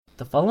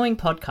The following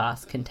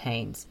podcast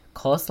contains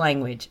coarse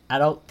language,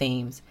 adult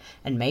themes,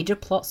 and major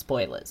plot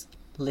spoilers.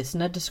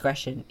 Listener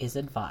discretion is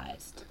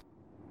advised.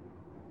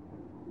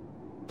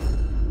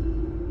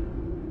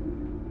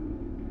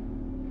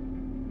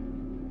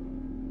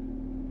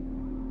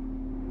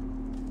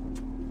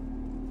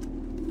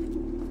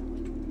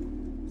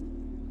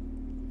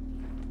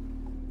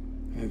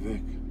 Hey,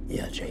 Vic.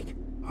 Yeah, Jake.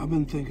 I've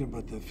been thinking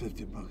about that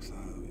 $50 I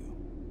owe you.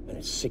 And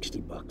it's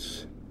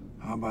 $60.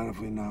 How about if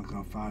we knock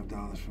off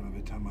 $5 for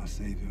every time I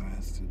save your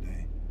ass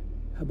today?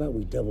 How about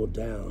we double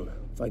down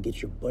if I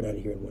get your butt out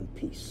of here in one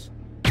piece?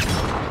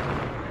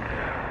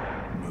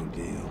 No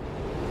deal.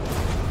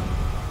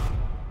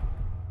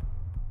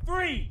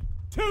 3,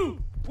 2,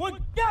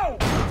 1, go!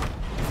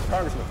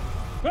 Congressman.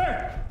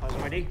 There! How's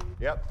my ID?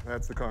 Yep,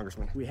 that's the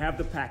congressman. We have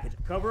the package.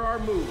 Cover our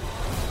move.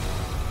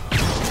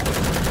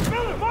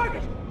 Move it,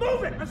 Marcus!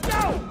 Move it! Let's go!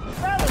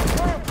 Fellas,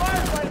 we're on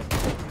firefight!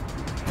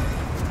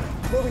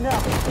 Moving now.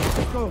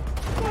 Let's go.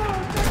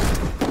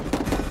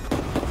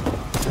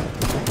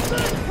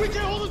 We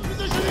can't hold this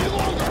position any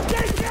longer!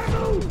 Jake, you gotta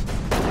move!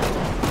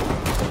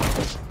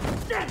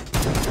 Get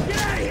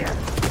out of here!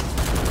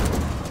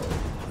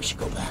 We should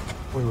go back.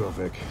 We will,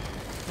 Vic.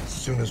 As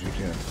soon as we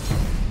can.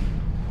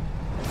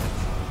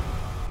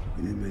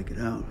 You didn't make it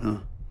out,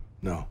 huh?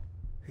 No.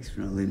 Thanks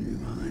for not leaving me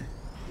behind.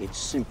 It's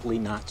simply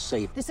not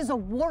safe. This is a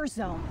war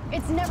zone.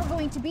 It's never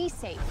going to be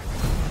safe.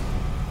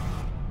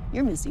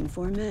 You're missing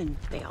 4 men.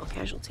 They all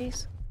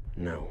casualties?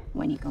 No.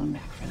 When are you going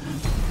back for them?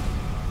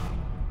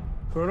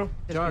 Colonel?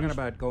 Talking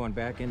about going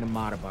back into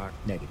Madabak.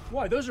 Negative.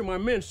 Why, those are my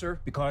men, sir.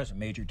 Because a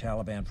major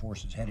Taliban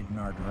force is headed in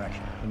our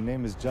direction. Her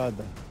name is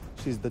Jada.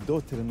 She's the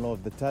daughter-in-law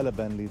of the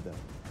Taliban leader.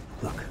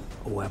 Look,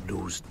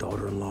 Abdul's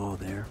daughter-in-law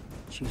there,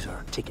 she's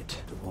our ticket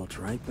to waltz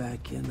right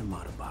back into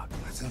Madabak.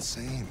 That's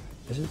insane.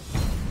 Is it?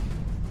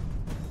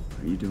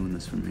 Are you doing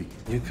this for me?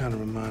 You kind of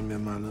remind me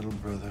of my little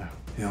brother.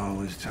 He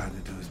always tried to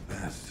do his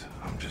best.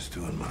 I'm just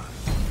doing mine.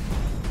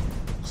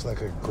 Looks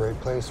like a great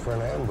place for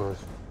an ambush.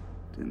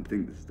 Didn't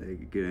think this day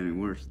could get any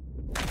worse.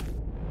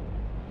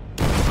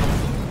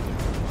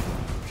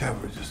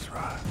 Cavalry just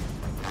arrived.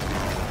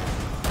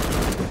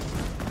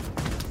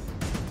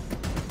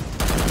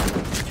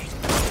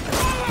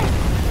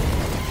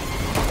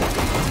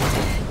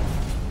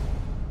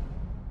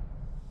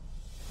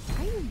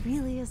 Are you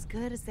really as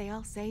good as they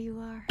all say you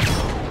are?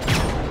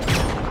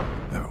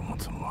 Every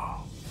once in a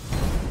while.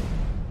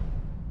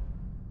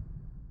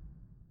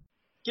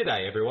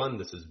 G'day everyone,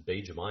 this is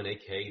B. Jermaine,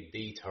 aka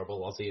The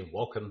Terrible Aussie, and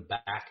welcome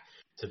back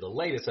to the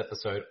latest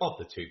episode of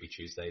the To Be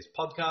Tuesdays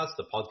podcast,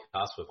 the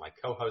podcast where my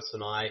co-hosts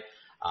and I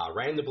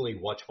randomly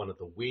watch one of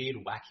the weird,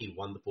 wacky,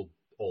 wonderful,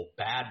 or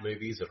bad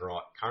movies that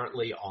are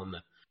currently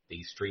on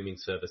the streaming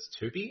service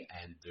Tubi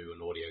and do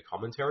an audio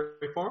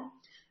commentary for them.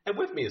 And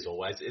with me, as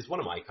always, is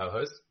one of my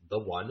co-hosts, the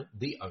one,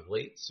 the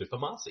only, Super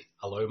Marcy.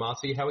 Hello,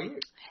 Marcy, how are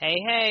you?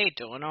 Hey,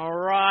 doing all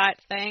right,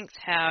 thanks.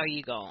 How are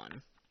you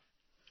going?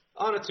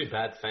 Oh, not too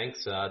bad,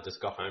 thanks.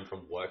 Just got home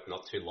from work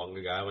not too long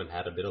ago and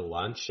had a bit of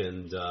lunch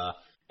and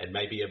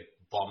maybe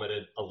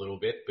vomited a little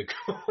bit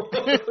because of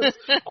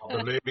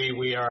the movie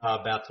we are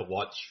about to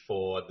watch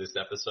for this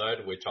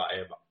episode, which I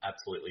am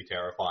absolutely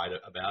terrified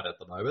about at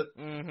the moment.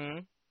 Mm-hmm.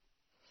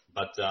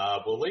 But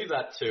we'll leave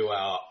that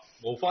to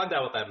we'll find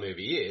out what that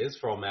movie is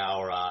from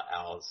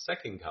our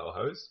second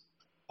co-host,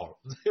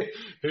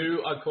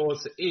 who, of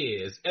course,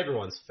 is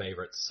everyone's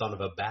favorite son of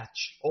a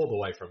batch all the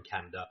way from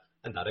Canada.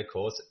 And that, of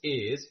course,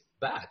 is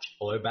Batch.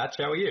 Hello, Batch.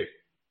 How are you?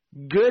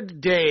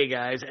 Good day,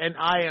 guys. And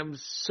I am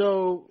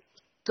so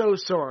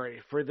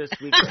sorry for this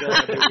week's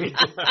movie.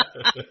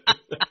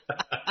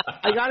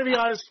 I gotta be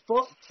honest,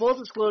 full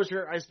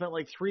disclosure, I spent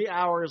like 3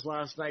 hours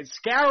last night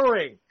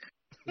scouring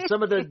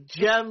some of the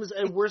gems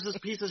and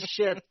worstest piece of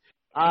shit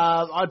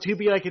on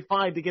Tubi I could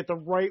find to get the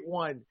right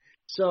one.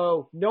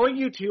 So, knowing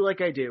you two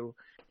like I do,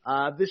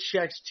 this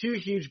checks 2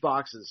 huge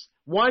boxes.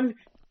 1,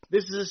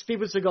 this is a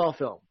Steven Seagal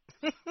film.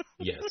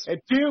 Yes. And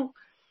 2,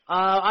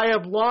 I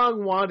have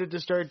long wanted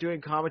to start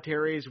doing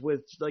commentaries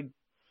with like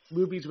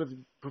movies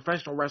with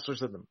professional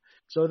wrestlers in them.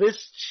 So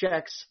this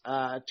checks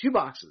 2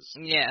 boxes.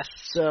 Yes.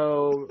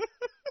 So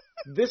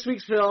this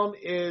week's film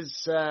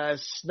is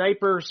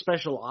Sniper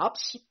Special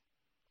Ops,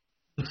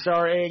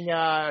 starring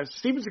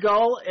Steven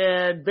Seagal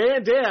and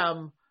Van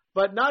Damme,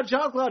 but not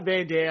Jean-Claude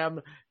Van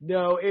Damme.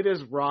 No, it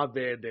is Rob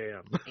Van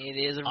Damme. It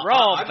is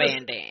Rob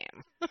Van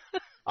Damme.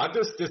 I'm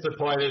just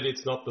disappointed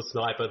it's not the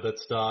sniper that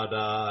starred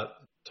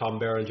Tom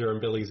Berenger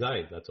and Billy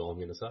Zane. That's all I'm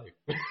going to say.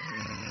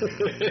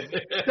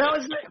 No,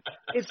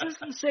 is this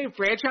the same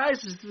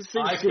franchise? Is this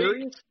the same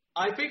series?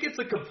 I think it's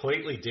a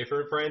completely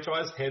different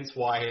franchise, hence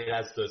why it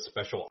has the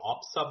special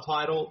ops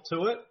subtitle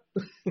to it.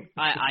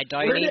 I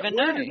don't even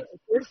know.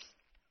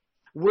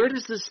 Where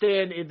does this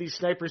stand in the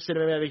Sniper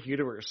Cinematic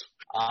Universe?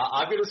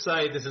 I'm going to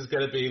say this is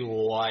going to be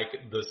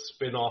like the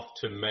spin-off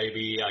to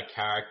maybe a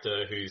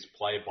character who's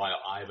played by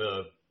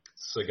either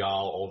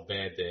Seagal or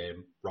Van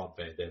Damme, Rob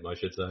Van Damme, I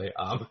should say.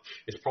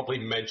 It's probably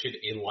mentioned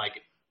in like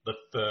the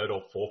 3rd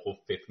or 4th or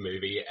 5th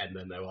movie, and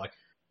then they were like,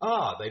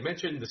 they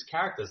mentioned this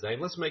character's name.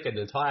 Let's make an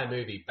entire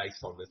movie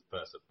based on this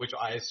person, which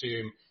I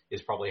assume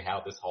is probably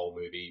how this whole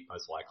movie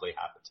most likely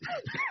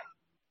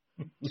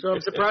happened. So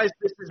I'm surprised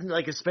this isn't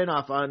like a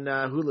spinoff on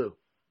Hulu.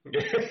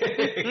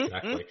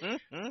 Exactly.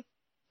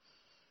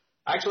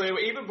 Actually,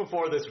 even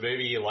before this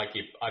movie,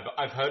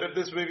 I've heard of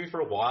this movie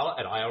for a while,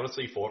 and I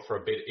honestly thought for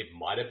a bit it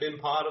might have been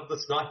part of the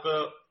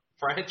Sniper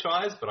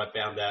franchise, but I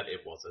found out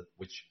it wasn't,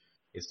 which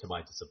is to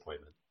my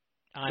disappointment.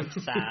 I'm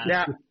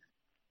sad.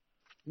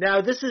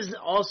 Now this is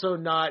also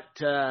not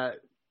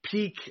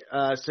peak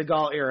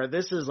Seagal era.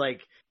 This is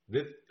like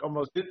this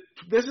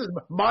is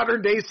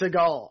modern day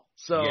Seagal.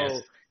 So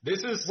yes,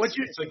 this is what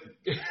you.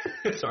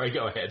 Sorry,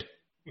 go ahead.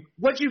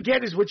 What you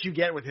get is what you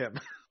get with him.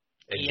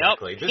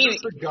 Exactly. Yep. This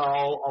is the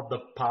goal of the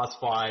past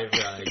 5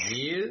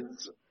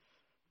 years.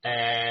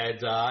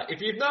 And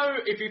if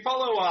you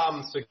follow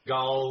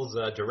Seagal's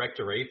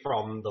directory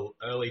from the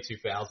early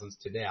 2000s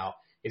to now,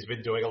 he's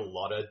been doing a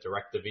lot of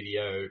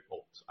direct-to-video,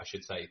 or I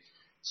should say,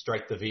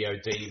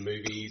 straight-to-VOD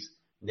movies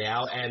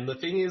now. And the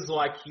thing is,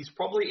 he's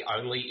probably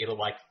only in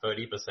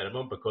 30% of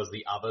them because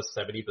the other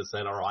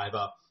 70% are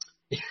either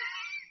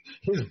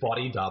his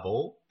body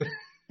double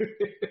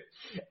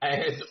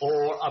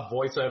or a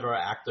voiceover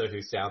actor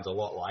who sounds a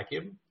lot like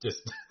him,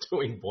 just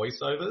doing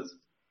voiceovers.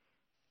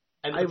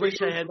 And I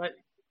wish I had my...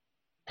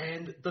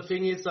 And the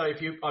thing is, though,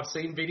 I've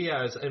seen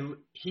videos, and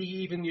he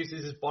even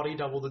uses his body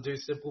double to do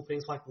simple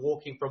things like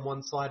walking from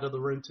one side of the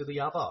room to the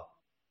other.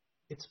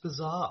 It's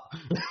bizarre.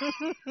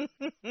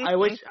 I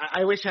wish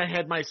I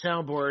had my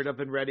soundboard up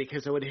and ready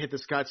because I would have hit the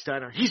Scott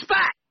Steiner. He's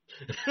back.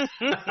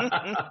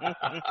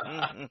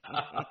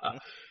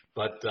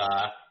 But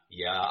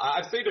yeah,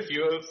 I've seen a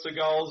few of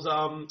Seagal's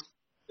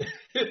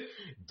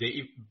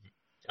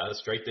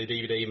straight to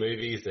DVD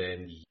movies,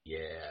 and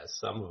yeah,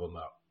 some of them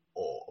are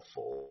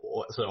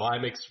awful. So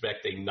I'm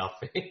expecting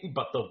nothing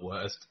but the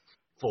worst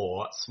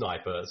for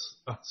Sniper's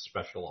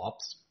Special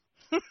Ops.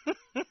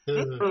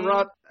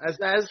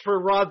 As for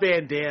Rob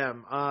Van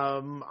Dam,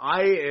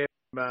 I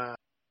am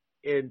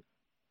in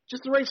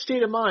just the right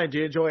state of mind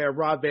to enjoy a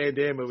Rob Van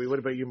Dam movie. What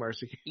about you,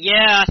 Marcy?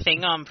 Yeah, I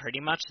think I'm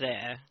pretty much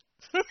there.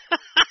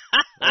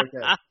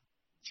 Okay.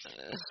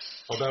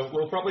 Although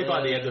we'll probably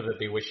by the end of it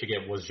be wishing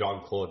it was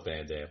Jean-Claude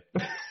Van Damme.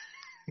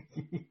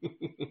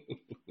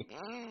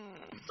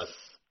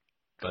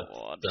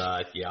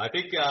 but yeah, I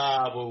think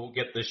we'll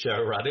get the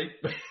show running.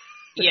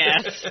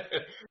 Yes.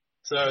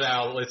 So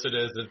our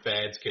listeners and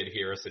fans can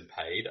hear us in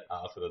paid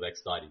for the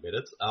next 90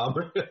 minutes.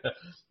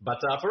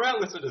 But for our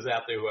listeners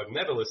out there who have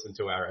never listened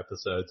to our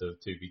episodes of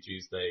To Be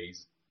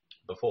Tuesdays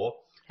before,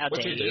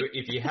 what you do,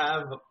 if you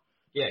have...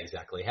 Yeah,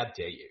 exactly. How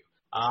dare you?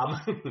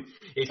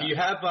 If you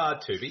have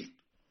Tubi,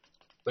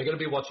 we're going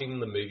to be watching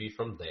the movie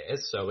from there.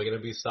 So we're going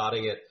to be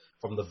starting it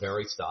from the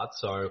very start.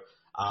 So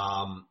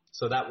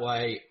that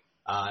way,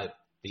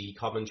 the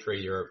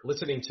commentary you're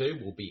listening to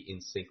will be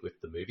in sync with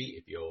the movie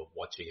if you're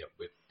watching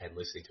it and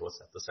listening to us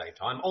at the same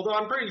time. Although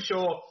I'm pretty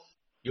sure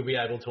you'll be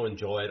able to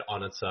enjoy it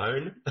on its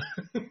own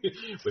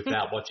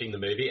without watching the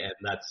movie, and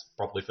that's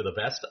probably for the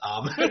best.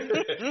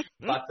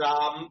 But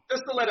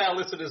just to let our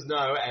listeners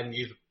know, and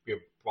you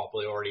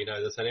probably already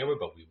know this anyway,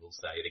 but we will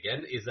say it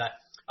again, is that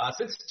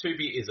since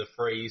Tubi is a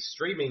free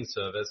streaming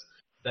service,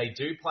 they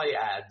do play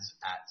ads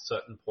at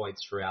certain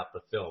points throughout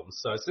the film.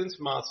 So since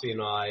Marcy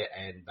and I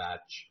and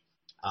Batch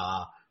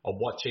are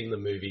watching the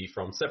movie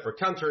from separate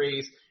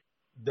countries,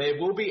 there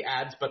will be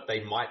ads, but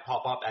they might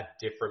pop up at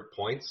different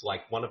points.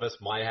 Like one of us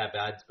might have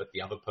ads, but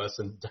the other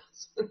person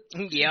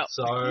doesn't. Yep.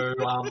 So,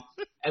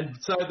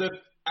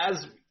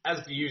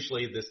 as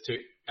usually, there's 2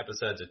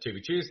 episodes of To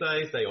Be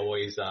Tuesdays. They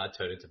always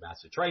turn into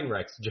massive train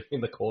wrecks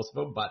during the course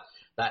of them, but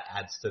that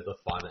adds to the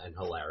fun and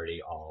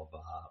hilarity of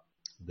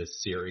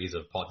this series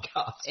of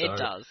podcasts. It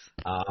does.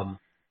 I'm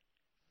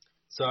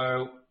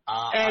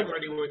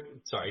ready.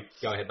 Sorry,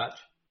 go ahead, Batch.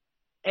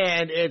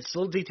 And it's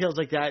little details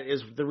like that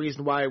is the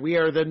reason why we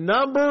are the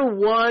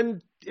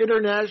 #1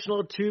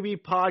 international Tubi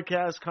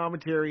podcast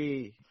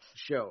commentary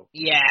show.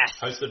 Yes.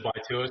 Hosted by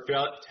two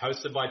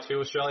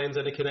Australians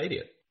and a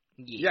Canadian.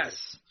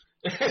 Yes.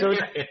 So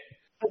in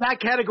that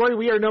category,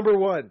 we are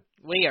 #1.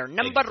 We are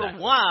number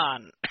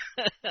 1.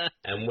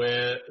 And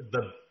we're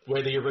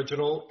the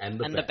original and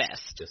the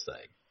best. Just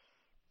saying.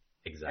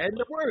 Exactly. And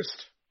the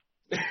worst.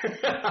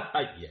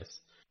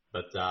 Yes.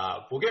 But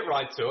we'll get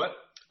right to it.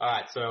 All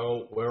right,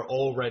 so we're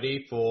all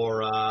ready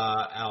for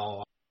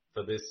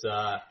this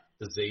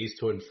disease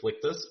to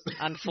inflict us.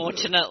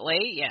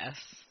 Unfortunately, yes.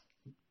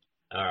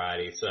 All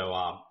righty, so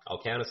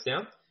I'll count us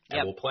down,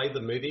 and we'll play the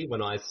movie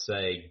when I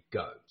say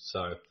go.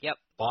 So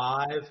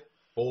 5,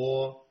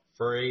 4,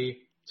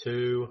 3,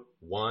 2,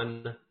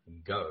 1,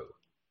 go.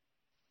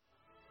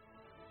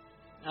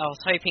 I was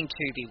hoping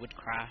Tubi would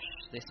crash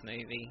this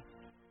movie.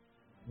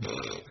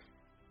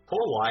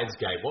 Poor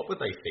Lionsgate, what were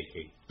they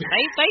thinking? They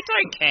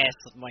don't care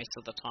most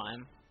of the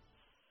time.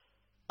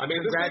 I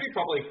mean, this movie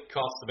probably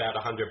cost about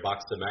 $100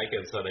 to make,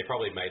 and so they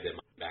probably made their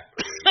money back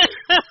pretty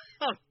easily.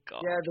 Oh,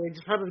 God. Yeah,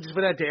 they probably just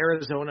went out to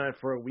Arizona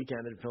for a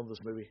weekend and filmed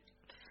this movie.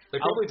 They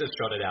probably just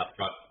shot it out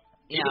front.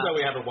 even though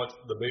we haven't watched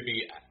the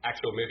movie,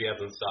 actual movie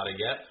hasn't started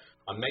yet,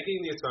 I'm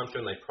making the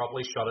assumption they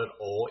probably shot it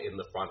all in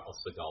the front of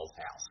Seagal's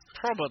house.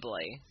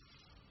 Probably.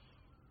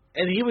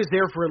 And he was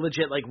there for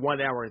legit like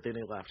 1 hour, then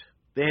he left.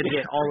 They had to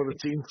get all of the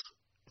scenes.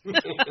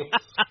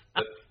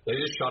 They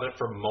just shot it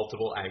from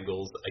multiple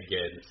angles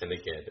again and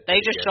again.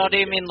 They just shot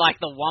him in like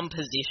the one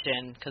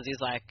position because he's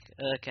like,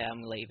 okay,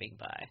 I'm leaving,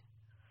 bye.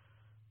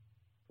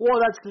 Well,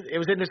 it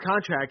was in his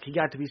contract. He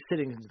got to be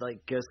sitting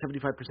like 75%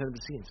 of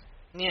the scenes.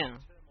 Yeah.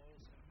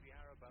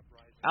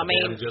 I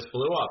mean, it just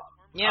blew up.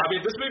 Yeah. I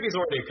mean, this movie's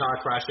already a car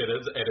crash and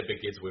it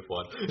begins with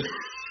one.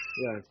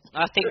 Yeah.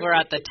 I think we're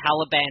at the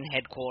Taliban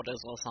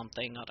headquarters or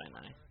something. I don't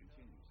know.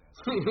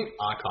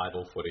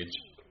 Archival footage.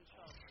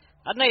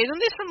 I don't know. Isn't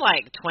this from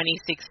like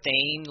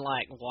 2016?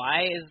 Like,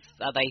 why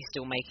are they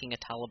still making a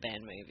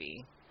Taliban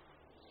movie?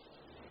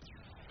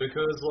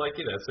 Because, like,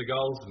 you know,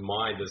 Seagal's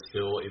mind is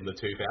still in the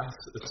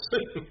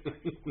 2000s.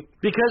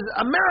 Because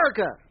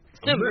America!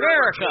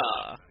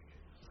 America!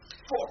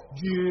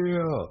 Fuck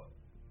yeah!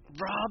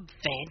 Rob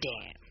Van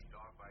Dam.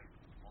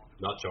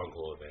 Not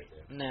Jean-Claude Van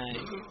Damme. No.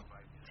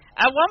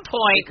 At one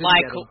point,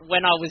 like,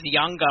 when I was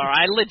younger,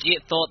 I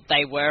legit thought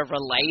they were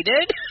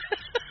related.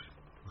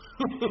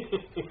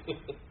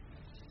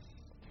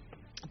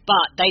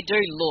 But they do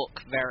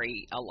look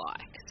very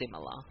alike,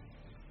 similar.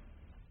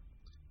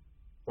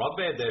 Rob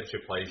Van Dam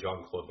should play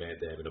Jean-Claude Van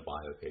Damme in a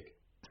biopic.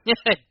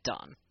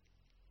 Done.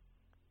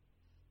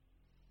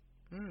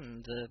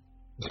 The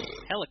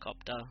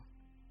helicopter.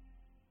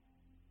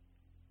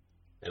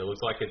 And it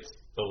looks like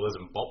there's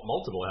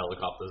multiple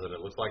helicopters, and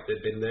it looks like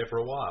they've been there for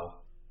a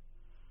while.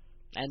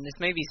 And this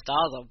movie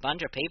stars a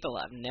bunch of people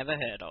I've never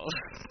heard of.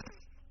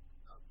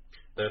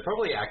 They're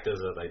probably actors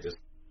that they just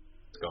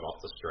got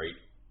off the street.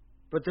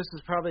 But this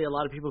is probably a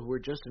lot of people who were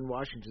just in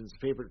Washington's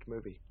favorite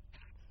movie.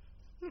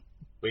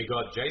 We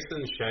got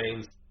Jason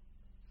Shane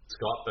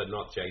Scott, but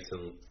not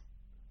Jason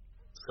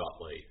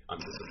Scott Lee. I'm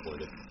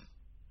disappointed.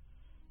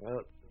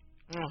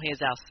 Oh,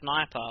 here's our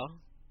sniper.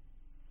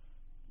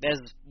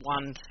 There's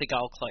one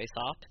Seagal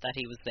close-up that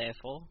he was there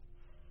for.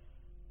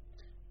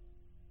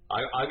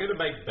 I'm going to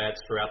make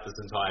bets throughout this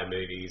entire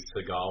movie.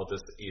 Seagal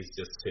is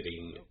just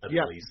sitting at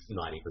least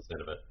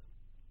 90% of it.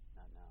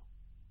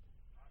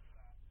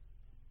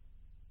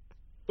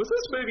 Was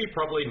this movie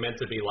probably meant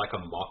to be like a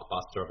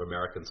mockbuster of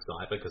American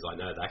Sniper? Because I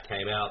know that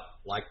came out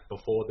like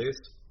before this.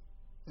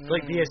 It's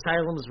like the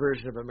Asylum's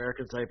version of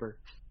American Sniper.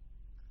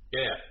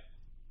 Yeah.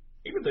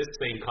 Even this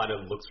scene kind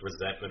of looks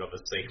resentment of a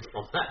scene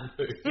from that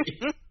movie.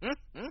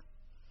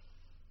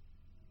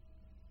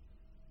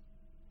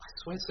 I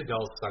swear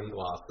Seagal's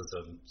sunglasses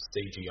are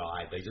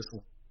CGI. They just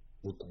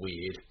look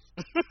weird.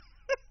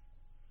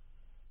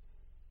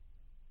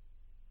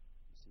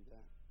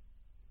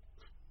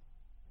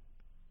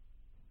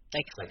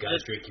 That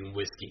guy's drinking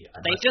whiskey.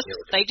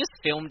 They just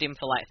filmed him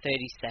for like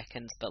 30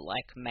 seconds, but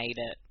like made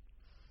it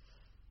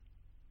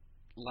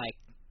like,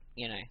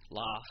 you know,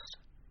 last.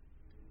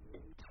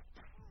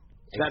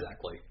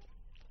 Exactly.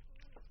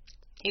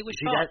 He was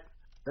shot.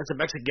 That's a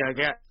Mexican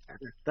guy.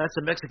 That's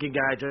a Mexican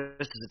guy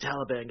dressed as a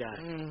Taliban guy.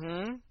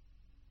 Mm-hmm.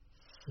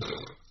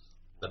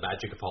 The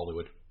magic of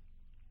Hollywood.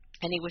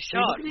 And he was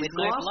shot with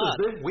no blood.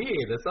 They're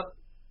weird.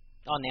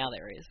 Oh, now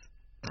there is.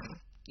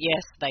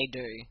 Yes, they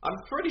do. I'm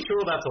pretty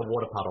sure that's a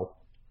water puddle.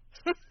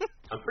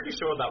 I'm pretty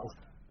sure that was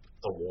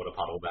a water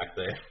puddle back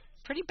there.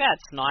 Pretty bad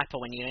sniper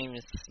when you don't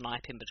even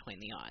snipe him between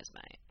the eyes,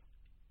 mate.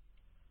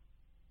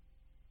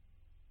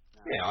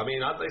 Yeah, I mean,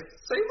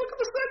 see, look at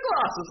the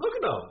sunglasses. Look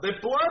at them. They're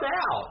blurred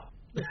out.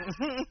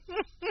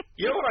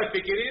 You know what I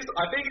think it is?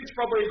 I think it's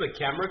probably the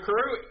camera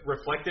crew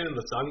reflected in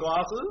the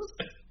sunglasses.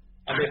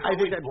 And they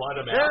probably blurred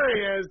them out. There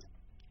he is.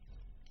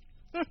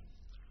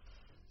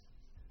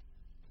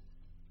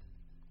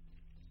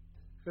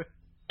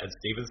 And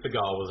Steven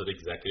Seagal was an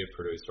executive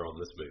producer on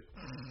this movie.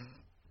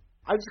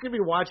 I'm just going to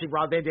be watching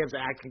Rob Van Dam's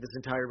acting this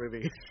entire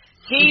movie.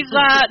 He's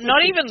not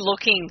even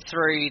looking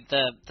through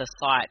the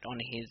sight on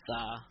his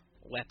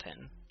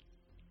weapon.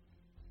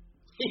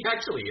 He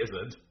actually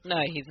isn't.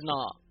 No, he's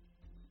not.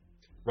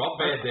 Rob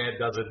Van Dam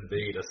doesn't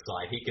need a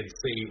sight. He can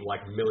see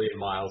like a million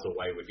miles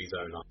away with his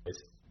own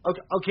eyes.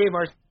 Okay,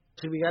 Marcy,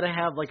 we got to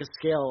have like a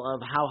scale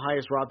of how high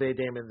is Rob Van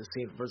Dam in the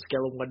scene for a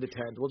scale of 1 to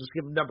 10. We'll just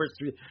give numbers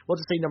through. We'll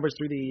just say numbers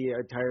through the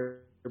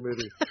entire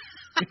movie.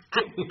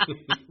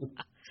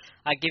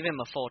 I give him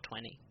a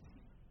 420.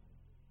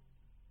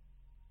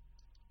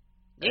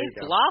 His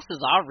glasses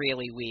are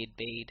really weird,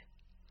 Bede.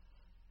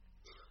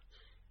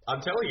 I'm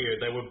telling you,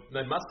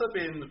 they must have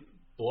been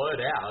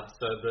blurred out,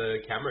 so the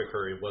camera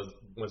crew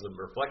wasn't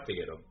reflecting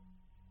in them.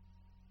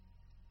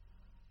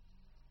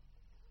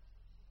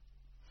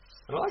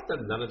 And I like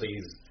that none of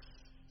these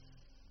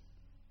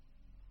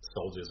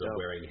soldiers are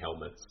wearing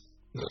helmets.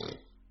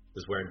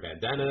 Just wearing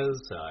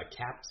bandanas,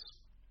 caps.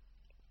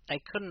 They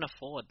couldn't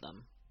afford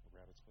them.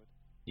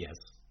 Yes.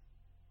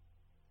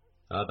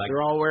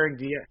 They're all wearing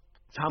the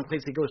Tom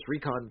Clancy Ghost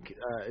Recon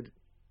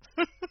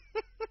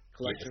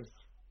collection.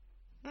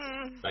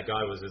 Yes. That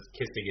guy was just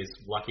kissing his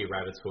lucky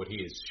rabbit's foot. He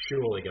is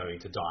surely going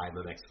to die in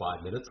the next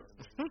 5 minutes.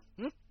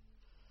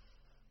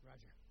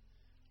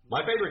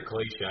 My favorite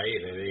cliche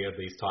in any of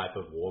these type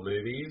of war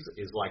movies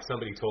is like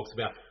somebody talks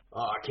about,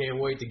 oh, I can't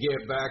wait to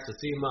get back to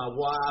see my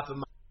wife and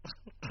my...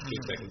 2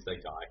 seconds they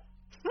die.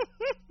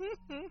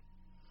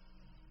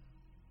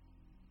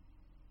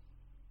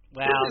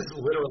 Wow. This is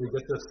literally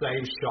just the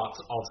same shots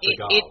of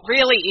Seagal. It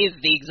really is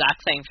the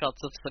exact same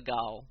shots of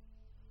Seagal.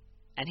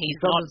 And he's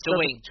not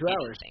doing 2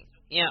 hours. anything.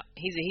 Yeah,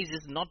 he's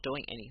just not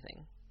doing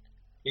anything.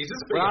 He's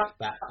just being a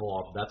fat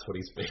blob, that's what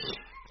he's being.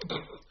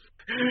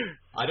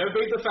 I don't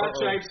mean the fat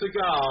shame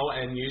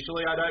Seagal, and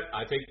usually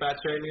I think fat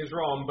shaming is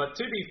wrong, but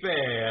to be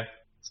fair,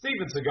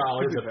 Steven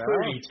Seagal is a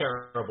pretty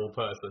terrible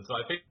person, so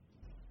I think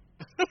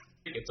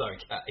it's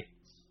okay.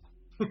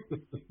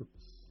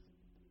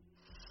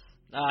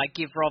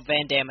 Give Rob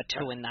Van Dam a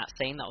 2 in that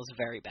scene. That was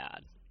very bad.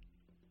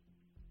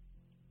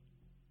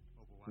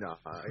 No,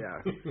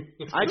 yeah.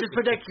 I just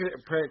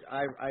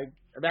I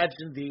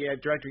imagine the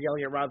director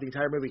yelling at Rob the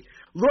entire movie.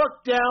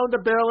 Look down the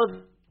barrel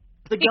of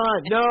the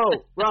gun.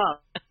 No, Rob.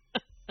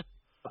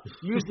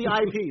 Use the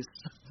eyepiece.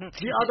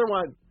 The other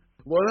one.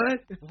 What?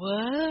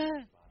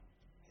 What?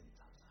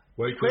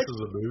 Wait, this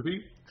is a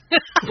movie?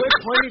 Quit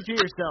pointing to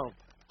yourself.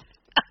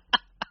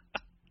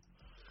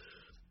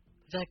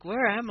 He's like,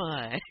 where am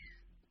I?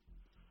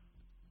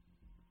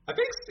 I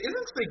think,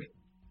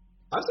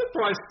 I'm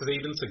surprised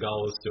Steven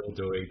Seagal is still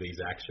doing these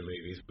action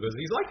movies, because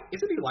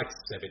isn't he like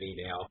 70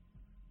 now?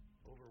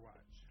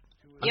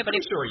 I'm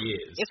pretty sure he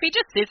is. If he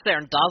just sits there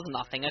and does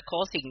nothing, of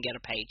course he can get a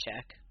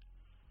paycheck.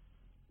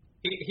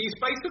 He's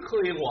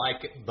basically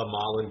like the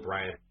Marlon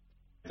Brando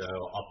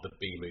of the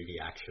B-movie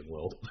action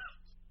world.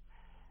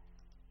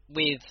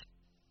 With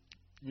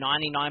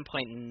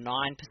 99.9%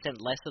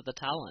 less of the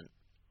talent.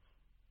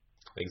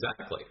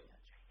 Exactly.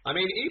 I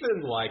mean,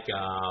 even like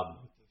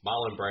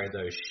Marlon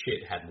Brando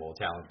shit had more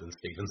talent than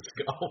Steven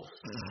Seagal.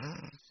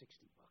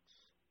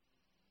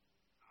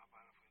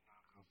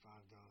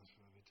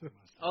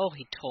 Oh,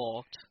 he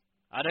talked.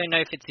 I don't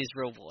know if it's his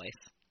real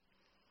voice.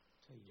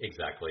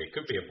 Exactly. It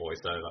could be a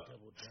voiceover.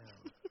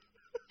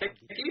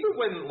 Even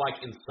when,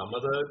 like, in some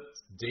of the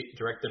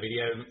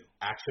direct-to-video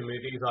action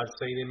movies I've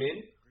seen him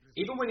in,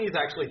 even when he's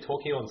actually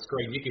talking on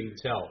screen, you can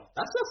tell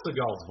that's not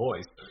Seagal's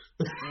voice.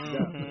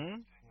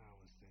 Mm-hmm.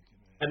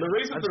 And the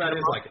reason for that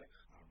is, like,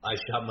 I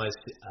shot my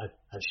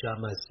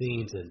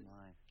scenes and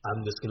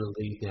I'm just going to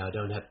leave now. I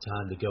don't have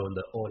time to go in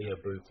the audio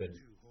booth and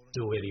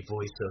do any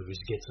voiceovers.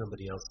 Get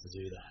somebody else to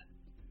do that.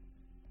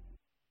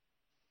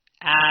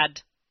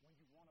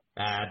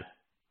 Ad.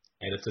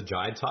 And it's a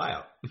giant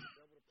tire.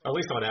 At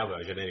least on our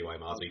version anyway,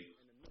 Marcy.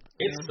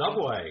 It's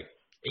Subway.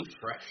 Eat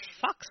fresh.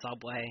 Fuck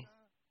Subway.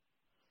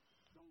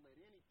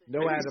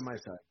 No ad on my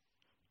side.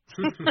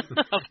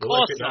 Of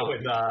course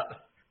not.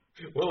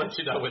 We'll let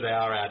you know when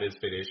our ad is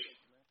finished.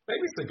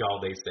 Maybe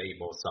Seagal needs to eat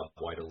more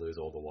Subway to lose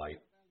all the weight.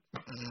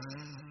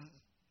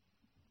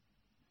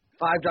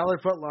 $5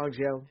 footlongs,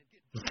 yo.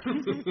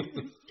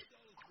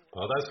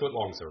 Oh, those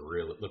footlongs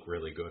look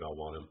really good. I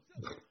want them.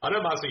 I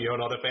know, Marcy, you're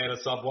not a fan of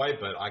Subway,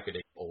 but I could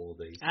eat all of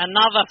these.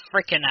 Another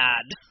frickin'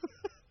 ad.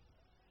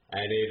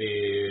 And it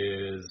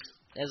is...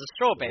 There's a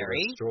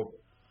strawberry.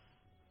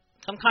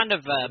 Some kind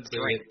of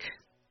drink.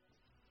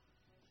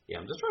 Yeah,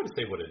 I'm just trying to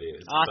see what it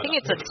is. I think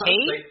it's a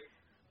tea.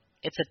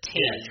 It's a tea.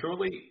 Yeah,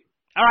 truly.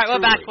 All right, we're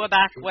back.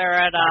 We're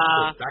at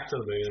back to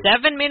the movie.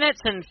 7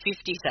 minutes and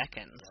 50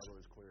 seconds.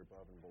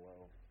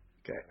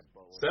 Okay.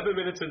 7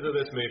 minutes into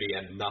this movie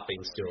and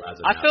nothing still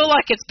hasn't I feel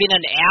like it's been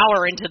an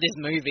hour into this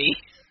movie.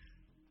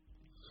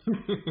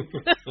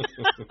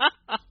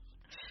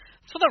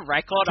 For the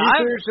record,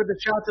 Two-thirds of the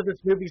shots of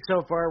this movie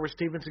so far were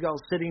Steven Seagal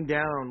sitting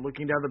down,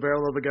 looking down the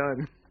barrel of a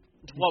gun.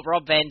 What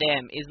Rob Van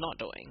Dam is not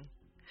doing.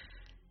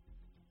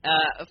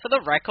 For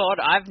the record,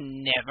 I've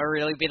never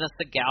really been a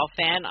Seagal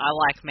fan. I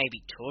like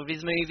maybe 2 of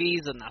his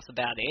movies, and that's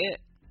about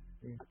it.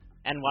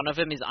 And one of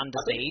them is Under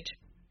Siege.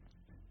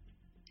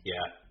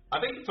 Yeah. I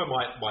think for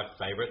my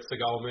favourite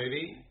Seagal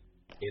movie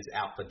is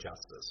Out for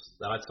Justice.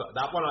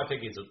 That one I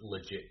think is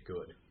legit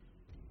good.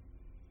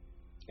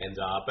 And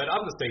but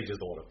Under Siege is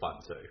a lot of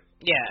fun too.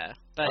 Yeah,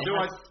 but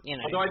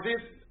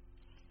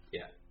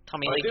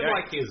Tommy Lee Jones. Jones.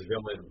 Like his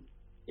villain.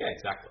 Yeah,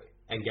 exactly.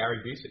 And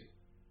Gary Busey.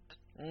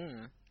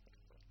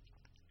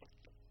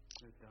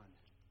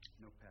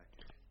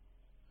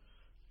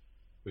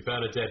 We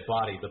found a dead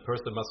body. The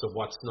person must have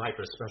watched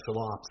Sniper Special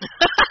Ops.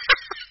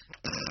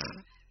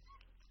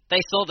 They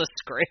saw the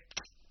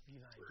script.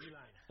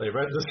 They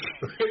read the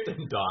script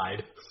and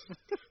died.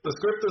 The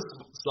script of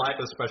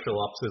Sniper Special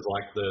Ops is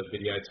like the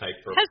videotape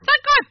from... Has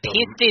that guy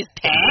pissed his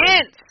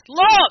pants?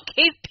 Look,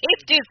 he's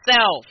pissed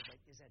himself.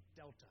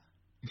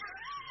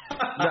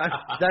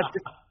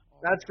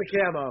 That's the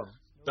camo.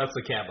 That's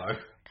the camo.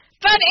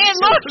 But it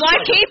looks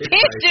like he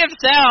pissed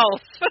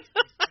himself.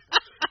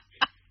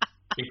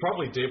 He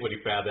probably did when he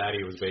found out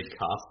he was being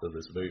cast in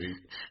this movie.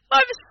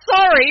 I'm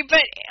sorry,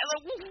 but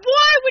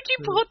why would you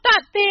put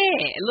that there?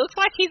 It looks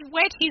like he's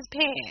wet his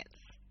pants.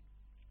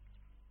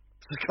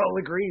 Skull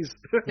agrees.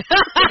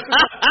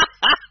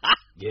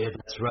 Yeah,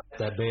 that's right.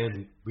 That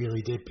man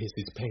really did piss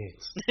his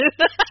pants.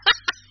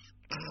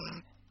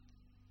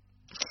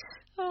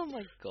 Oh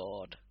my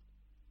god.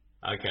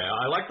 Okay,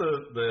 I like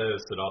the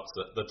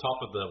synopsis. The top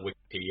of the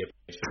Wikipedia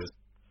page is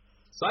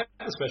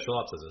Cyber Special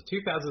Ops is a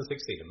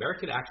 2016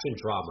 American action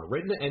drama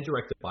written and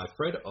directed by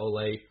Fred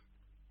Ole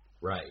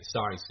Ray,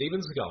 starring Steven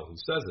Seagal, who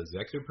serves as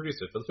executive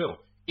producer for the film.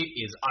 It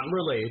is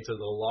unrelated to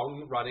the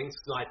long-running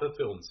Sniper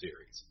film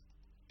series.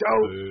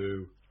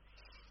 Boo.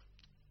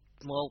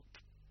 Well,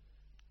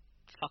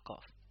 fuck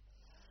off.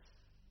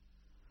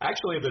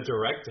 Actually, the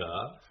director,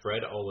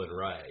 Fred Olen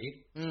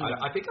Ray,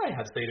 I think I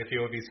have seen a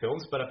few of his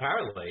films, but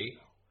apparently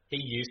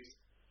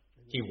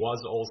he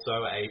was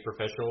also a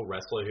professional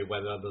wrestler who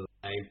went under the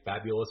name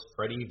Fabulous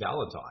Freddie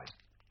Valentine.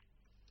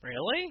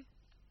 Really?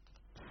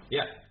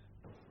 Yeah.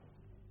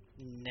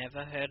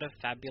 Never heard of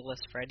Fabulous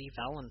Freddie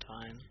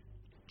Valentine.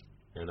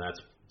 And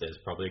there's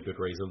probably a good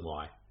reason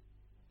why.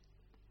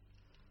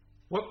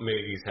 What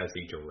movies has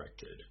he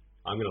directed?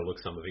 I'm going to look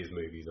some of his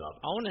movies up.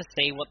 I want to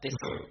see what this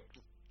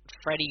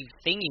Freddie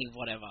thingy,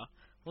 whatever.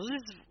 What was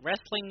his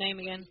wrestling name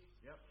again?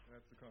 Yep,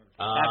 that's the card.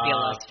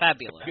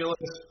 Fabulous.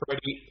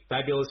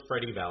 Fabulous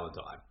Freddie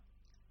Valentine.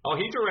 Oh,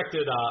 he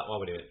directed,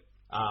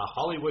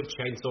 Hollywood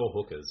Chainsaw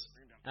Hookers.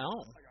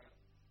 Oh.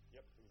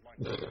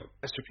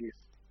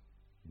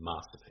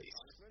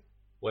 Masterpiece.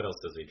 What else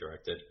has he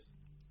directed?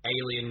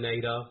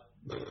 Alienator.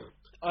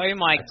 Oh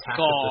my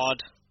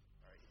god.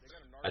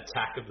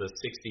 Attack of the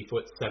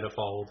 60-foot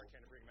centerfold.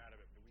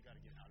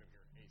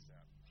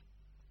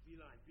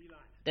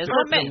 There's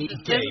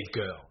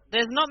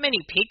not many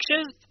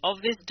pictures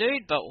of this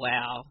dude, but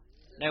wow.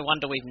 No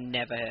wonder we've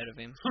never heard of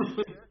him.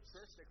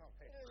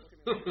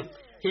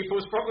 He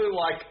was probably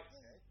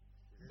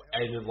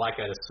in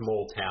a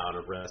small town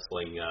of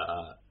wrestling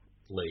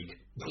league.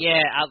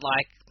 Yeah, at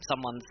like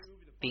someone's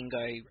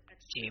bingo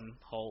gym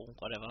hall,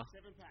 whatever.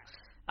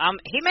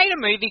 He made a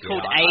movie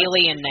called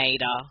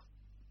Alienator.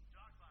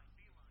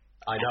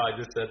 I know, I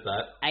just said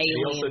that. Alienator.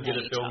 He also did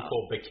a film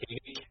called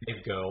Bikini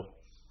Cave Girl.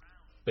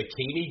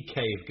 Bikini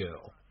Cave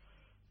Girl.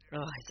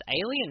 Oh, it's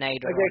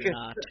Alienator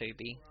on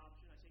Tubi.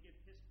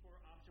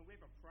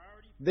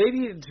 They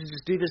need to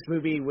just do this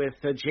movie with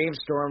James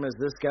Storm as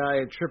this guy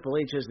and Triple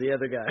H as the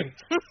other guy.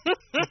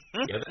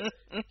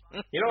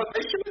 You know what?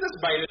 They should have just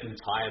made an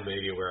entire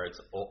movie where it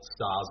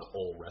stars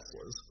all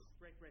wrestlers.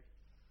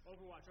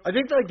 I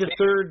think like the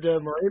third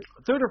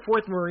or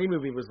fourth Marine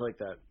movie was like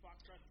that.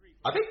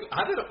 I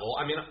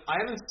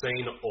haven't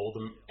seen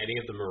any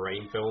of the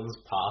Marine films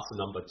past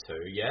number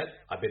 2 yet.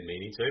 I've been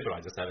meaning to, but I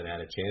just haven't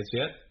had a chance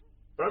yet.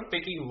 But I'm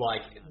thinking,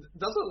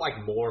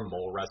 doesn't more and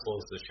more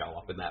wrestlers just show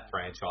up in that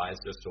franchise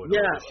just to annoy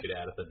the shit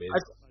out of the biz?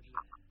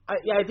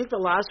 I think the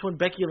last one,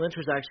 Becky Lynch,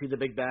 was actually the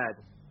big bad.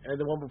 And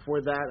the one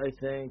before that, I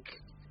think...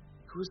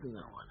 Who's in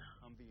that one?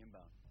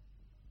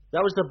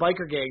 That was the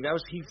biker gang. That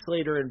was Heath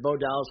Slater and Bo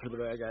Dallas were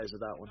the bad guys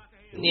of that one.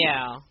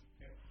 Yeah.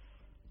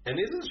 And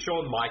isn't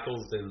Shawn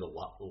Michaels in the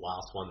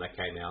last one that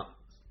came out?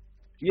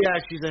 Yeah,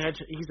 he's a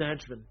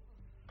henchman.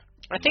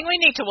 I think we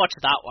need to watch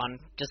that one,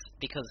 just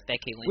because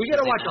Becky Lynch. We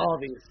gotta watch all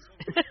of these.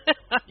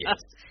 Yes.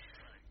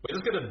 We're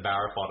just gonna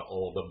marathon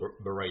all the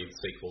Marine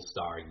sequels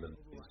starring them.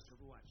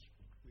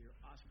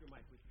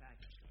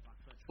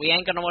 We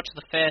ain't gonna watch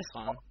the first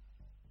one.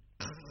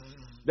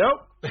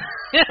 Nope. A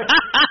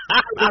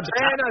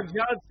ban on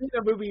John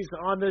Cena movies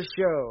on this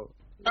show.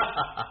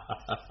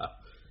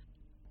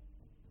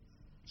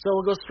 So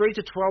we'll go straight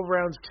to 12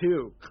 rounds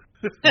 2.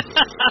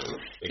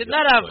 Didn't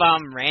that have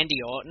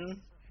Randy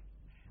Orton?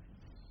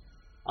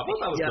 I thought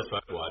that was the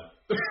third one.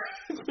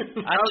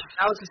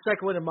 that was the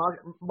second one, and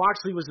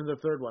Moxley was in the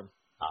third one.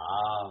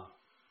 Ah.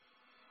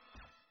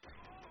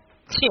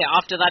 Yeah,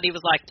 after that he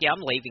was like, yeah,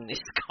 I'm leaving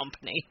this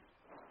company.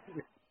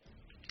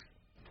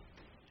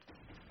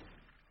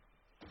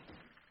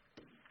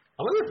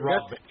 I wonder if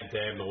Rob Van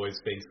Dam always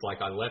thinks,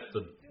 I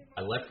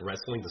left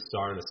wrestling to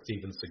star in a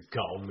Steven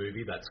Seagal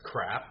movie that's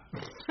crap.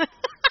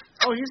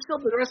 Oh, he's still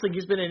been wrestling.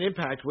 He's been in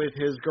Impact with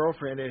his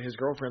girlfriend and his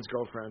girlfriend's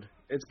girlfriend.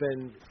 It's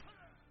been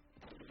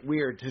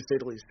weird, to say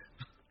the least.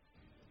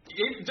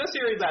 Just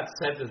hearing that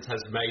sentence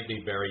has made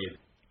me very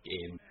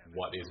in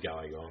what is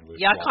going on with.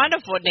 Yeah, I kind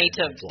of would need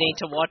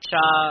to watch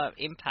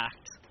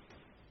Impact.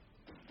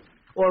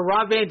 Or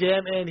Rob Van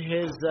Dam and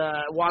his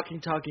walking,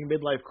 talking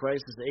midlife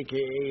crisis,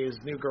 a.k.a. his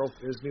new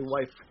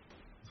wife.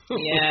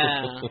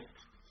 Yeah.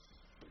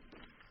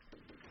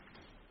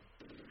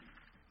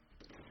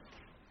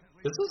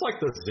 This is like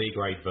the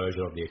Z-grade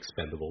version of the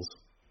Expendables.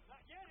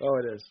 Oh,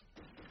 it is.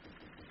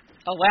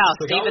 Oh, wow,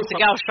 Steven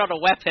Seagal shot a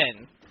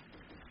weapon.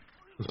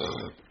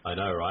 I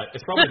know, right?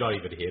 It's probably not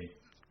even him.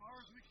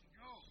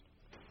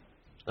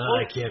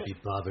 I can't be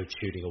bothered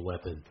shooting a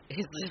weapon.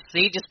 He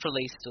just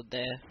probably stood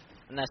there,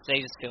 and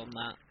they just filmed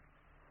that.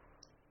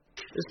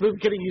 This movie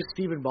could have used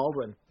Stephen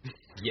Baldwin.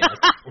 Yes.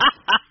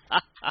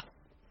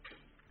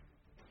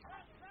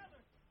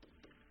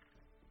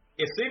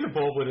 If Stephen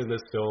Baldwin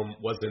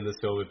was in this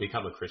film, it would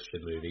become a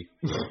Christian movie.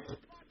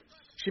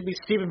 Should be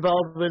Stephen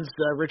Baldwin's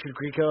Richard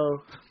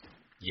Grieco.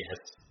 Yes.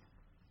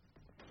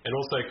 And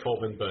also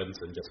Corbin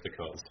Burnson, just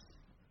because.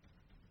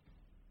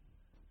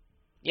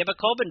 Yeah, but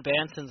Corbin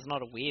Burnson's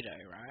not a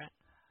weirdo, right?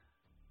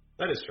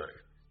 That is true.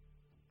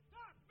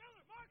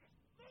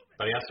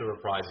 But he has to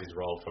reprise his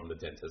role from the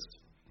dentist.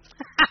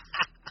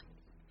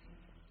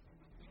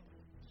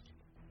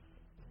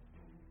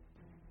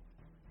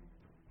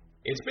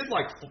 It's been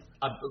like 2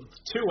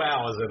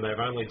 hours and they've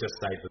only just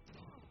saved it.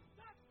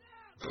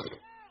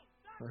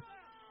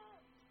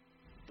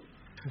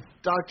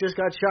 Doc just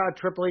got shot.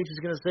 Triple H is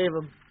going to save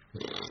him.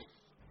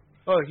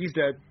 Oh, he's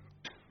dead.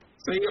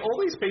 See,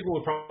 all these people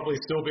would probably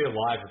still be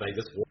alive if they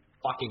just wore a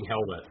fucking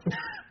helmet.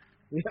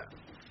 Yeah.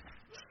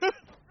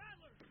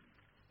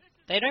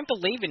 They don't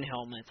believe in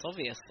helmets,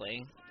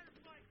 obviously.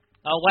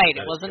 Oh wait,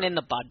 it wasn't in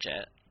the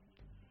budget.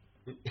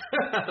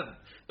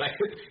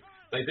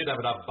 They did have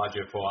enough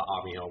budget for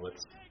army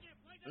helmets.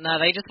 No,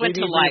 they just went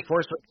to like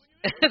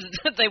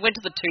they went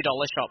to the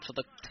 $2 shop for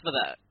the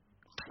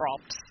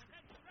props.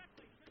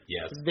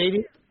 Yes. They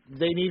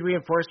need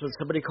reinforcements.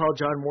 Somebody call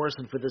John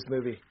Morrison for this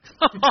movie.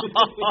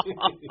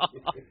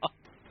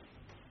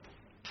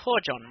 Poor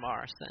John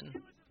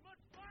Morrison.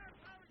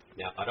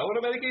 Now, I don't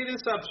want to make any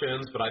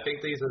assumptions, but I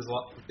think these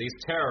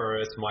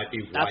terrorists might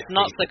be white. That's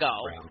not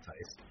Seagal. Brown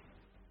taste.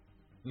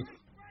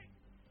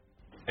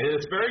 And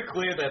it's very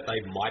clear that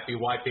they might be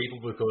white people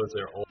because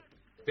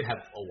they have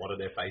a lot of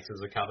their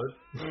faces are covered.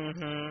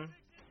 Mhm.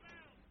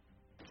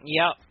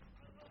 Yep.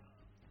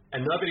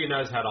 And nobody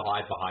knows how to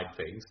hide behind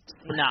things.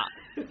 Nah.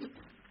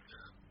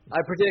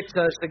 I predict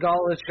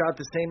Seagal has shot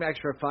the same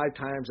extra 5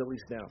 times at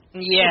least now.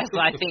 Yes,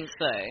 I think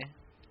so.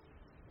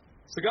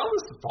 Seagal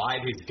just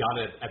fired his gun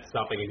at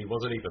something and he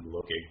wasn't even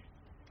looking.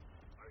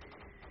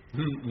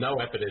 No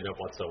effort in it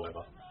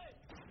whatsoever.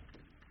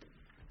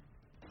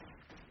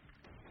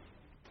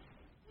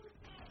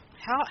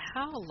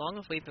 How long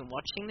have we been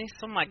watching this?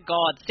 Oh my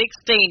god,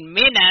 16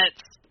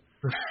 minutes!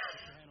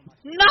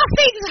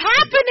 Nothing's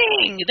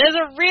happening! There's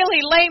a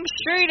really lame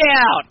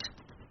shootout!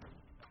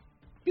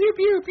 Pew,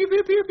 pew, pew,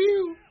 pew, pew,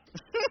 pew.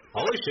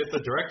 Holy shit, the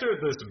director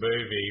of this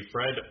movie,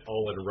 Fred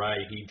Olen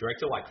Ray, he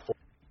directed like 4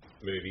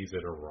 movies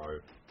in a row.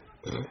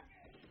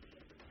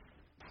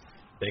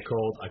 They're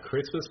called A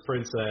Christmas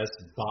Princess,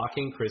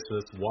 Barking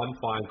Christmas, One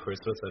Fine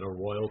Christmas, and A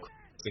Royal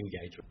Christmas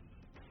Engagement.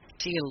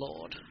 Dear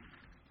Lord.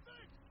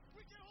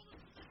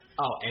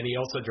 Oh, and he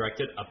also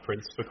directed A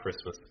Prince for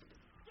Christmas.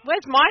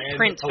 Where's my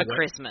Prince for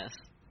Christmas?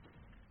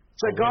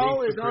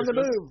 Seagal is on the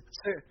move.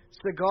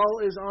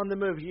 Seagal is on the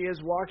move. He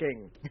is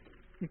walking.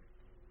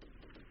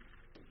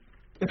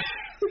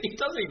 He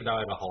doesn't even know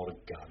how to hold a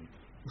gun.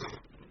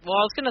 Well,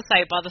 I was going to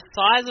say, by the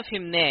size of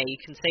him there, you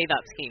can see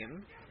that's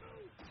him.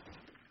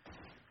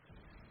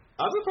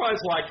 I'm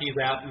surprised he's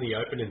out in the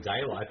open in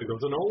daylight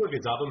because in all of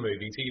his other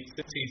movies,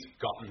 since he's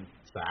gotten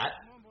fat,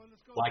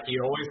 he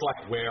always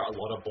wear a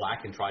lot of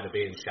black and try to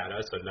be in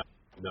shadow so no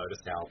one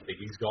notice how big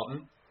he's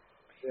gotten.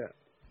 Yeah.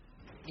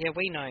 Yeah,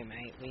 we know,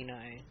 mate. We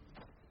know.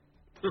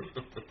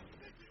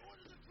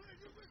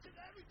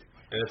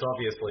 And it's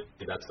obviously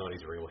that's not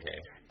his real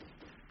hair.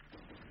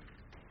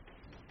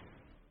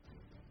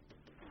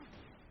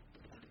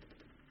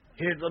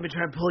 Here, let me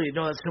try and pull you.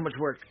 No, that's too much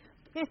work.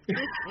 I'll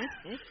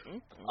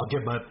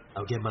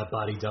get my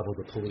body double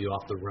to pull you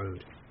off the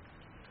road.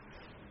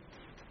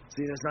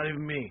 See, that's not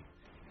even me.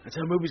 That's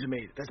how movies are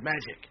made. That's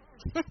magic.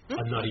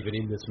 I'm not even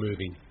in this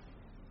movie.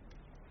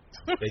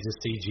 They just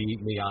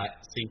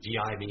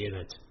CGI me in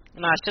it.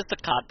 No, it's just a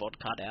cardboard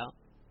cutout.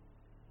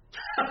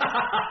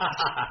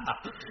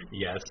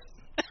 Yes.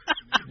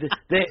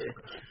 They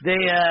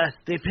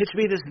pitched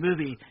me this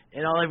movie,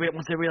 and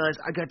once I realized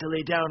I got to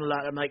lay down a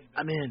lot, I'm like,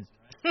 I'm in.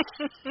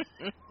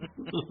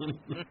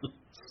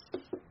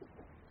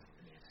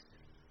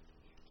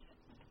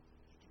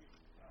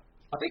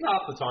 I think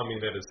half the time we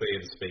never see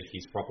him speak,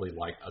 he's probably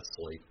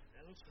asleep.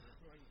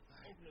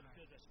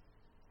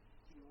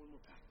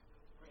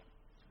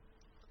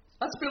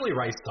 That's Billy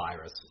Ray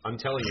Cyrus. I'm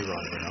telling you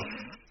right now.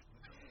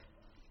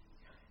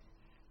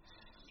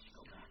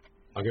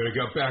 I'm gonna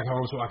go back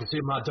home so I can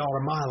see my daughter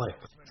Miley.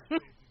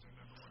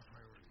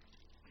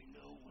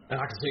 And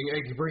I can sing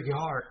Achy Breaky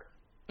Heart.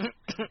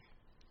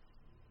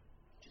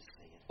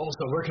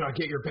 Also, where can I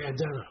get your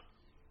bandana?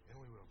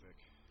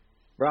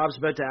 Rob's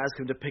about to ask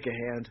him to pick a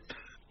hand.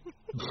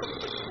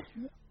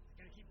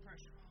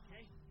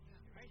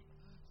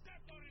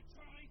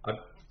 I'm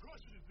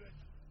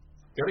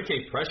gotta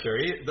keep pressure.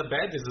 The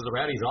bandage is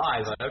around his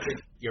eyes. I don't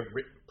think you're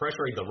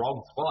pressuring the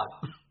wrong spot.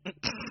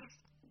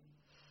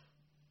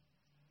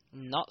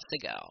 Not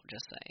Seagal,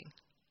 just saying.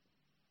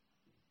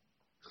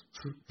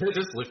 They're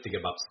just lifting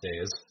him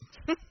upstairs.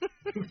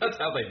 That's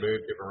how they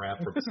moved him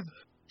around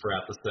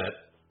throughout the set.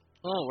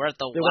 Oh, we're at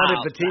the they wild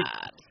wanted Batista.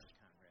 side.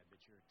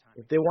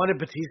 They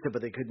wanted Batista,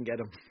 but they couldn't get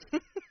him.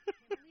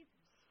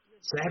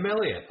 Sam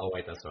Elliott. Oh,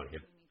 wait, that's not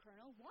him.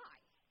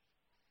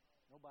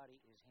 Nobody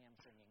is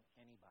hamstringing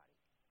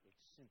anybody. It's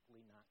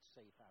simply not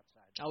safe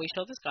outside. Are we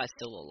sure this guy's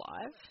still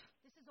alive?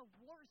 This is a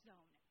war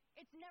zone.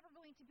 It's never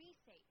going to be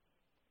safe.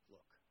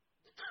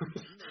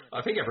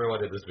 I think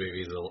everyone in this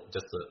movie is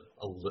just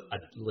a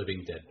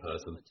living dead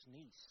person.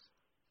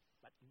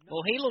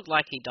 Well, he looked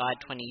like he died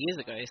 20 years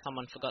ago.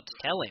 Someone forgot to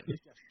tell him.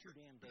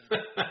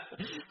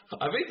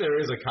 I think there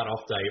is a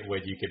cut-off date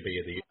when you can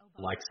be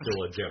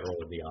still a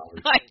general in the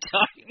army. I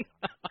don't know.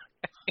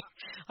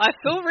 I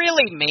feel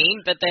really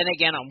mean, but then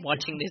again, I'm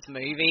watching this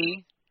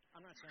movie.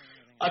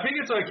 I think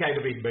it's okay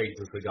to be mean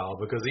to Seagal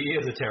because he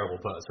is a terrible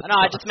person. No,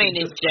 I just mean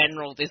in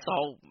general,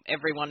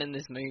 everyone in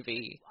this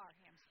movie.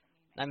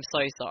 I'm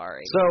so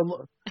sorry.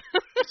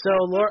 So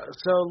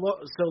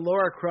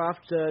Laura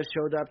Croft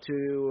showed up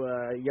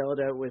to yell it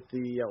out with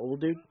the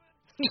old dude?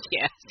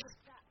 Yes.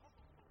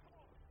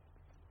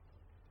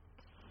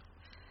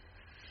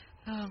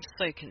 Oh, I'm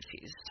so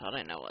confused. I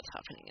don't know what's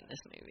happening in this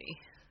movie.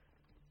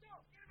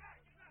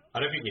 I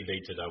don't think you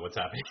need to know what's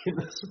happening in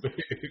this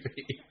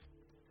movie.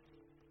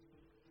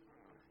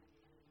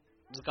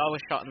 The guy was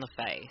shot in the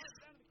face.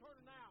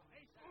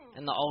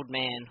 And the old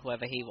man,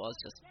 whoever he was,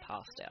 just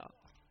passed out.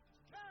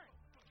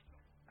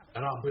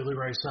 And I'm Billy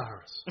Ray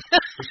Cyrus.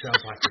 Who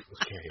sounds like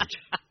Nicolas Cage.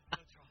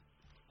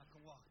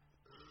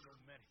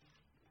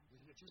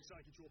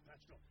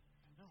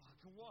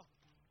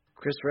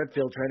 Chris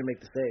Redfield trying to make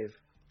the save.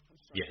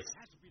 Yes.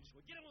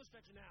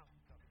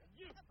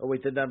 Oh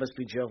wait, then that must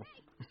be Jill.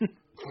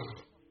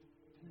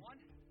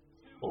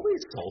 All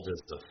these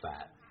soldiers are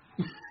fat.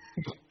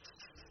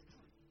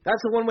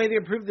 That's the one way they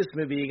improved this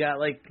movie. You got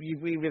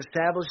we've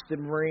established the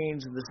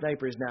Marines and the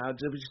snipers now.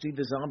 We just need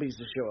the zombies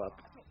to show up.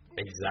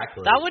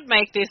 Exactly. That would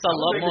make this a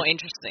lot more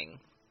interesting.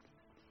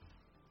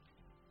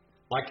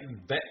 Like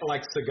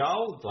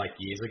Seagal,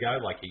 years ago,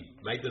 he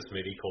made this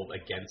movie called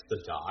Against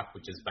the Dark,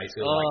 which is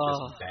basically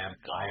this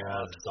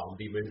vampire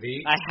zombie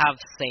movie. I have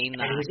seen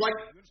that. And it's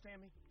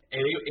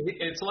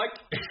like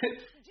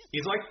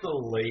he's like the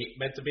lead,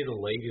 meant to be the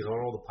lead. He's on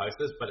all the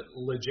posters, but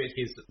legit,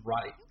 his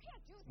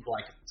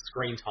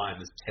screen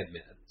time is 10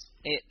 minutes.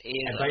 It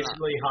is. And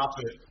basically half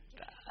of it.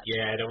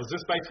 Yeah, and it was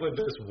just basically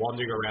just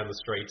wandering around the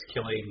streets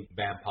killing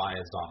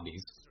vampire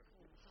zombies.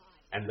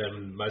 And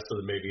then most of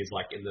the movie is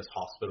in this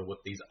hospital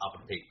with these other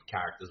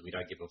characters we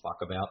don't give a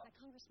fuck about.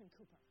 Congressman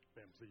Cooper.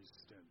 Ma'am, please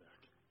stand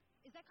back.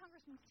 Is that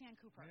Congressman Stan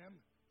Cooper? Ma'am,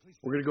 please.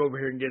 We're gonna go over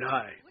here and get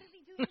high. What is he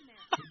doing there?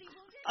 Is he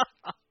wounded?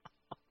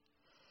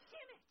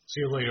 See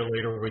you later.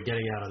 We're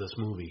getting out of this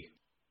movie.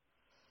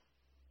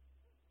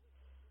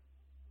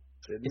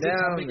 Sitting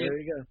down. There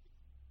you go.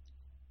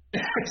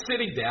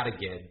 Sitting down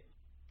again.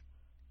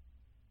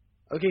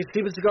 Okay,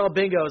 Steven Seagal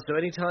bingo. So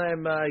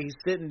anytime he's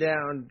sitting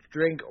down,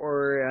 drink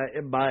or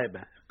imbibe.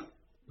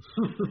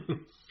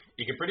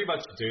 You can pretty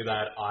much do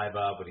that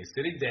either when he's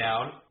sitting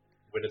down,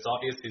 when it's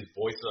obvious his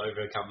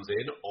voiceover comes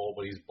in, or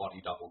when his body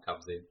double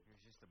comes in.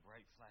 There's just a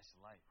bright flash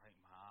of light right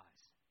in my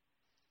eyes.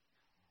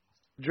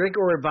 Drink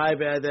or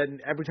imbibe, then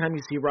every time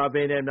you see Rob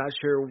Van Dam, I'm not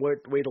sure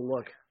what way to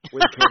look,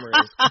 where the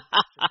camera is.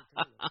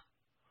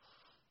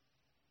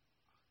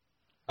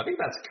 I think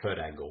that's Kurt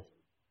Angle.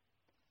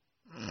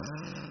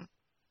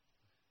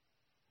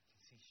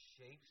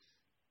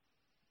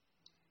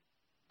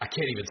 I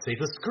can't even see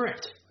the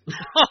script.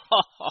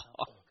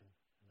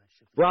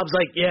 Rob's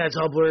like, yeah, it's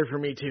all blurry for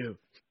me too.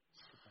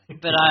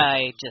 But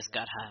I just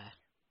got high.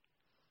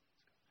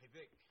 Hey,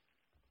 Vic.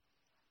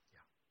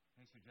 Yeah.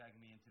 Thanks for dragging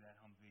me into that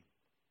Humvee.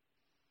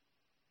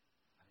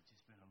 I'd have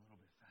just been a little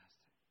bit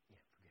faster. Yeah,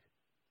 forget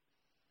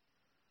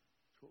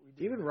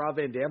it. Even Rob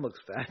Van Dam looks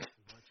fat.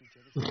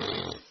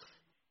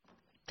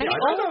 They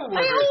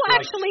all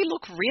actually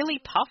look really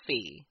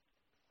puffy.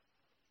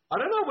 I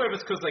don't know whether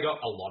it's because they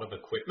got a lot of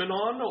equipment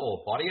on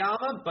or body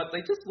armor, but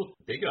they just look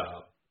bigger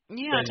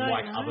than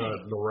other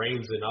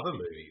Marines in other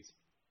movies.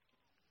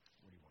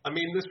 I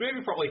mean, this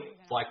movie probably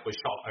was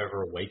shot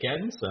over a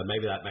weekend, so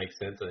maybe that makes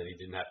sense, and then he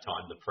didn't have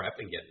time to prep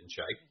and get in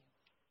shape.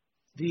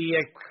 The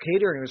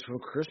catering was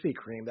from Krispy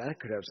Kreme. That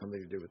could have something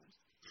to do with it.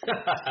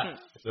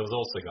 There was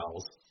also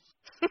goals.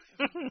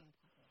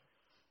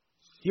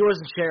 He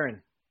wasn't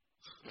sharing.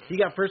 He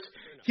got first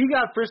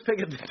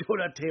pick at the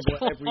donut table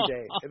every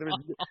day, and there was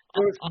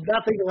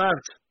nothing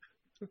left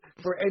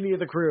for any of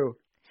the crew.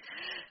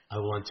 I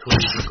want 20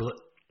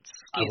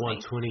 I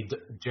want 20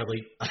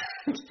 jelly.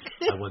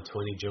 I want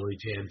 20 jelly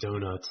jam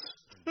donuts.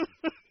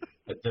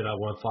 Then I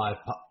want 5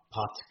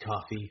 pots of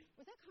coffee,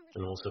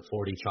 and also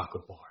 40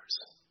 chocolate bars.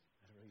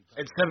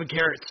 And 7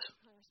 carrots.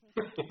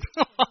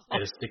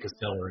 And a stick of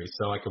celery,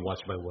 so I can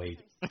watch my weight.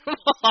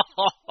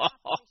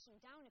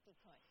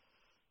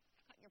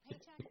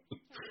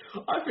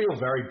 I feel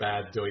very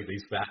bad doing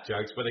these fat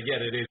jokes, but again,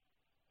 it is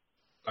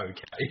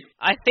okay.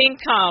 I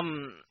think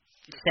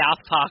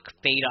South Park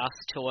beat us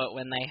to it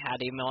when they had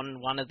him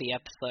on one of the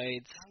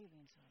episodes.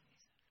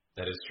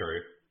 That is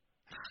true.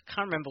 I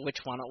can't remember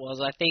which one it was.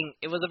 I think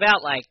it was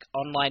about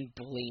online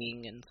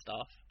bullying and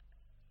stuff.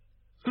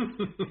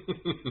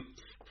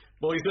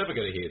 Well, he's never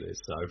going to hear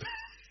this, so.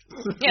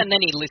 Yeah, and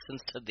then he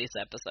listens to this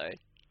episode.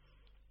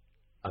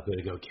 I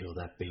better go kill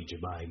that B.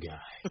 Jermaine guy.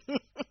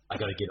 I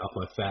gotta get off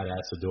my fat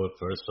ass to do it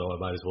first, so I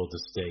might as well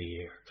just stay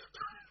here.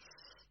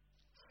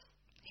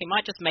 He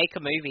might just make a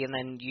movie and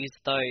then use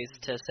those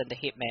to send a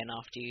hitman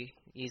after you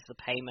use the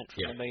payment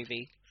from the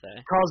movie. So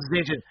calls his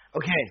agent.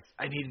 Okay,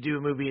 I need to do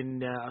a movie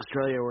in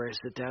Australia where I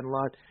sit down a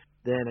lot.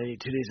 Then I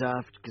need 2 days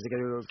off because I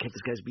gotta go kick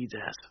this guy's beads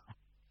ass.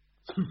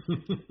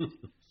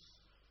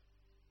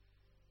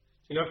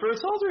 You know, for a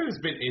soldier who's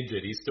been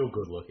injured, he's still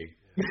good looking.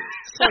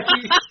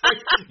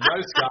 It's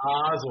no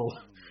scars or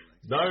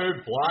No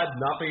blood,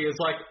 nothing. It's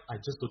like, I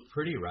just look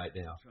pretty right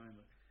now.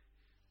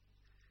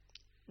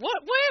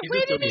 What?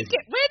 Where did he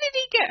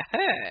get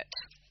hurt?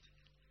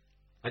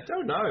 I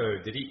don't know.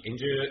 Did he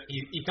injure...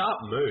 He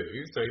can't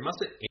move, so he must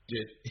have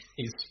injured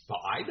his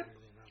spine.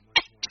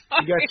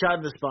 He got shot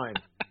in the spine.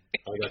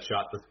 I got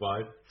shot in the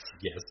spine?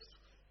 Yes.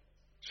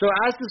 So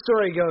as the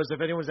story goes,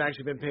 if anyone's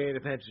actually been paying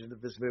attention to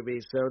this movie,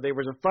 so there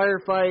was a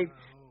firefight,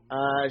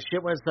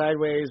 shit went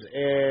sideways,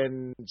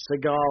 and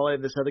Seagal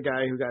and this other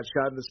guy who got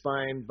shot in the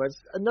spine, but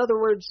in other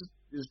words,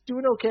 is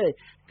doing okay,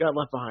 got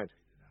left behind.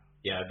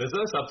 Yeah, there's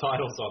no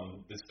subtitles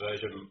on this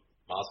version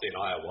Marcy and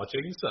I are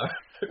watching, so...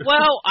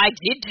 Well, I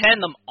did turn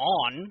them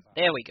on.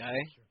 There we go.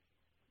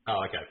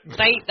 Oh, okay.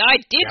 I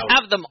did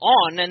have them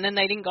on, and then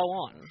they didn't go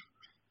on.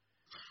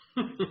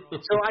 So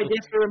I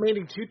guess the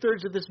remaining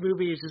 2/3 of this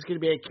movie is just going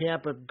to be a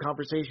camp of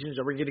conversations.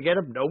 Are we going to get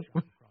them? Nope.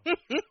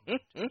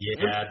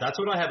 Yeah, that's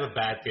what I have a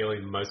bad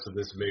feeling most of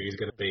this movie is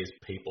going to be, is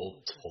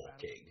people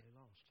talking.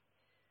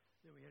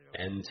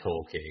 And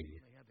talking.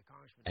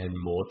 And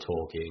more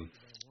talking.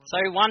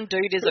 So one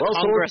dude is a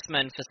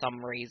congressman for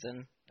some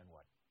reason.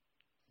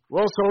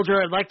 Well,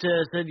 soldier, I'd like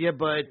to send you,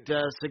 but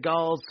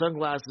Seagal's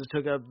sunglasses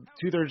took up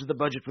 2/3 of the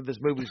budget for this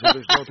movie, so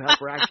there's no time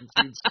for action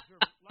scenes.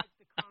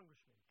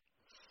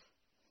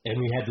 And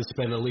we had to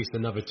spend at least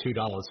another $2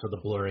 for the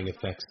blurring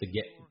effects to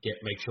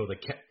make sure the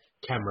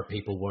camera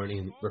people weren't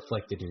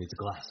reflected in his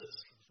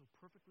glasses.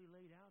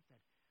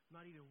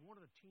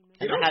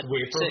 You know, it's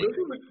weird for a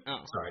movie with...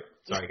 Oh.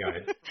 Sorry, go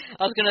ahead.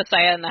 I was going to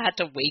say, and they had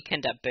to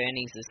weekend at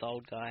Bernie's, this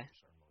old guy.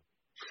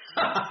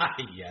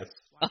 Yes.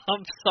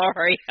 I'm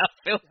sorry, I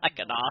feel like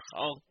an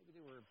asshole.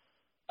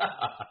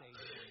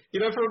 You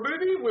know, for a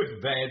movie with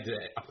Van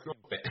Damme...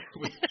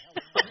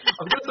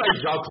 I'm going to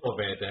say Jean-Claude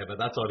Van Damme, but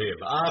that's on him.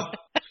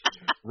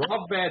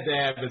 Rob Van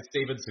Dam and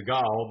Steven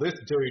Seagal, this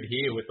dude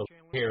here with the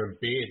hair and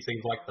beard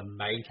seems like the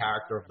main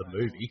character of the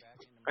movie.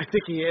 I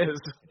think he is.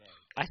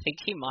 I think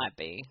he might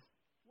be.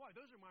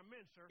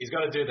 He's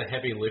got to do the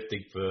heavy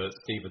lifting for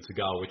Steven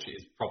Seagal, which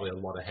is probably a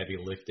lot of heavy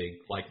lifting.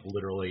 Like,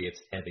 literally,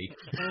 it's heavy.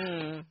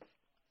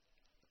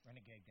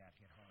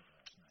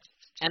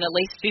 And at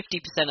least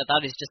 50% of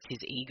that is just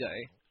his ego.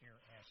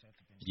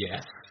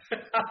 Yes.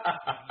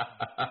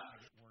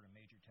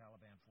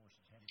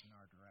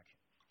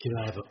 Can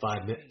I have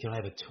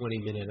a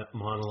 20-minute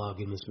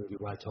monologue in this movie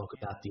where I talk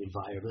about the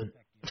environment?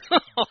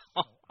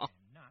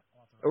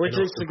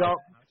 Originally, Seagal.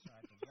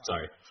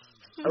 Sorry.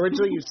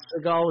 Originally,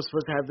 Seagal was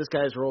supposed to have this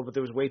guy's role, but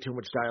there was way too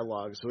much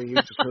dialogue, so he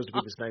was just supposed to be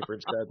the sniper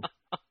instead.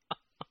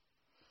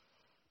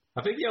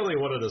 I think he only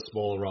wanted a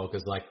smaller role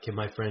because, like, can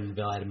my friend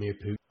Vladimir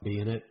Putin be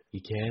in it?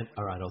 He can't?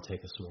 All right, I'll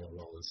take a smaller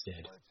role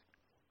instead.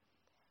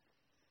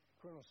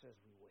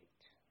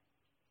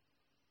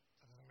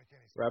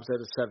 Rob's at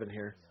a 7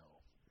 here.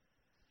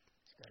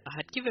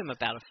 I'd give him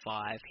about a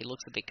 5. He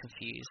looks a bit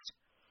confused.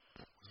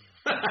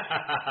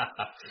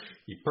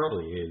 He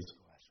probably is.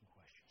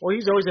 Well,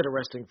 he's always at a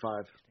resting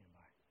 5.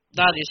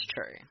 That is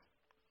true.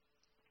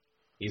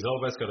 He's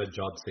almost got a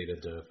John Cena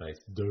Durr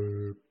face.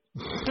 Durr.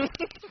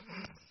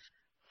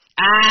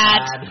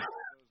 Ad.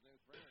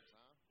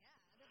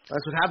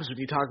 That's what happens when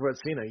you talk about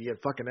Cena. You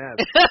get fucking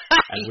ads.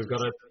 And we've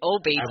got a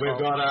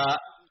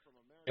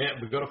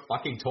we've got a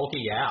fucking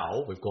talking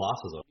owl with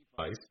glasses on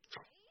his face.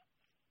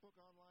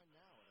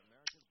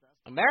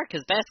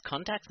 America's best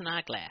contacts and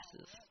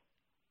eyeglasses.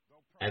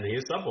 And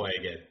here's Subway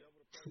again.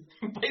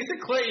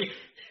 Basically,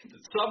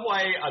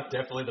 Subway are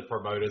definitely the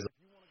promoters.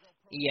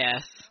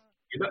 Yes.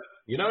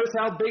 You notice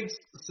how big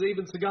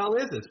Steven Seagal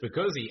is? It's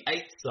because he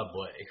ate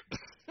Subway.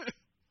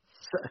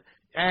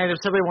 And if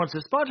somebody wants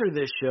to sponsor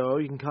this show,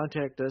 you can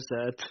contact us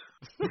at...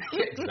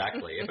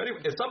 Exactly.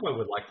 If someone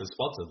would like to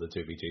sponsor the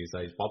 2B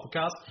Tuesdays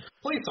podcast,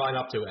 please sign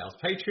up to our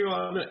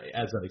Patreon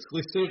as an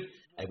exclusive,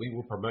 and we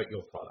will promote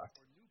your product.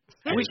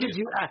 We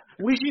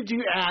should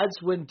do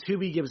ads when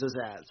Tubi gives us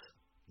ads.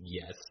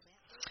 Yes.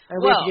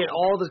 And we have to get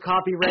all the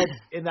copy read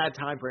in that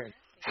time frame.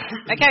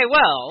 Okay,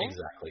 well...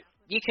 Exactly.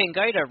 You can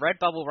go to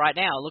Redbubble right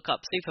now, look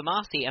up Super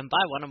Marcy, and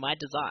buy one of my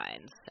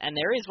designs. And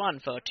there is one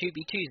for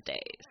 2B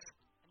Tuesdays.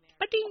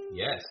 Ba-ding!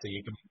 Yes, so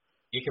you can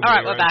all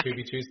bring right, your own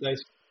 2B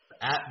Tuesdays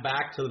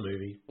back to the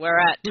movie. We're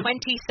at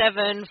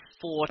 27:40.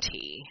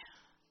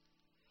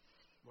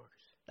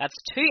 That's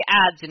 2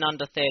 ads in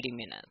under 30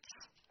 minutes.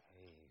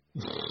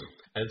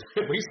 And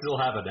we still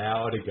have an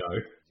hour to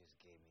go.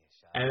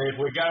 And if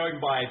we're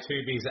going by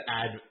 2B's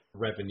ad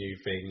revenue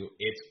thing,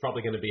 it's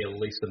probably going to be at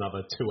least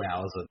another 2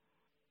 hours.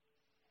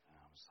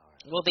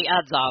 Well, the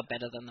ads are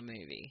better than the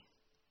movie.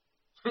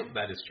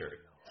 That is true.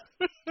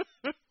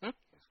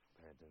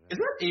 Is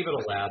that even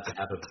allowed to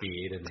have a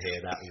beard and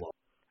hair that long?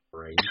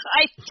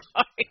 I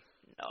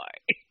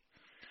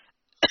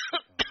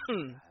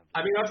don't know. I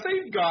mean, I've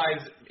seen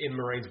guys in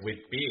Marines with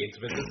beards,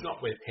 but it's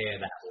not with hair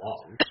that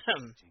long.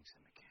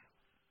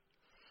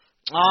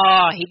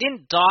 Oh, he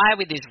didn't die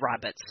with his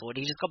rabbit's foot.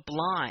 He just got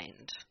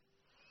blind.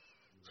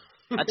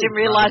 I didn't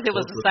realize it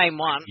was the same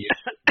one.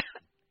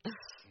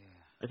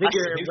 I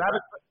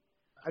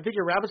think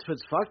your rabbit's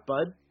foot's fucked,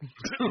 bud.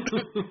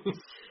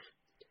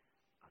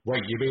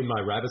 Wait, you mean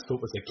my rabbit's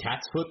foot was a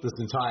cat's foot this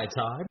entire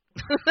time?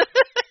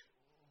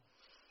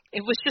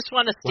 It was just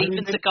one of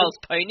Steven Seagal's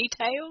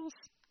ponytails?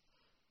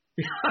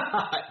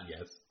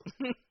 Yes.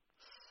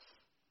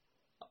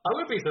 I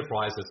would be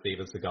surprised if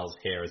Steven Seagal's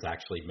hair is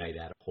actually made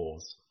out of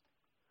horse.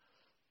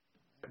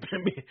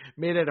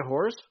 Made out of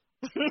horse?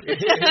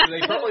 They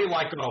probably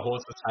got a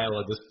horse's tail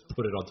and just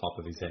put it on top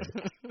of his head.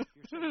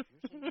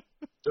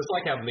 Just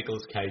like how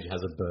Nicolas Cage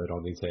has a bird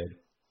on his head.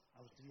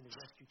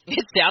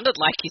 It sounded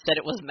like he said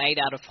it was made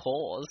out of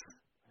horse.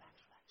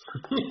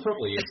 It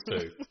probably is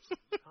too.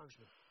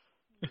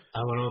 I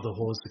want all the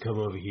horse to come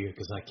over here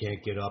because I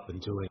can't get up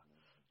and do it.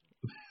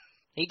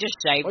 He just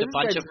shaved a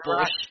bunch of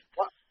bush.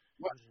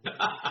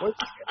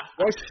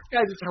 What's this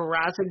guy just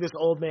harassing this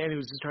old man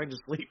who's just trying to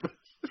sleep?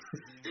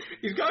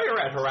 He's going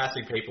around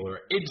harassing people who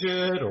are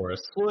injured or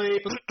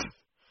asleep.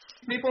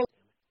 People.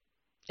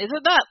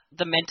 Isn't that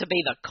meant to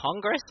be the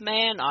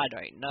congressman? I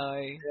don't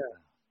know. Yeah.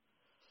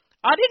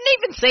 I didn't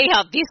even see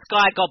how this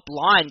guy got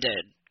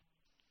blinded.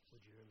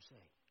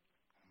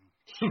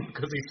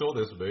 Because he saw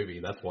this movie,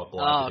 that's what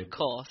blinded him. Of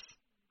course.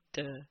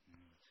 Duh.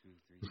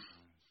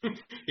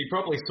 He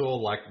probably saw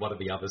one of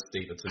the other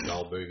Steven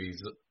Seagal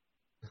movies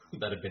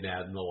that have been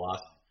out in the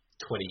last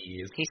 20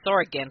 years. He saw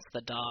Against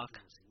the Dark.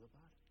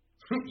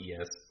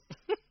 Yes.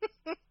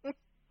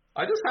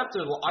 I just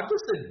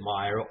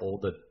admire all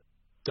the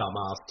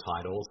dumbass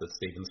titles that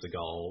Steven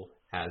Seagal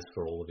has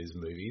for all of his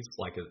movies,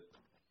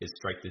 his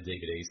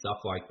straight-to-DVD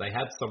stuff. They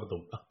had some of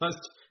the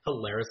most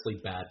hilariously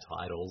bad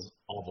titles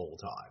of all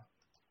time.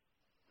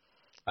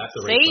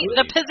 See,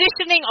 the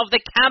positioning of the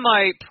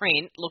camo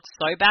print looks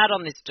so bad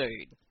on this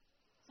dude.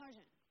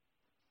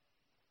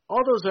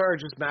 All those are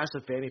just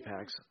massive fanny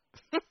packs.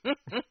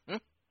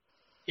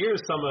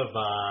 Here's some of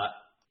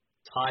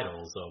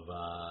titles of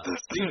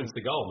Steven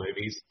Seagal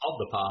movies of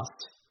the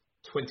past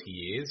 20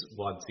 years,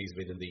 once he's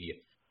been in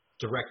the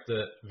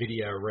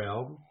direct-to-video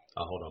realm.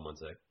 Oh, hold on one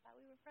sec.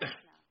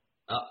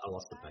 I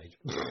lost the page.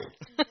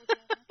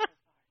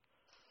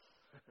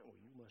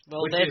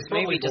 Well, this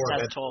movie just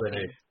has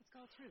talking.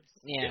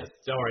 Yeah.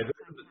 Sorry,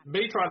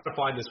 me trying to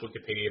find this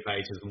Wikipedia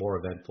page is more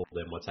eventful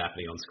than what's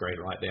happening on screen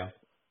right now.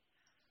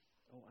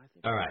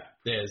 Alright,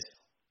 there's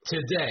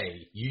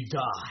Today You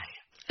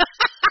Die.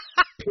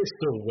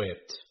 Pistol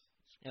Whipped.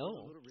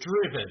 Oh.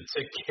 Driven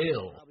to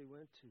Kill.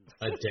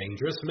 A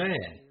Dangerous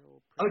Man.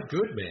 A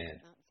Good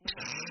Man.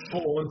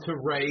 Born to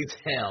Raise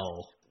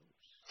Hell.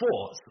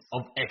 Force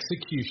of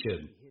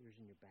Execution.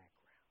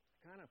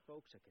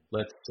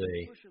 Let's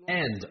see.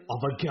 End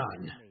of a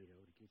Gun.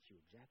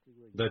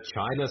 The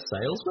China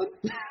Salesman?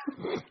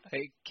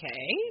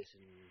 Okay.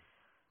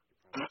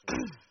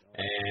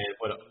 And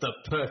The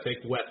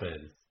Perfect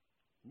Weapon.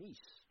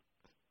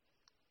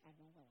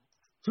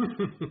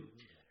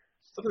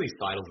 Some of these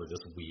titles are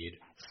just weird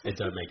and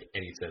don't make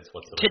any sense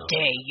whatsoever.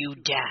 Today You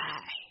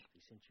Die.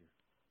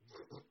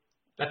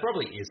 That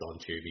probably is on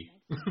Tubi.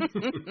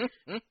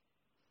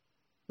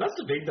 That's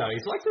the thing, though.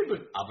 He's been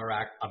with other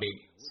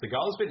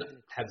Seagal's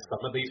had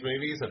some of these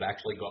movies that have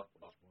actually got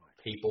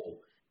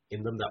people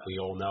in them that we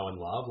all know and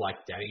love,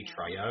 like Danny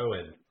Trejo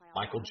and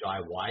Michael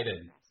Jai White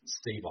and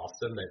Steve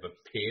Austin. They've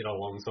appeared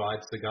alongside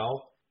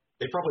Seagal.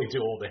 They probably do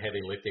all the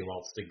heavy lifting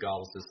while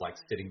Seagal's just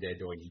sitting there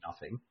doing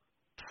nothing.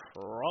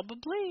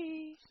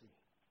 Probably.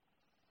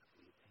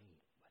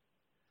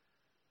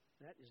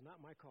 That is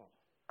not my call.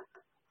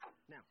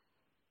 Now.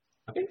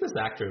 I think this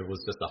actor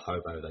was just a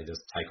hobo they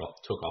just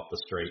took off the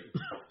street.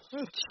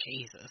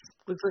 Jesus.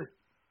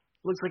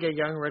 Looks like a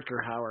young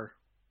Rutger Hauer.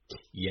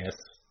 Yes.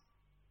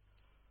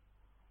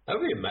 That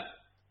would be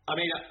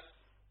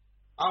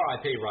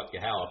R.I.P.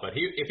 Rutger Hauer, but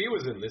if he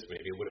was in this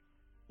movie, it would have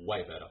been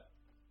way better.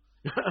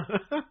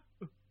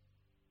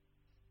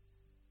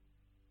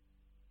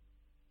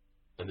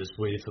 I'm just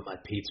waiting for my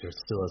pizza. It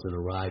still hasn't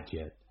arrived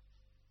yet.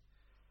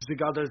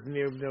 Seagal doesn't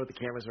even know the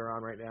cameras are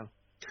on right now.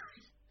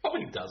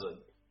 Probably doesn't.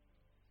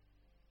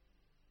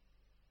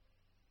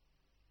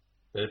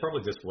 They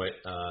probably just wait.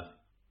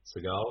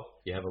 Seagal,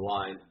 you have a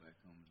line.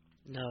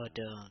 No, I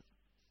don't.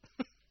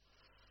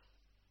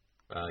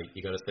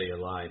 You got to say your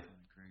line.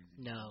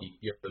 No.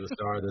 You're the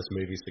star of this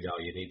movie, Seagal.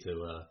 You need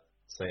to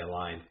say a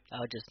line.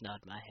 I'll just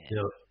nod my head.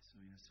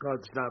 Oh,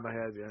 it's not in my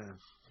head, yeah.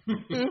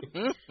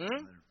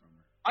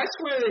 I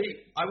swear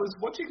I was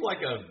watching a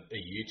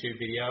YouTube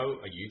video,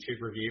 a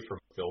YouTube review from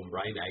Film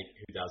Brain 8,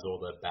 who does all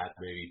the Bat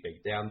Movie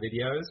Beatdown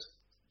videos.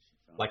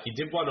 He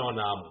did one on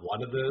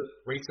one of the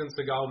recent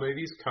Seagal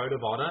movies, Code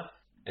of Honor,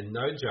 and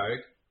no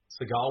joke,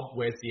 Seagal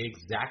wears the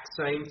exact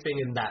same thing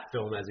in that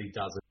film as he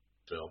does in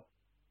this film.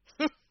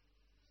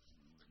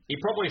 He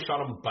probably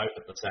shot them both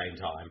at the same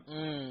time.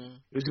 Mm.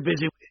 It was a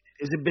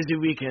busy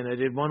weekend. I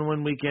did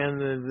one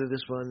weekend, and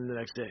this one the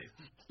next day.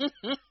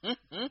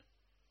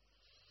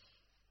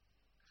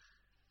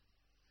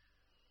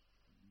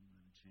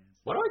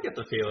 Why do I get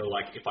the feeling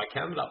if I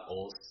counted up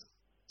all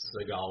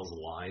Seagal's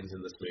lines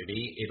in this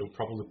movie, it'll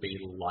probably be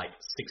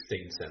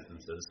 16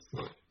 sentences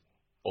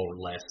or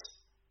less.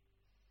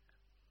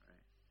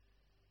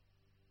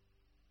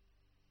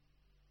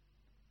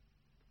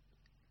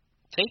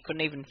 So he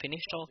couldn't even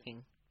finish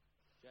talking.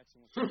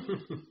 Can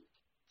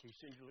you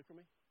send your liquor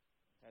me?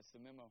 That's the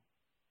memo.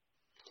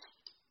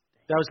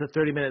 That was the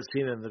 30-minute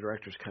scene in the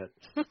director's cut.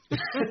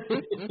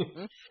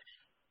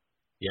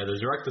 Yeah, the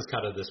director's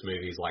cut of this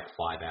movie is like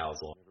 5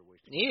 hours long.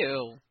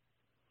 Ew.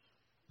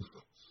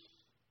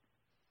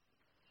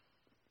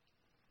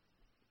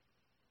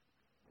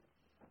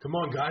 Come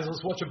on, guys,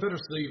 let's watch a better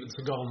Steven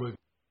Seagal movie.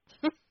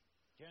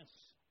 Gents,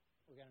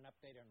 we got an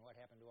update on what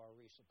happened to our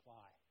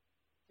resupply.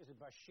 This is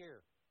Bashir.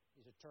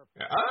 He's a Turk.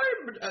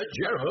 I'm a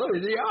general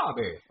in the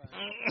army.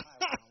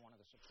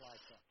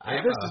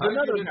 I'm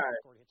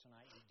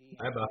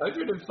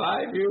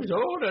 105 years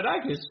old and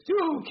I can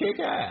still kick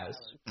ass.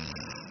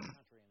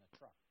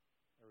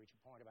 They reach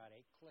a point about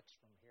 8 clicks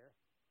from here.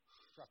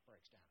 Truck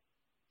breaks down.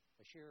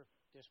 Bashir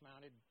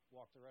dismounted,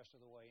 walked the rest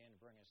of the way in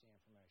to bring us the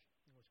information.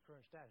 What's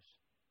current status?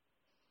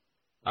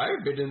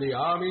 I've been in the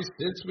army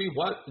since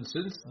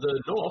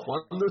the North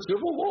won the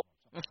Civil War.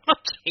 Oh,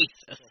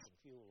 Jesus.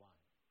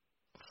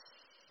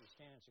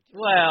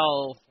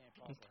 Well,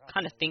 I'm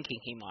kind of thinking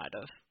he might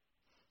have.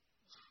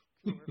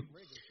 I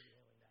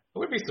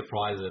would be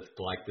surprised if,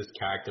 like, this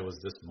character was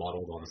just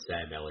modeled on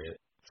Sam Elliott.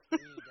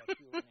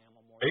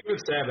 Even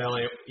Sam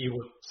Elliott,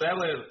 Sam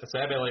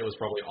Elliott was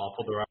probably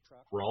offered the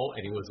role,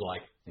 and he was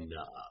like,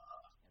 nah.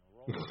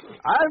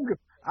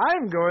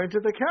 I'm going to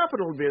the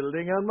Capitol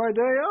building on my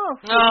day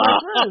off with my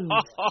friends.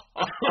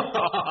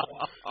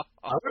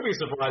 I would be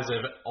surprised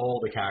if all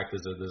the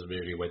characters in this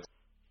movie went.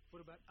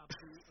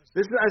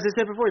 This is, as I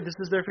said before, this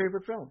is their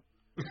favorite film.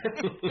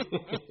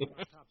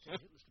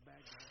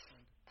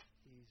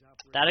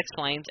 That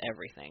explains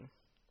everything.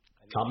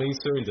 Coming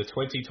soon to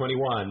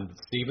 2021,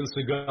 Steven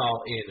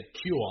Seagal in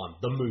Q-On,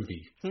 the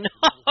movie. No.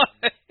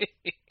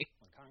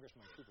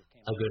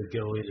 I'm going to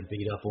go in and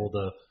beat up all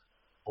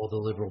the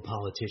liberal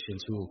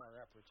politicians who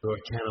are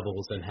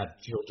cannibals and have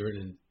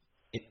children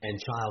and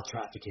child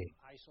trafficking.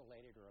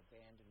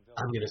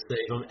 I'm going to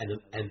save them,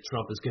 and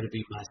Trump is going to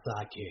be my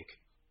sidekick.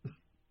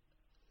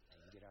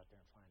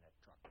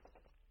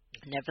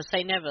 Never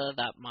say never,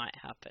 that might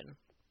happen.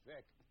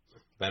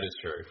 That is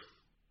true.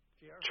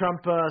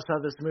 Trump saw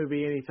this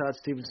movie and he thought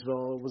Steven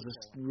Seagal was a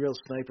real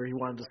sniper. He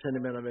wanted to send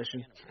him on a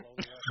mission.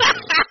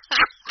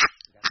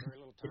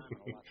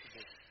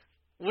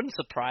 Wouldn't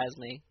surprise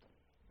me.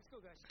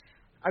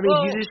 I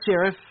mean, he's a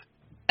sheriff.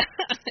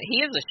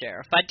 He is a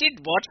sheriff. I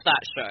did watch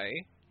that show.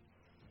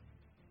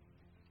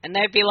 And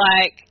they'd be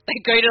like, they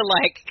go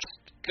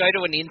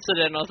to an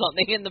incident or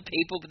something, and the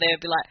people there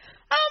would be like,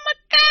 oh my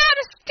God,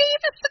 it's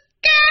Steven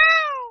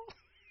Seagal!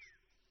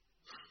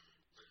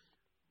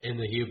 And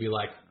then he'll be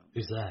like,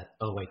 who's that?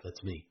 Oh, wait,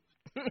 that's me.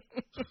 I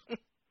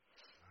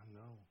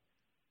know.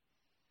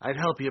 I'd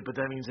help you, but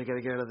that means I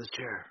gotta get out of this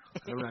chair.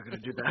 I'm not gonna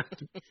do that.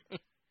 Listen,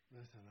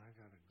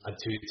 I'm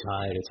too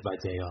tired. It's my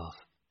day off.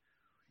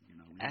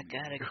 I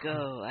gotta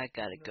go. I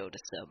gotta go to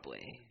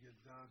Subway.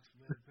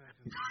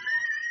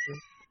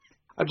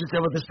 I'm just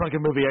done with this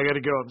fucking movie. I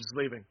gotta go. I'm just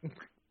leaving.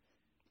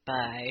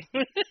 Bye.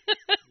 Use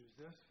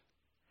this.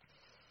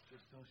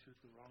 Just don't shoot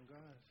the wrong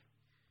guys.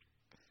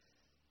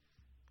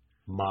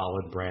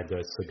 Marlon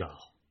Brando Seagal.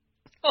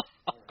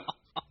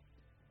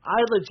 I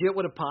legit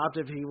would have popped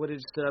if he would have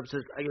stood up and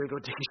said, I gotta go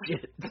take a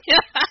shit.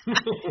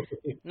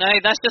 No,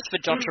 that's just for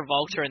John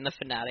Travolta in The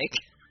Fanatic.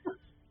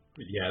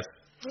 Yes.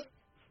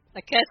 I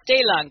can't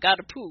stay long,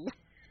 gotta poo.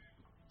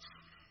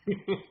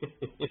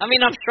 I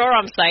mean, I'm sure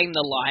I'm saying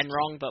the line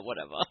wrong, but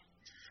whatever.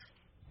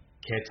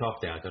 Can't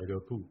talk now, gotta go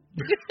poo.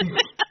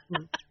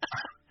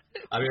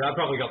 I mean, I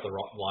probably got the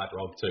line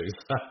wrong too,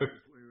 so.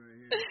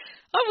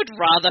 I would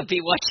rather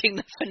be watching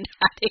The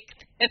Fanatic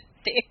than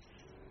this.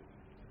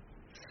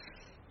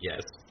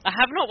 Yes. I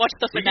have not watched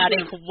The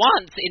Fanatic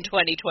once in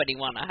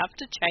 2021. I have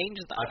to change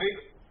that.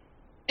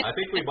 I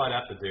think we might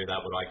have to do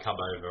that when I come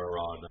over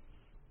on.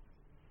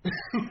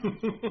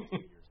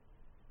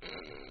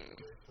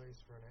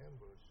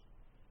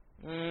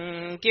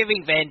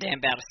 Giving Van Damme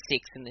about a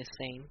 6 in this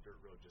scene.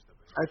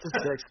 That's a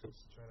 6.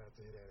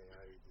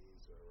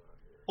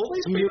 All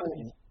these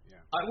people.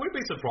 I wouldn't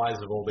be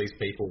surprised if all these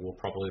people were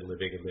probably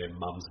living in their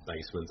mum's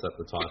basements at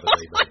the time that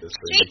they made this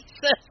movie.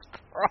 Jesus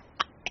Christ.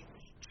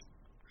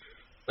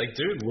 They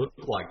do look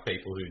like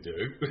people who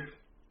do.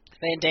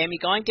 Van Damme, you're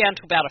going down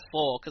to about a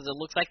 4 because it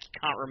looks like you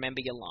can't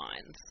remember your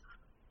lines.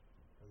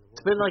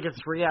 It's been like a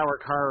 3-hour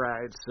car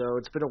ride, so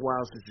it's been a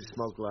while since you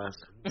smoked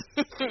last.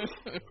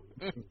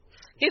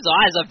 His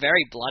eyes are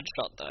very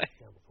bloodshot, though.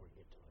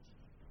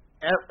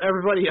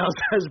 Everybody else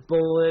has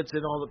bullets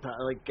and all the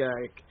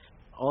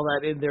all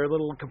that in their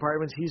little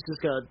compartments. He's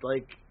just got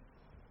like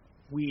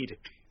weed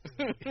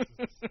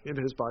in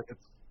his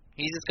pockets.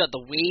 He's just got the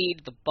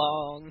weed, the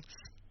bongs.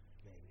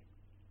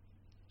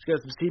 He's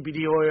got some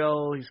CBD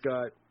oil. He's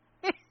got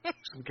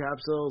some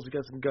capsules. He's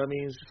got some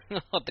gummies.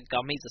 The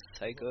gummies are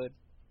so good.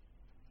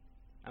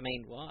 I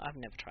mean, what? I've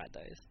never tried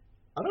those.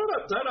 I don't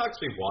know. Don't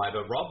ask me why,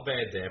 but Rob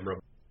Van Dam,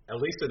 at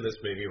least in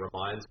this movie,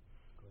 reminds me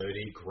of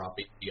dirty,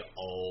 grumpy,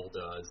 old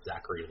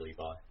Zachary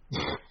Levi.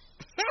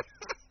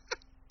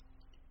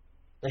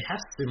 They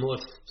have similar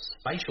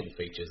facial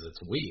features.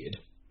 It's weird.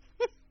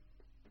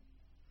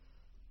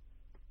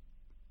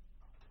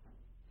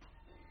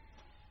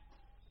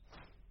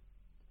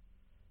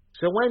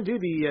 So when do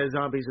the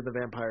zombies and the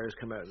vampires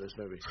come out in this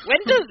movie? When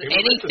does It would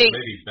make this anything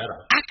movie better.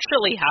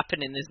 actually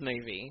happen in this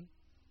movie?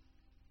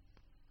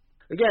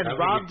 Again, That would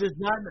Rob be-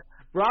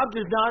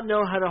 does not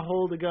know how to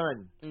hold a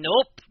gun.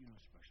 Nope.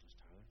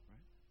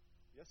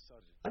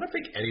 I don't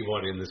think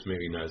anyone in this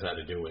movie knows how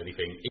to do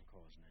anything.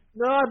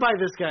 No, I buy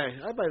this guy.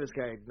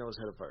 Knows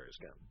how to fire his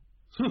gun.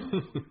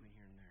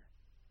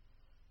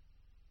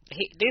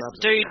 This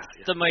dude's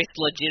the most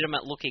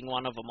legitimate looking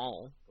one of them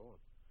all.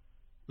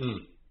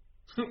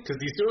 Because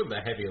he's doing the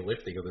heavier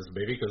lifting of this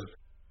movie, because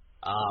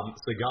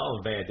Seagal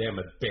and Van Damme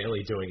are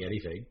barely doing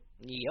anything.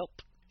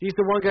 Yep. He's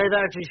the one guy that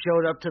actually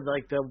showed up to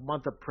like the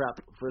month of prep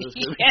for this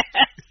movie. Yes.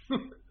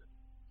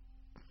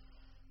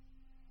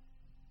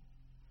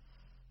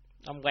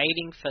 I'm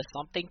waiting for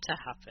something to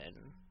happen.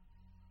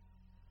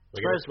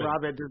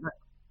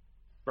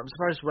 I'm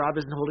surprised Rob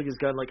isn't holding his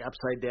gun like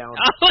upside down.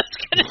 I was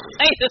gonna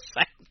say the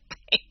same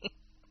thing.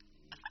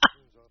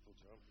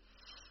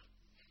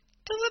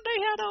 Doesn't know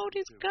how to hold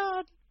his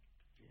gun.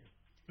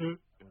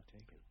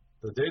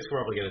 The dude's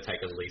probably going to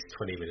take at least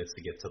 20 minutes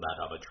to get to that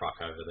other truck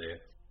over there.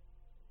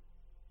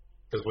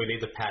 Because we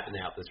need to pattern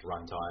out this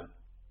runtime.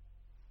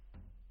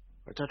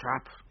 It's a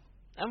trap.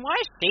 And why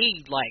is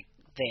she, like,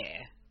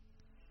 there?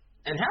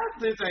 And how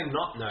did they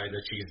not know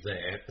that she's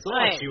there? It's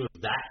not like she was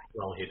that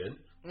well hidden.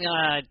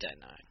 I don't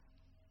know.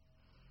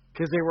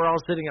 Because they were all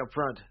sitting up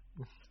front.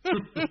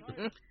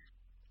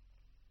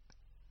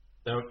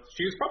 So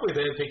she was probably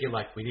there thinking,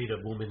 like, we need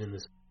a woman in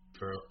this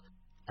for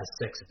a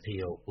sex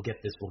appeal. We'll get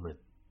this woman.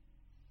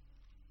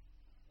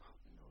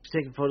 She's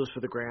taking photos for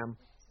the gram.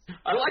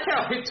 I like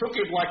how it took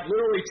him, like,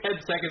 literally 10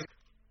 seconds.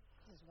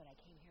 This is what I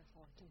came here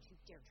for. Don't you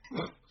dare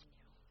try to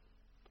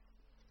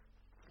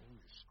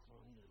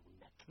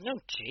No,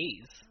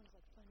 jeez. Sounds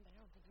like fun, but I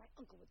don't think my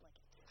uncle would like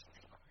it.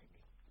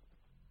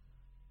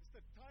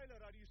 Mr.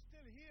 Tyler, are you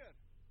still here?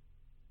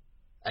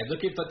 I'm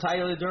looking for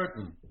Tyler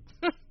Durden.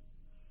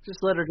 Just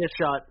let her get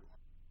shot.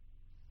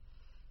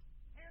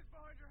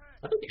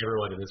 I think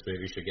everyone in this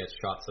movie should get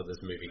shot so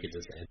this movie could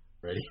just end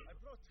already.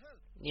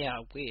 Yeah,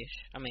 I wish.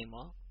 I mean,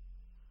 what?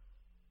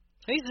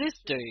 Who's this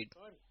dude?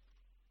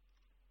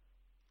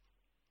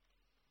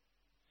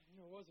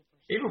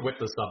 Even with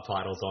the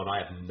subtitles on,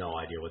 I have no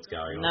idea what's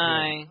going on. No.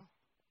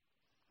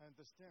 I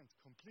understand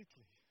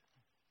completely.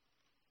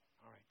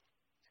 All right,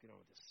 let's get on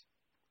with this.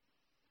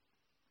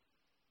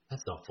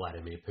 That's not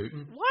Vladimir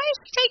Putin. Why is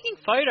she taking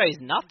photos?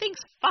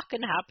 Nothing's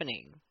fucking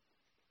happening.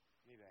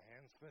 Need a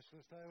hand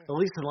specialist, Tyler? At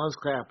least the lens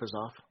cap is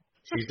off.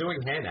 She's doing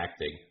hand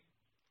acting.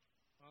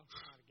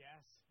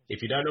 If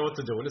you don't know what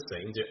to do in a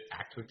scene, just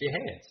act with your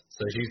hands.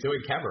 So she's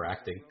doing camera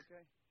acting. Okay.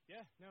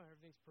 Yeah, no,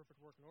 everything's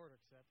perfect working order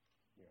except.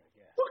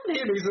 Look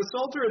at him, he's a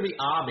soldier in the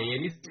army,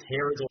 and his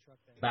hair is all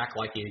back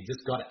like he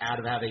just got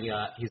out of having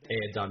his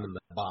hair done in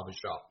the barber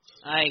shop.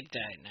 I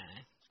don't know.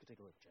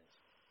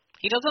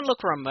 He doesn't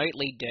look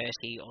remotely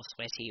dirty or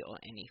sweaty or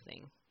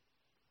anything.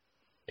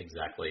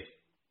 Exactly.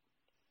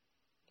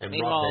 And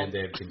Meanwhile- Rob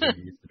Van Dam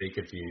continues to be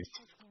confused.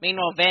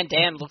 Meanwhile, Van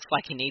Damme looks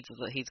like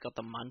he's got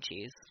the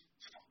munchies.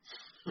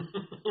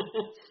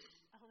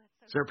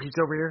 Is there a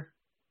pizza over here?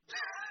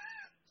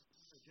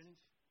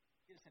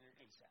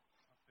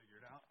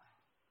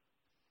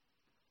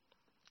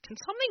 Can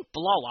something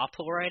blow up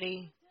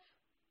already?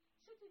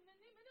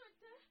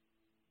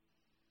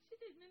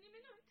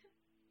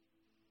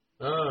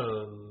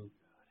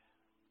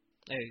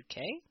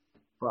 Okay.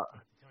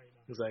 Fuck.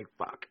 He's like,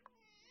 fuck.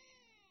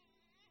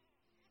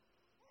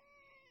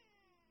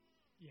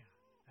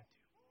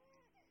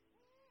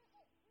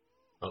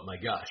 Oh my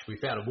gosh, we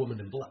found a woman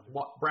in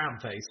brown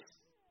face.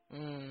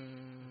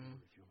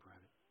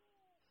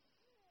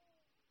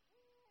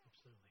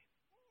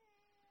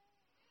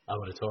 I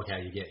want to talk how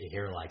you get your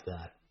hair like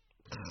that.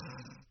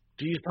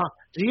 Do you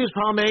use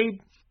pomade?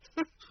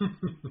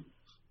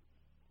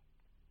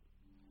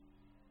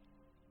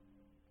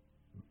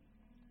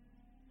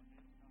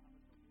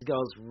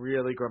 Girl's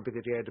really grumpy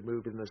that you had to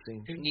move in this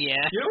scene. Yeah.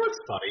 You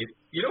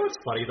know what's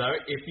funny? Though?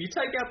 If you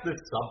take out this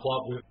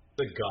subplot with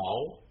the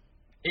goal,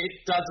 it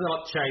does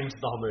not change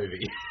the whole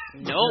movie.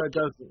 Nope. No, it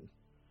doesn't.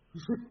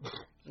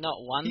 Not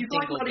one He's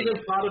single not bit.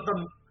 even part of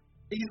the.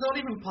 He's not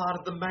even part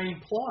of the main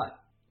plot.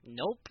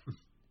 Nope.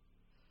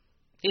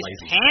 His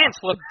Lazy pants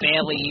were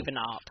barely even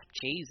up.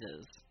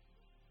 Jesus.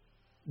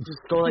 He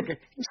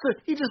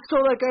just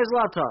stole that guy's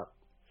laptop.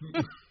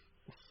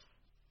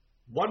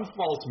 One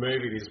false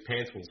move and his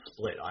pants will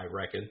split, I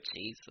reckon.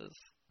 Jesus.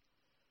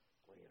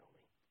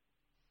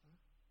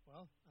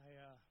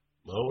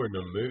 Well, we're in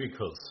a movie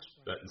called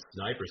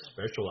Sniper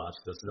Special Ops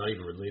that's not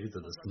even related to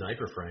the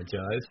Sniper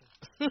franchise.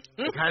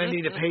 I kind of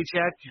need a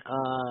paycheck.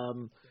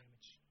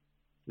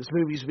 This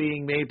movie's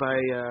being made by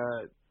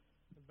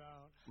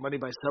money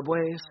by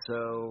Subway,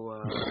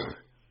 so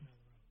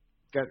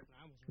got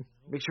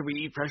make sure we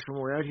eat fresh when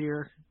we're out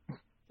here.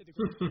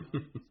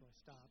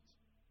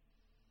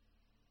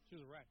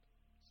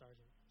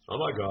 Oh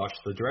my gosh,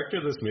 the director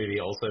of this movie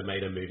also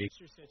made a movie,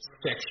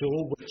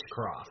 Sexual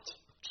Witchcraft.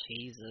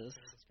 Jesus.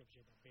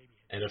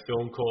 And a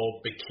film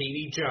called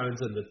Bikini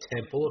Jones and the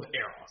Temple of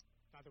Eros.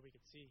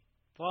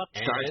 What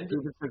And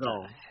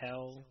the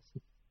hell?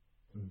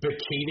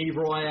 Bikini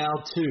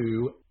Royale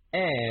 2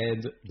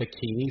 and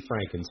Bikini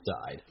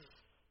Frankenstein.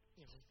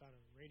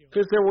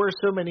 Because there were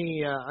so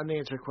many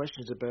unanswered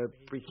questions about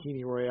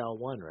Bikini Royale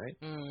 1, right?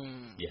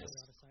 Yes.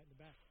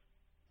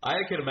 I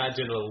can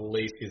imagine at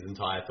least his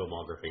entire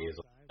filmography is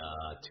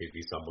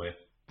Tubi somewhere.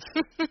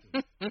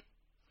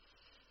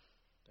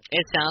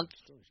 It sounds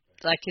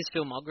like his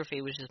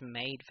filmography was just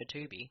made for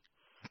Tubi.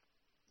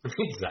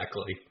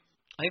 Exactly.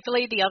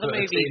 Hopefully the other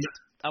movies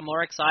are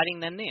more exciting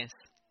than this.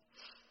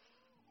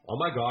 Oh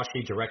my gosh,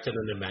 he directed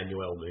an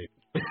Emmanuel movie.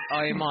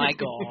 Oh my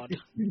god.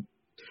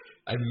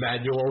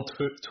 Emmanuel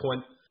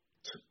 2000.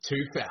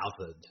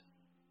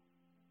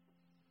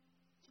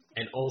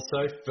 And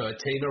also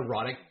 13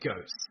 Erotic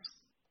Ghosts.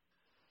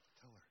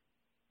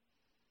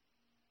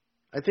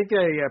 I think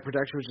the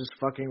production was just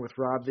fucking with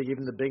Rob. They gave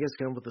him the biggest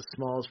gun with the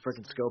smallest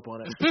freaking scope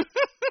on it.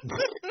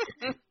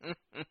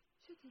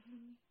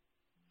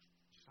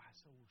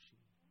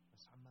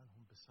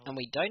 And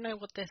we don't know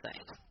what they're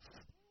saying.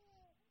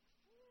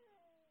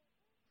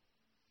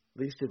 At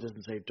least it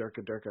doesn't say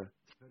Durka Durka.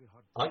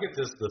 I get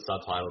this, the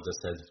subtitle just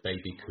says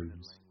Baby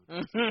Coos.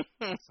 You're going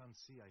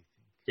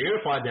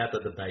to find out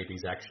that the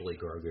baby's actually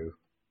Grogu.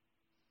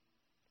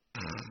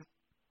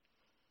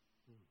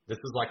 This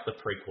is like the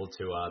prequel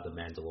to The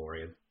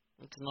Mandalorian.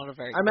 It's not a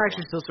very I'm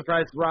actually still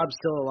surprised Rob's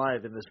still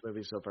alive in this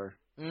movie so far.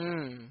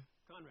 Conrad,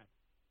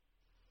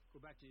 go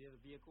back to the other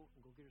vehicle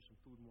and go get her some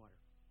food and water.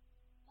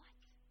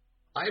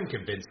 I am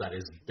convinced that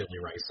is Billy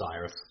Ray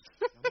Cyrus.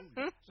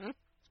 Let's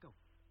go.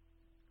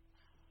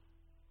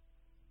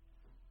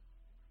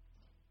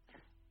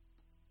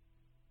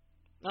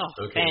 Oh,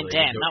 Okay, Van lady,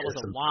 Damme, go that get was a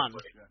some 1.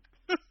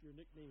 Your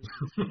nickname is...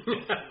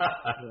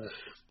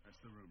 That's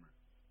the rumor.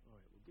 All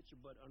right, well, get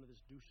your butt under this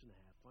deuce and a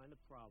half. Find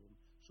a problem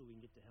so we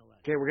can get the hell out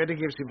of Okay, we're going to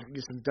give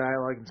some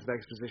dialogue and some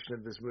exposition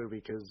of this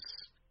movie because...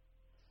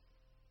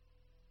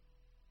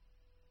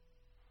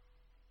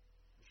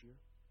 Bashir?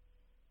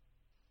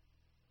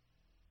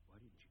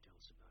 Why didn't you tell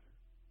us about her?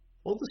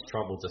 All this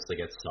trouble just to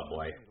get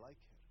Subway. I like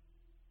her.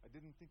 I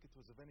didn't think it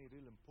was of any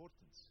real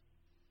importance.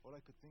 All I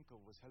could think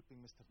of was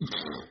helping Mr.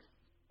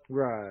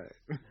 Right.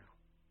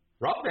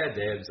 Rob Van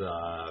Dam's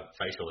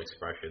facial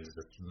expressions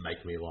just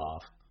make me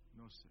laugh.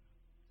 No, sir.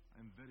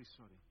 I'm very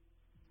sorry.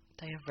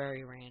 They are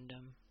very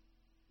random.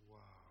 Wow.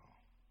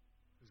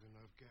 There's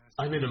enough gas.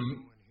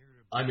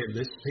 I'm in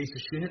this piece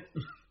of shit.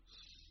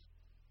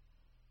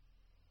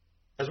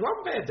 Has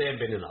Rob Van Dam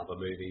been in other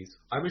movies?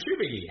 I'm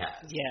assuming he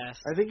has. Yes.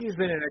 I think he's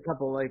been in a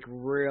couple,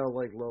 real,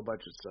 low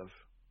budget stuff.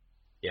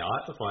 Yeah, I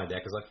have to find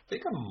out because I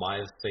think I might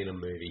have seen a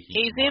movie.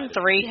 He's in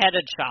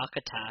Three-Headed Shark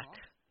Attack.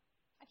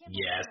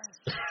 Yes.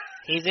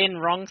 He's in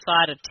Wrong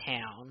Side of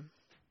Town.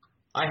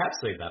 I have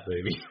seen that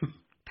movie.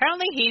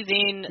 Apparently he's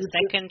in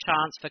Second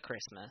Chance for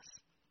Christmas.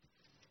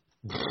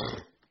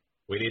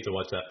 We need to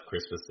watch that for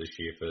Christmas this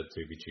year for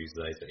Tubi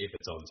Tuesdays, if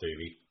it's on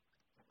Tubi.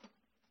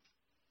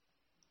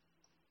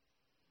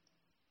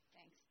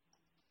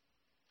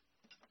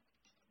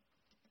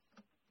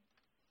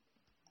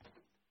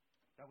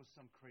 That was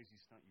some crazy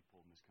stunt you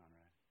pulled, Miss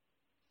Conrad.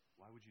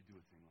 Why would you do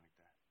a thing like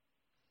that?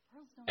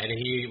 And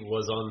he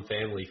was on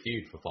Family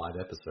Feud for 5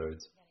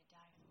 episodes.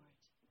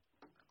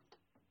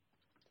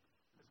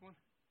 This one?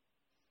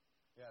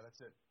 Yeah, that's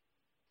it.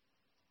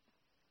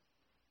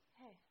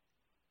 Hey.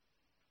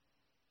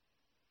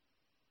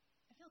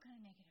 I feel kind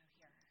of naked out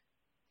here.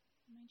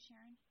 You mind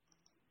sharing?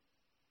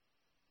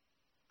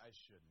 I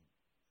shouldn't.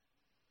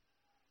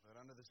 But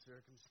under the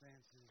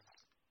circumstances...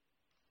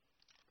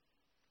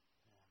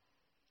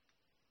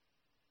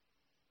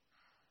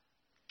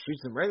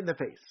 Shoots him right in the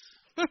face.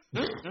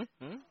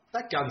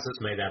 That gun's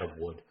just made out of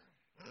wood.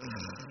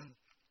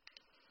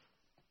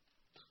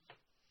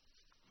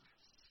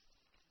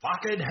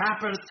 Fucking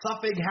happened!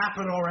 Something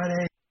happened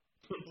already!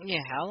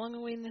 Yeah, how long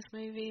are we in this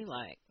movie?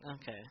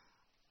 Okay.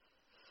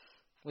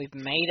 We've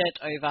made it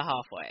over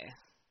halfway.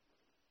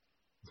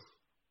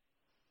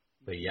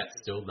 But yet,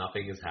 still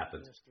nothing has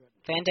happened.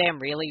 Van Damme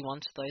really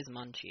wants those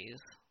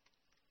munchies.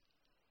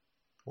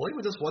 Well,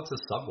 he just wants a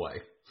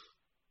Subway.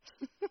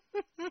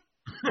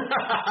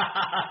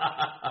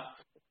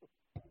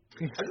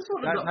 I just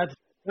want to know.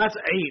 That's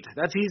 8.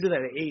 That's easy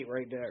at 8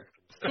 right there.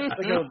 I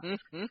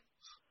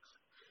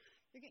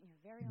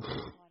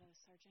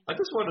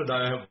just want to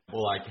know,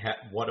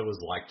 what it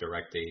was like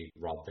directing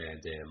Rob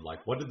Van Dam.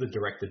 What did the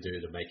director do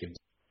to make him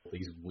do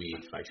these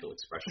weird facial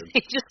expressions?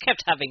 He just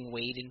kept having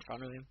weed in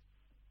front of him.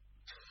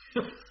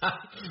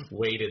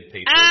 Weeded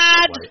pizza.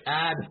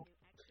 Ad!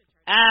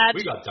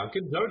 We got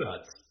Dunkin'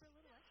 Donuts.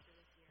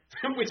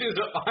 Which is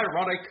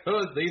ironic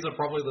because these are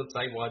probably the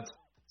same ones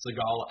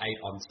Seagal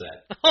ate on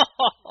set.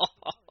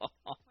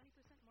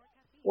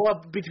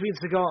 Well, between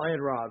Seagal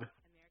and Rob.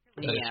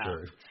 That is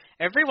true.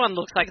 Everyone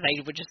looks like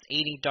they were just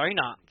eating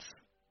donuts.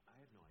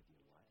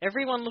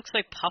 Everyone looks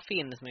so puffy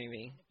in this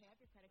movie.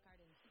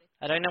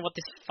 I don't know what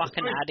this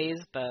fucking ad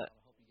is, but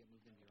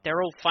they're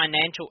all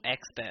financial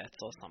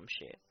experts or some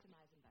shit.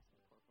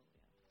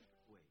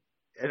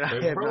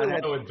 They probably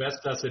want to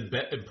invest us in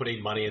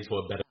putting money into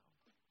a better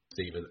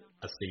Steven.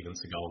 a Steven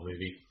Seagal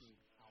movie.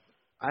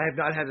 I have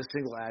not had a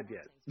single ad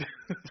yet.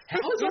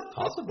 How is that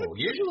possible?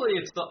 Usually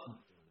it's not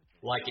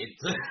like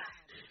it's.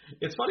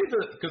 It's funny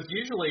because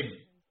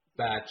usually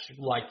Batch,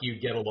 like, you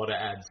get a lot of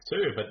ads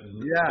too, but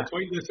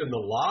between this and the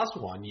last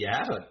one, you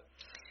haven't.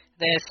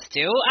 There's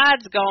still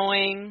ads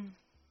going.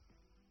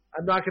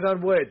 I'm knocking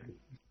on wood.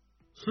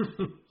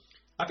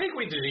 I think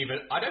we didn't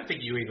even. I don't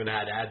think you even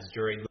had ads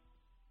during the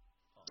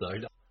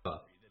episode.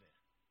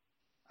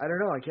 I don't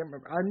know. I can't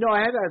remember. No, I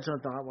had ads on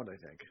that one, I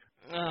think.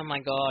 Oh my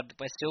god,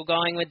 we're still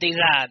going with these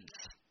ads.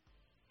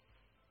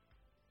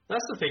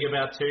 That's the thing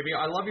about Tubi.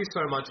 I love you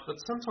so much, but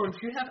sometimes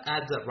you have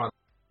ads that run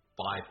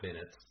 5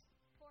 minutes.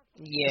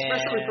 Yeah.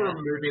 Especially for a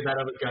movie that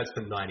only goes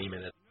for 90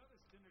 minutes.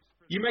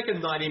 You make a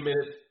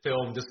 90-minute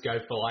film just go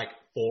for like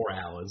 4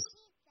 hours.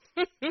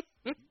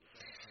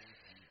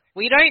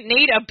 We don't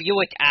need a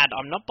Buick ad.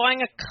 I'm not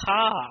buying a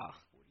car.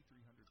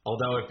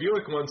 Although if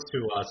Buick wants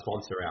to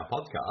sponsor our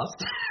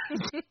podcast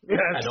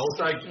and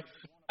also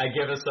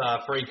give us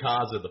free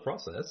cars in the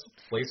process,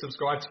 please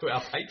subscribe to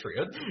our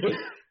Patreon.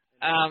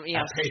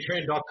 Yeah. At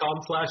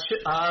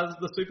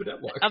patreon.com/the Super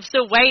Network. I'm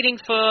still waiting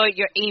for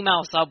your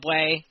email,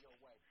 Subway.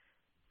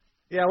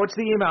 Yeah, what's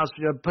the email?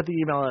 Put the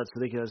email out so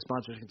they can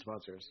sponsors can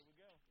sponsor us.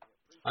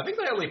 I think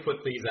they only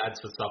put these ads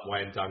for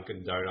Subway and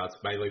Dunkin' Donuts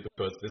mainly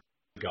because this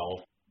is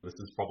golf. This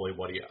is probably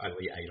what he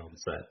only ate on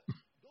set.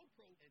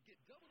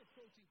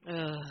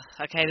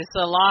 Okay, this is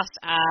the last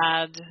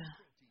ad.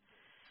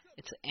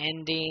 It's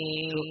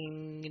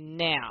ending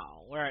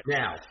now. We're at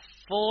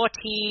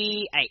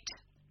 48.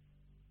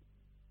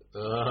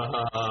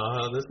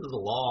 This is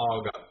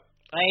long.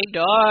 I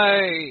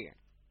know.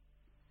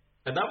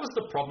 And that was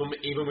the problem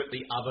even with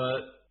the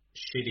other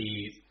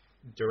shitty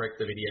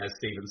direct-to-video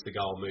Steven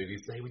Seagal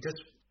movies.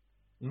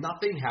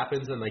 Nothing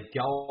happens and they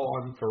go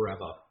on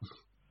forever.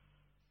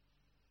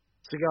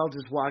 Seagal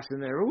just walks in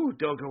there. Ooh,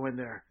 don't go in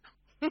there.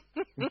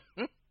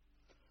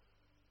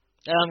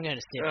 I'm going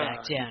to sit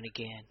back down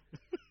again.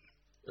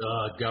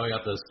 Going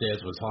up those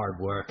stairs was hard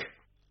work.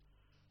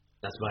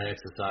 That's my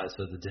exercise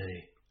for the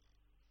day.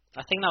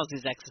 I think that was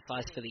his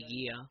exercise for the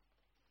year.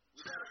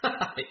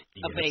 Yes.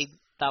 I mean,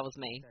 that was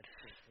me.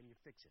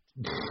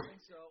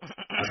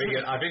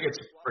 I think it's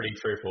pretty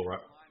truthful,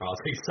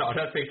 Rosie, so I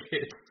don't think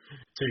it's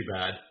too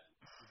bad.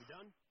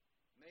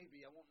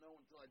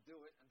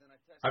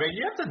 I mean,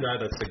 you have to know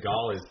that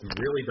Seagal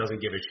really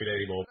doesn't give a shit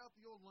anymore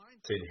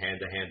in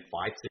hand-to-hand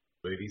fights in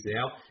movies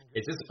now.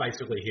 It's just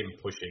basically him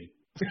pushing.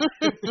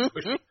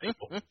 Pushing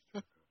people.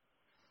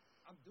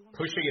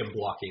 Pushing and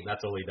blocking,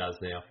 that's all he does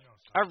now.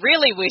 I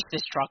really wish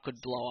this truck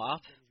would blow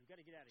up.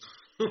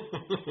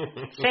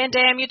 Van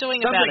Damme, you're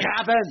doing about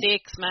a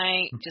 6,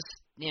 mate.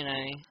 Just,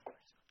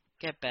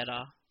 get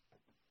better.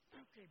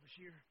 Okay,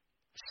 Bashir.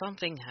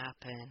 Something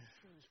happened.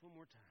 Try this one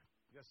more time.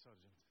 Yes,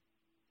 Sergeant.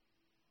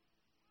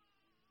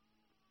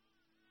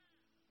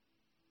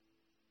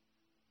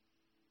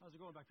 How's it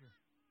going back here?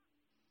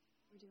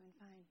 We're doing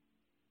fine.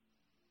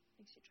 I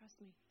think she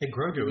trusts me. Hey,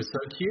 Grogu is so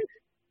cute.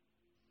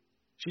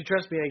 She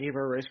trusts me. I gave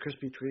her a Rice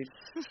Krispie treat.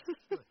 Because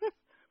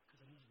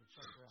I need you to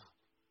check her out.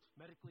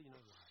 Medically, you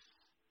know why.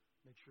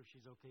 Make sure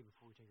she's okay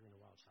before we take her in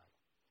the wild side.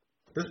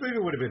 This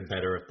movie would have been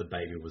better if the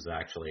baby was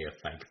actually a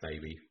fake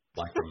baby,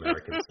 like from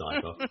American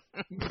Sniper.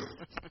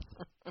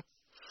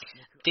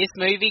 This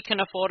movie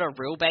can afford a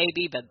real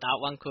baby, but that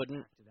one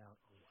couldn't.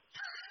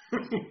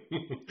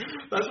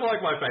 That's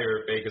like my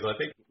favorite thing, because I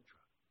think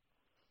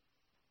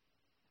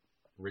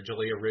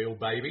originally a real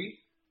baby,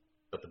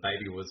 but the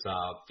baby was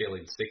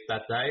feeling sick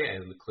that day,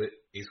 and Clint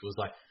Eastwood was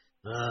like,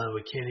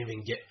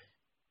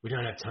 we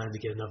don't have time to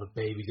get another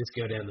baby, just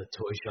go down to the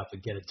toy shop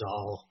and get a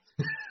doll.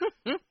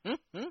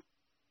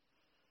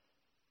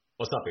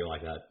 Or something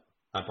like that.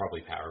 I'm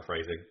probably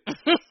paraphrasing.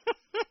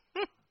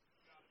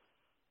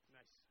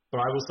 But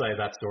I will say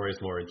that story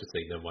is more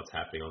interesting than what's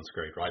happening on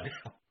screen right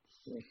now.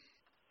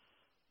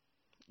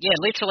 Yeah,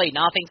 literally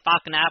nothing's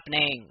fucking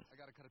happening. I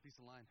gotta cut a piece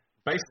of line.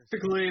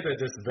 Basically, they're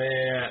just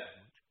there,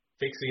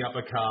 fixing up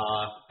a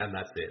car, and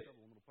that's it.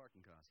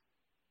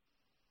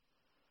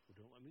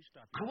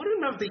 I want to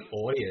know the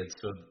audience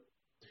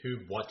who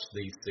watch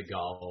these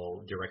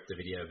Seagal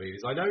direct-to-video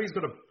movies. I know he's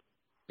got a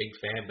big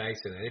fan base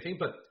and anything,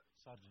 but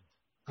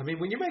I mean,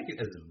 when you make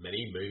as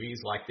many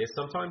movies like this,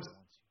 sometimes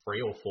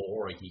 3 or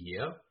 4 a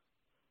year,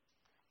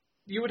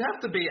 you would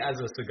have to be, as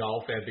a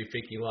Seagal fan, be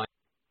thinking like,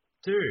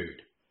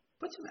 dude,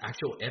 put some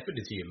actual effort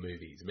into your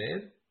movies,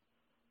 man.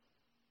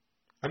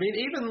 I mean,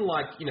 even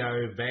like,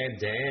 Van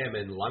Damme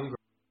and Lundgren,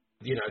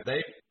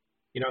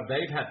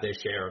 they've had their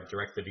share of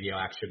direct-to-video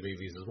action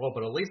movies as well,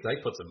 but at least they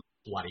put some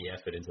bloody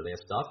effort into their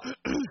stuff.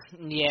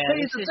 Yeah.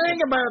 See, the thing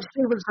about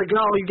Steven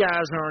Seagal you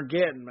guys aren't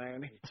getting,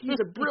 man.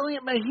 He's a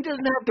brilliant man. He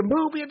doesn't have to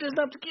move. He doesn't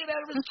have to get out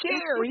of his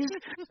chair.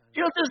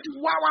 He'll just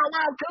wow,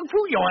 kung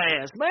fu your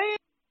ass, man.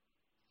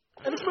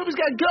 And this movie's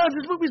got guns.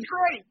 This movie's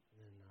great.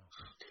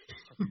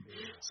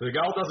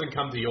 Seagal doesn't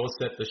come to your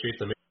set to shoot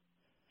the movie.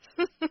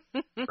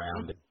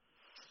 Round.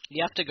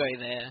 You have to go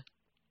there.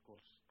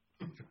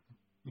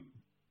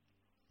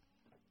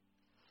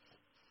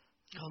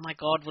 Oh my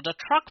god, would a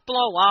truck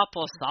blow up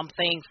or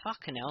something?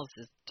 Fucking hell,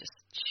 this is just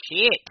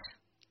shit.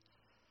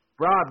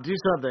 Rob, do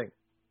something.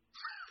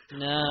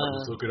 No. I'm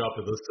just looking up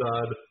at the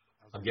sun.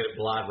 I'm getting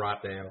blind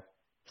right now.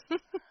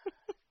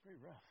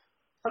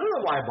 I don't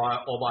know why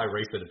all my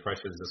recent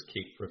impressions just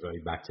keep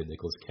reverting back to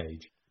Nicolas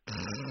Cage.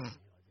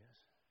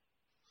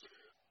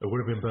 It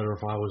would have been better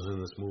if I was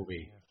in this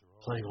movie,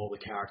 playing all the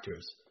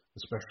characters,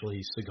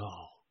 especially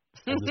Seagal,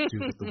 and this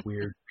dude with the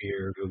weird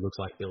beard who looks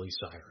like Billy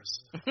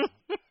Cyrus.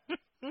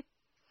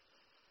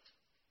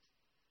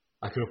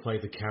 I could have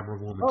played the camera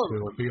woman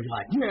too and been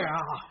like, yeah!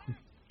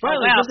 Oh,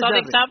 wow,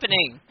 something's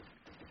happening.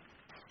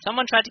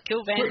 Someone tried to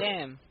kill Van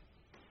Damme.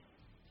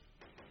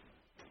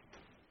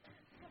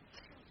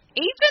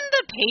 Even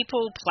the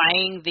people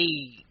playing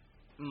the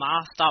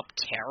masked up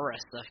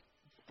terrorists are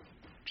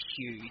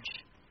huge.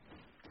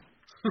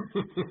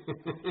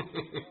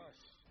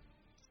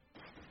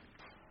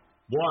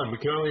 We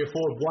can only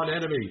afford one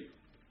enemy.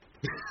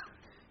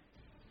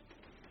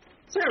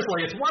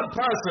 Seriously, it's one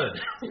person.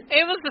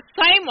 It was the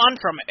same one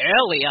from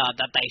earlier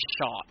that they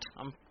shot.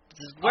 I'm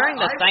wearing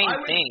the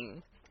same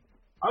thing.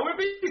 I would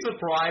be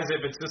surprised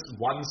if it's just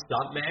one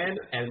stuntman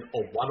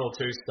or one or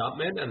two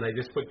stuntmen, and they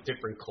just put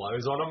different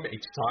clothes on them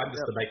each time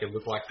just to make it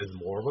look like there's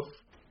more of them.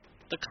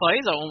 The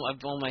clothes are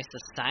almost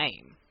the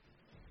same.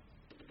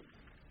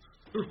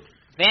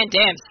 Van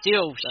Damme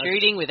still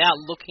shooting without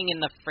looking in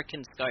the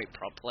frickin' scope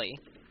properly.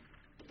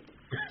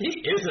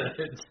 He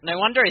isn't. No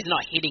wonder he's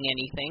not hitting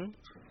anything.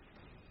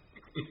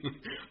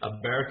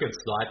 American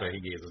Sniper,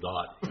 he is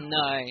not.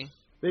 No.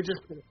 They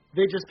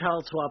just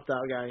palette swapped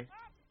that guy.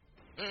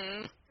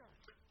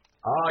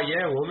 Oh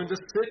yeah, woman,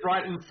 just sit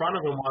right in front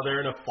of them while they're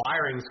in a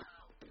firing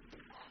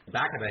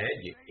back of the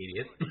head, you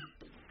idiot.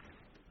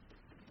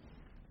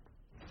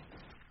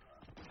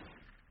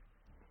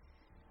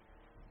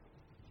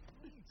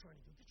 What are you trying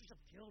to do? Get yourself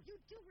killed? You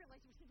do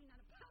realize we're sitting on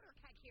a powder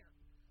keg here.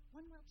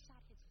 One well shot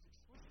hits those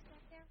explosives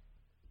back there.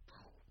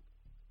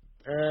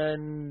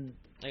 And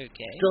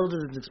okay. Still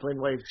doesn't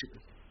explain why.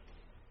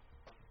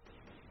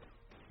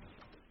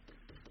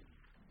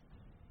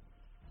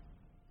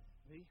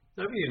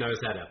 Nobody knows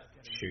how to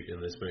shoot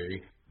in this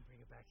movie.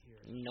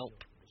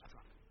 Nope.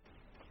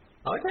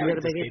 I like how we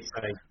just keep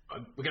saying,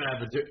 we're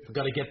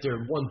gonna get there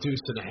in 1 deuce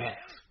and a half.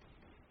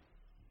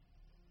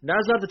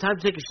 Now's not the time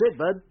to take a shit,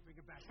 bud.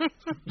 Are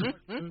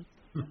you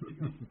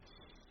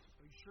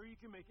sure you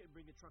can make it and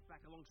bring the truck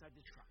back alongside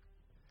this truck?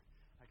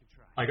 I can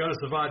try. I gotta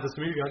survive this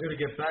movie. I gotta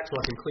get back so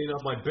I can clean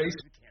up my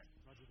basement.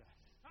 Roger that.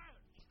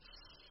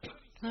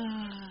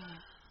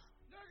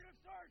 Negative,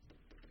 Sarge.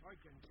 All right,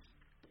 Ken.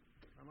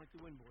 I'm like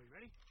the wind, boy.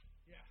 Ready?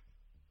 Yeah.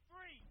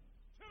 3,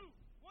 2,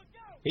 1,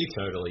 go! He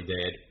totally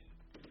did.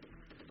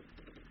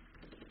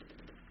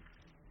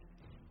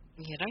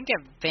 Yeah, don't get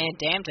Van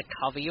Damme to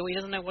cover you. He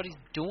doesn't know what he's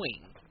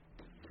doing.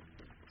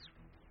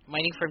 I'm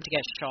waiting for him to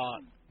get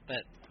shot,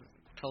 but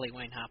probably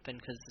won't happen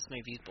because this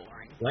movie's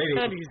boring. Lady,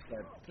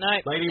 No,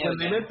 when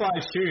they meant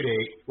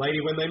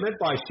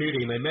by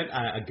shooting, they meant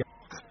a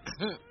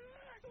gun.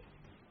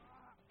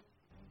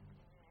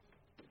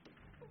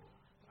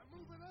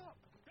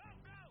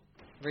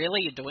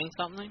 Really? You're doing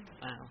something?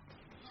 Wow.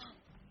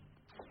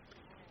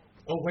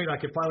 Oh wait, I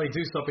can finally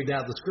do something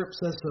now. The script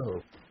says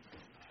so.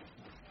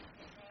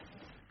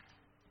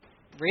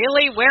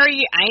 Really? Where are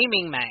you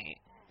aiming, mate?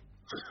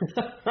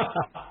 I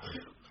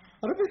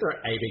don't think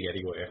they're aiming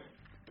anywhere.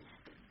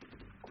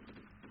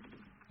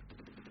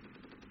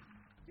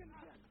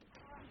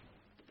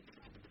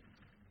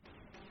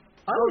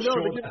 I'm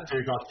sure that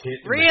dude got hit.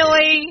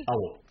 Really?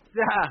 Oh.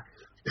 Yeah.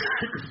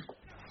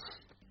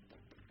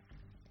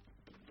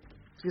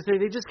 I was gonna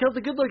say, they just killed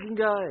the good-looking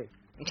guy.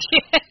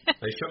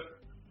 They should.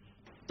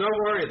 Don't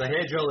worry, the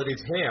hair gel in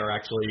his hair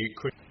actually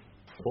could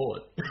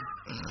bullet.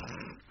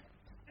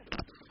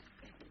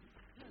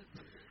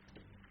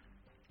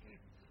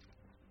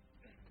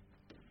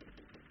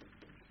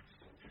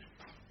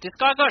 This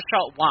guy got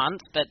shot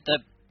once, but the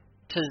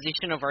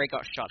position of where he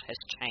got shot has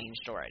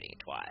changed already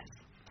twice.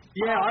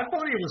 Yeah, I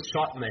thought he was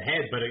shot in the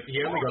head, but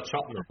he only got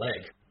shot in the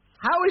leg.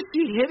 How is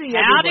he hitting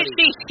How everybody? did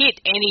she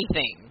hit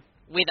anything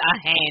with a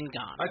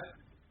handgun?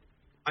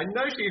 I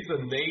know she's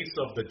the niece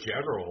of the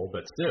general,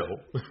 but still.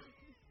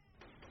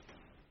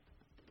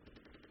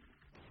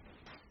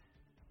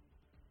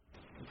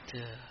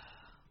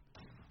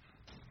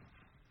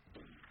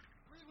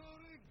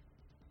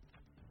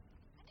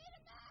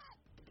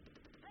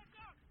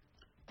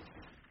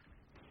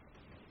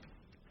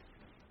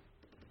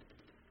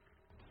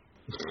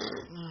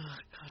 Oh,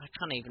 God, I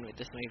can't even with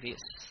this movie.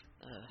 It's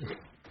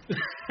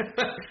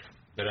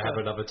Better have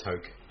another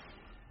toke.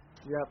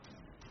 Yep.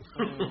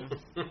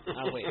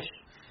 I wish.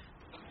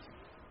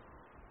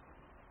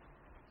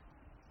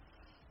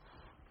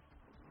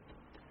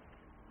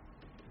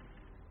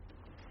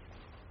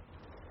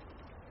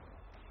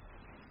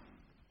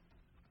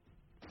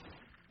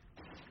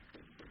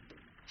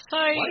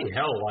 Bloody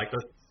hell, like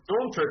the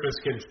stormtroopers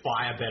can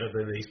fire better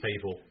than these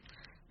people.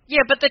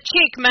 Yeah, but the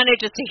chick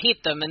manages to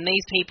hit them and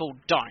these people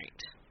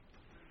don't.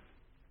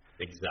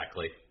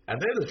 Exactly.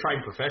 And they're the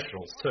trained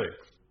professionals too.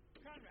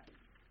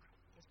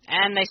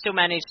 And they still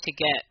managed to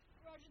get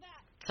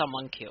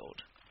someone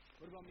killed.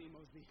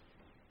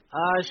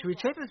 Should we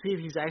check to see if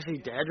he's actually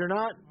dead or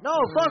not? No,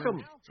 fuck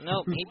him.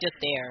 Nope, he's just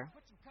there.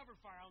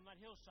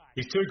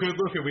 He's too good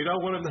looking. We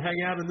don't want him to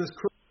hang out in this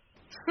crew.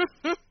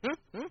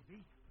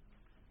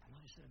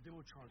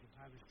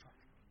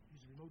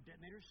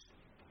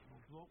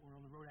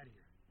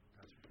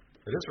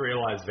 I just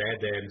realised Van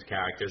Damme's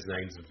character's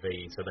name's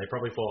V, so they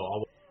probably thought,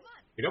 oh,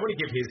 we don't want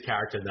to give his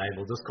character name,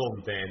 we'll just call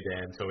him Van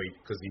Damme,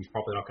 because he's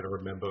probably not going to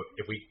remember.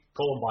 If we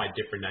call him by a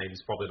different name,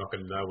 he's probably not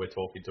going to know we're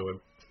talking to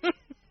him.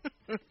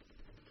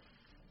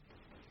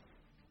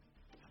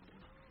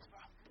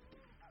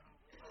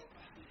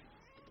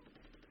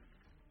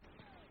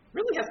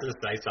 Really has to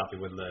say something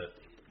when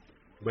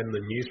the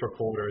news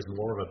reporter is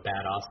more of a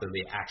badass than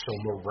the actual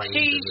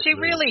Marine. She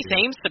really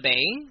seems to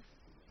be.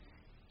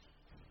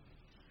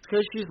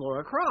 Because she's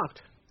Laura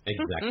Croft.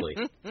 Exactly.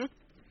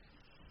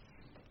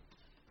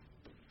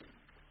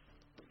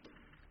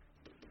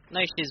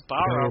 No, she's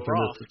Lara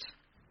Croft.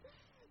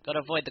 Gotta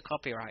avoid the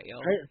copyright, yo.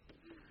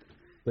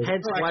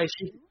 Hence why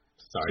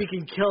she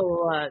can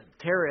kill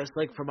terrorists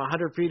like from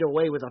 100 feet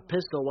away with a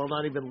pistol while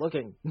not even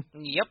looking. Yep.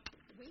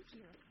 Wait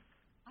here.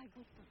 I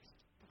go first,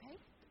 okay?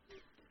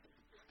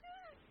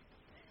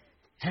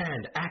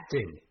 Hand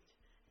acting.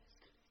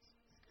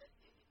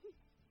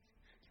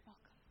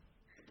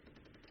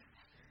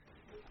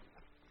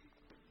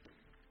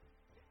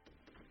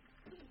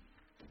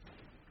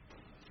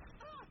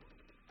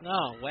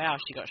 Oh, wow,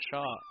 she got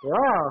shot.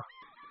 Wow.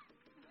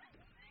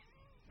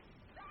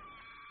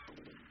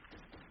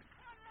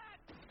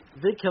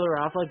 If they kill her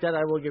off like that,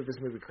 I will give this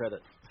movie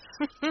credit.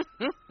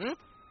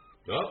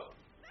 Oh.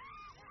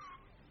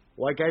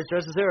 White guys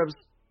dressed as Arabs.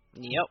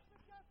 Yep.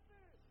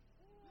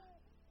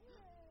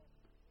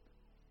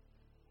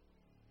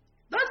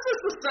 That's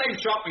just the same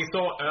shot we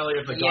saw earlier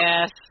of the guy.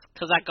 Yes,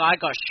 because that guy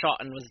got shot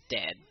and was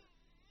dead.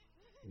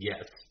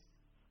 Yes.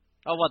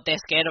 Oh, what, they're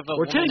scared of a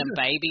We're woman chasing- and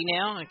baby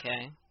now?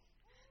 Okay.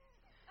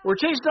 We're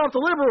chasing out the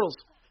liberals.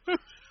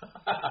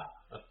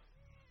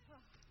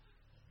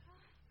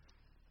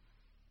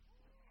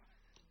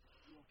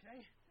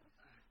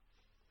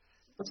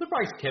 I'm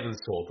surprised Kevin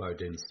Sorbo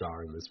didn't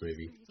star in this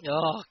movie.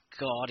 Oh,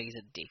 God, he's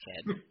a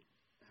dickhead.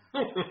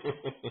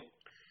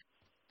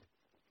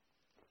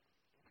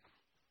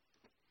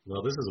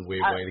 Well, this is a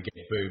weird way to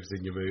get boobs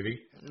in your movie.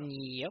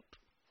 Yep.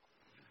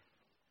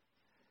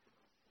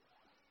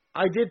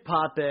 I did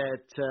pop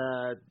at,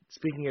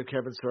 speaking of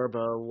Kevin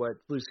Sorbo, what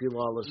Lucy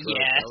Lawless wrote.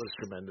 Yes. That was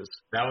tremendous.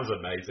 That was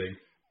amazing.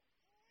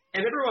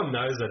 And everyone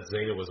knows that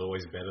Xena was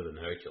always better than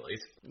Hercules.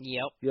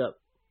 Yep. Yep.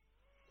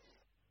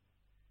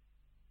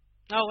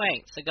 Oh,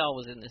 wait, Seagal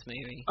was in this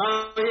movie.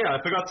 Oh, yeah,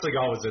 I forgot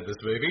Seagal was in this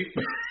movie.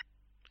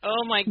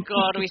 Oh, my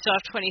God, we still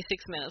have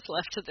 26 minutes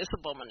left of this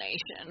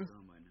abomination.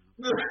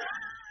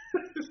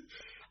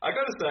 I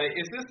gotta say,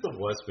 is this the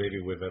worst movie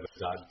we've ever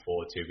done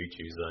for To Be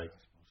Tuesday?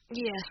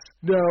 Yes.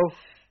 No.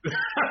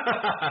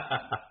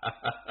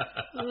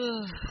 I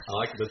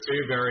like the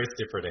two various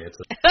different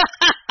answers.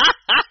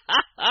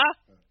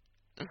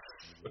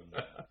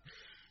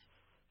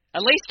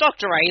 At least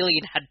Dr.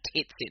 Alien had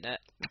tits in it.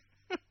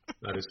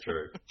 That is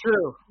true.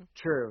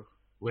 True.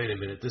 Wait a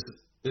minute, this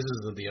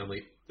isn't the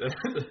only...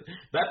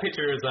 That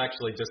picture is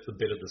actually just a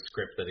bit of the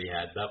script that he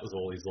had. That was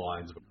all his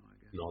lines were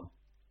on.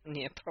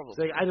 Yeah, probably. It's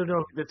like, I don't know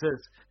who this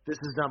is. This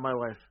is not my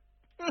wife.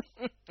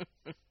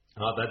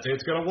 Oh, that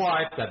dude's got a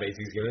wife. That means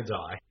he's gonna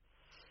die.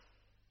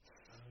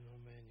 I don't know,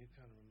 man. You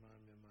kind of remind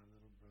me of my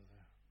little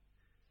brother.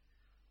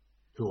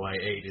 Who I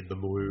ate in the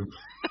womb.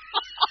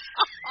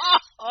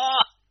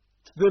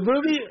 The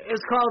movie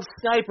is called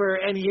Sniper,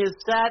 and he has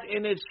sat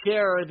in a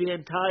chair the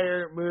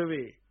entire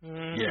movie.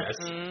 Yes.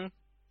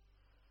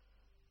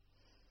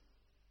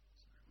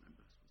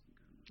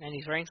 And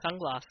he's wearing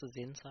sunglasses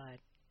inside.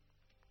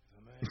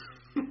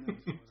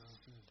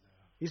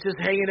 He's just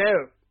hanging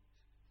out.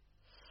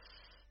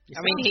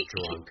 I mean,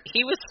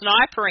 he was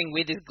snipering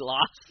with his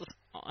glasses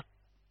on.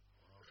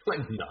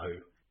 No.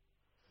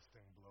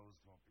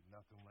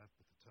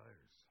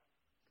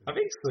 I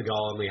think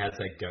Seagal only has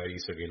that goatee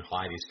so he can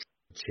hide his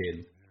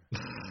chin.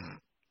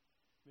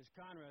 Miss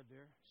Conrad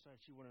there decided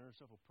she wanted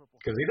herself a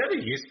purple. Because he never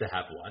used to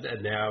have one,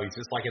 and now he's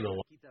just like in the...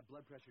 Keep that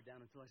blood pressure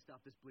down until I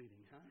stop this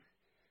bleeding, huh?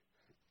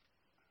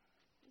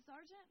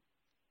 Sergeant?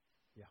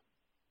 Yeah.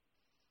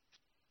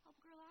 Help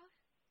a girl out?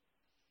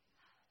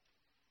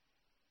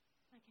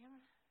 My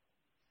camera?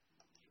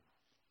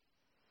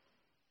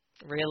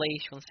 Really?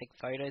 She wants to take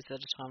photos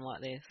at a time like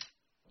this?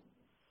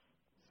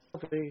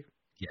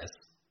 Yes.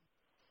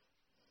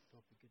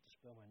 Don't forget to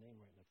spell my name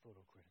right in the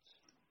photo credits.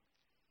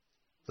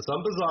 For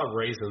some bizarre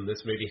reason,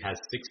 this movie has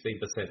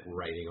 16%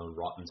 rating on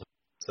Rotten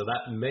Tomatoes. So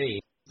that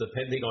means,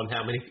 depending on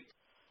how many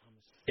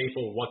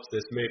people watch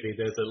this movie,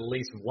 there's at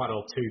least one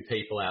or two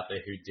people out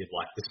there who did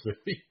like this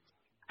movie.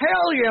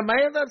 Hell yeah,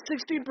 man. That's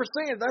 16%.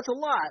 That's a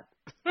lot.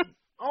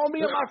 All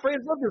me and my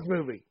friends love this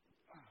movie.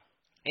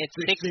 It's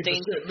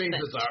 16%. means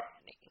it's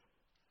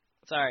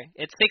Sorry,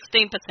 it's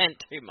 16%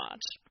 too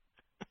much.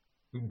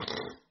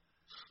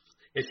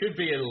 It should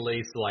be at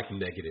least like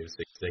negative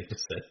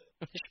 16%.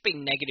 It should be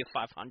negative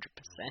 500%.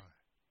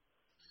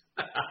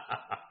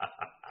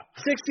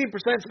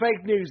 60%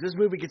 fake news. This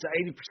movie gets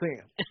 80%.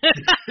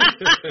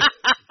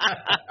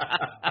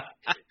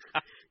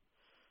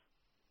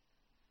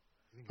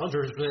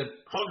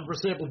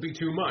 100% would be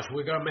too much.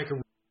 We gotta make it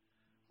 80%.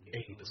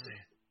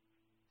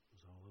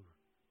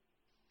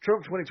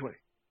 Trump 2020.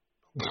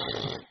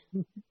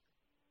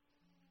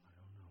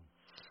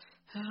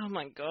 Oh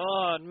my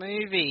god,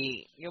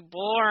 movie. You're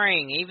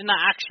boring. Even the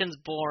action's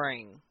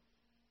boring.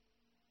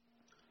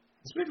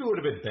 This movie would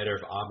have been better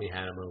if Armie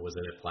Hammer was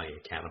in it playing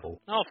a cannibal.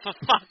 Oh, for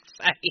fuck's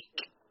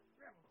sake.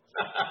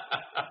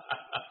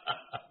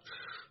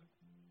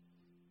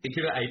 He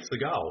could have ate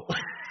Seagal.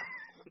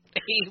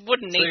 He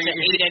wouldn't need to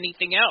eat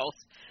anything else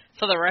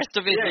for the rest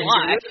of his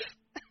life.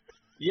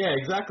 Yeah,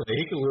 exactly.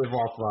 He could live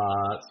off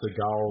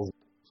Seagal's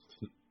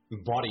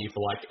body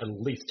for like at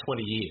least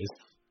 20 years.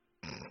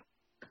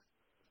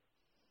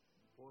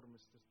 Poor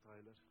Mr.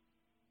 Tyler.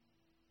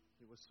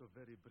 He was so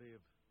very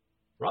brave.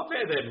 Rob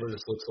Van Dam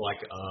just looks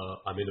like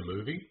I'm in a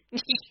movie.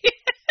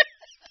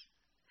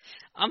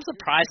 I'm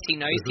surprised he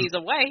knows he's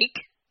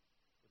awake.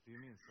 What do you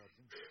mean,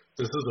 Sergeant?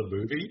 This is a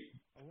movie?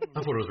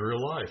 I thought it was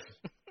real life.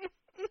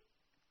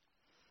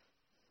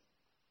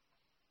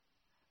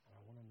 I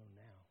want to know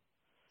now.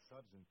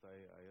 Sergeant, I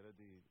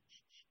already...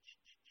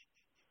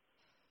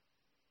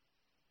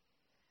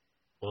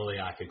 Only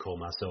I can call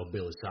myself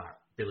Billy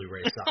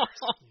Ray Cyrus.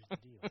 Here's the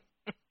deal.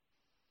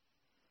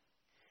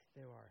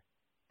 There are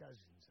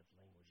dozens of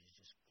languages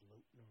just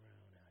floating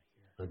around out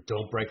here. And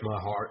don't break my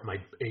heart, my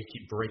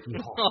achy, breaking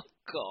heart. Oh,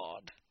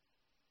 God.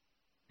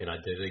 And I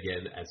did it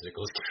again as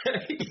Nicolas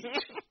Cage.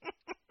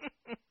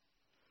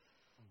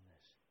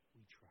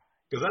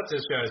 Because that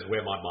just shows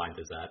where my mind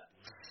is at.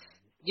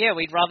 Yeah,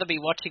 we'd rather be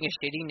watching a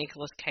shitty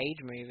Nicolas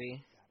Cage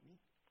movie.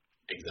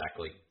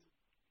 Exactly.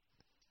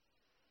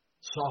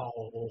 So,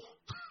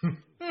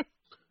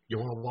 you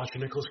want to watch a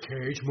Nicolas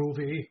Cage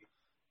movie?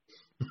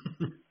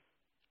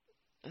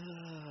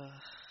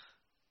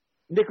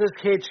 Nicolas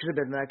Cage should have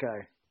been that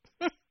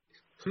guy.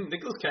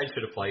 Nicolas Cage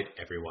should have played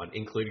everyone,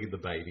 including the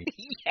baby.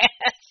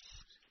 Yes.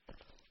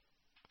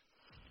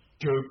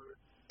 Go,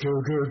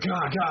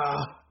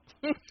 gaga.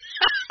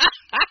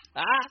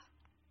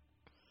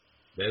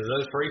 There's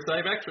those free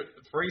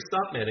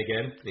stuntmen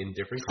again in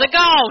different.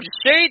 Seagal,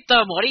 shoot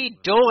them! What are you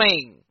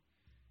doing?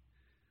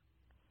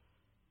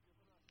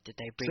 Did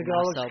they bring Seagal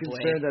my looks subway?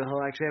 concerned that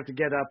he'll actually have to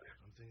get up.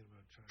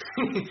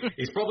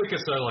 He's probably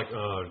concerned like,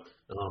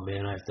 oh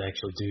man, I have to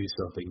actually do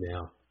something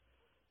now.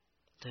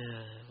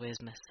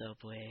 Where's my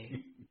subway?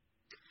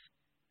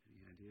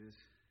 Any ideas?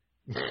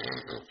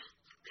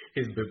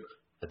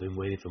 I've been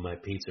waiting for my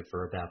pizza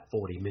for about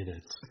 40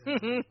 minutes.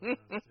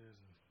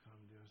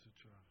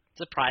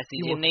 Surprised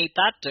he didn't eat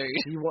that, dude.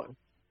 He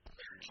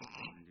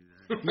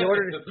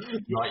ordered.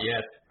 Not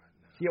yet.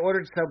 He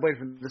ordered Subway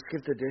from the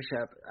Skip the Dish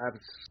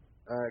apps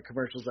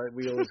commercials that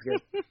we always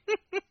get.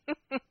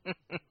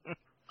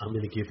 I'm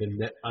gonna give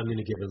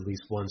at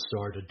least 1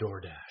 star to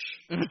DoorDash.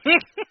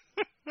 Anything?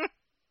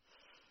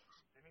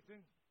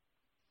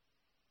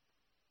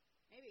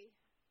 Maybe.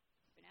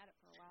 Been at it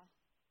for a while.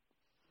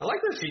 I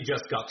like that she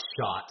just got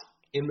shot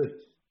in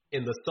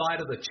the side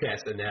of the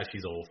chest, and now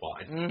she's all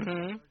fine.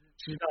 Mm-hmm.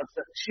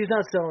 She's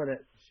not selling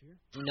it.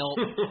 Nope.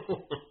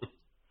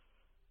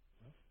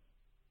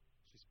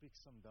 She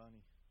speaks some Donnie.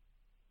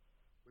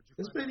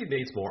 This movie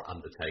needs more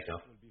Undertaker.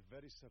 You'll be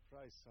very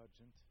surprised,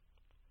 Sergeant.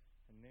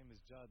 Her name is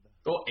Jada.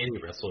 Or any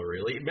wrestler,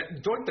 really.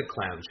 Doink the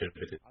Clown should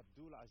have been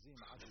Abdul Azim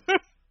Adil.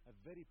 A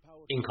very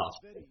powerful, in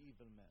costume. very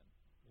evil man.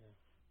 Yeah,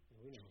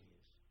 we know he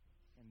is.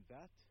 And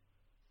that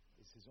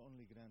is his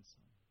only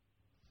grandson.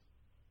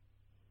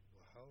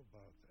 Well, how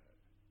about that?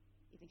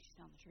 You think she's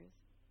telling the truth?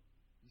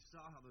 You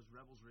saw how those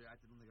rebels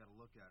reacted when they got a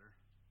look at her.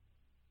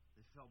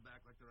 They fell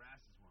back like their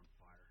asses were on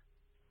fire.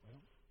 Well,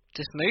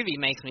 This movie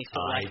makes me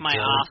feel like my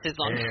don't ass is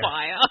on care.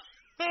 fire.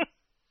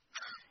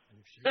 and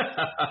if she...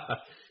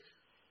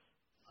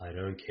 I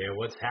don't care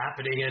what's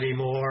happening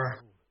anymore.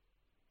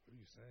 What are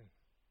you saying?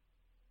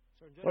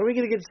 When are we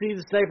going to get to see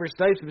the sniper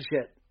snipe some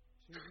shit?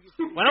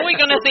 When are we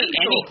going to see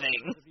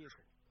anything?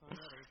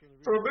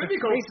 For a movie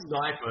called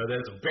Sniper,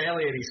 there's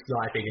barely any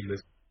sniping in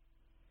this.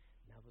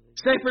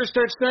 Snipers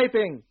start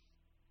sniping!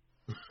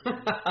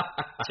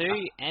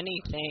 Do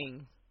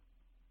anything.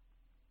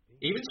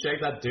 Even shave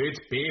that dude's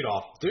beard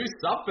off. Do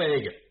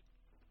something.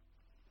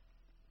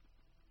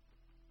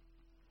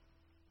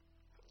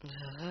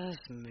 This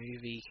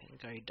movie can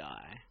go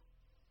die.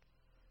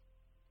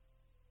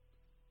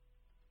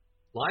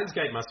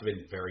 Lionsgate must have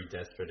been very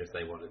desperate if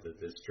they wanted to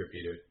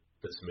distribute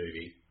this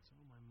movie.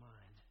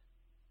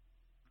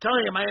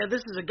 Telling you, man,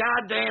 this is a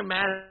goddamn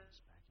masterpiece.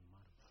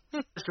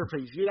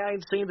 You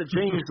ain't seen the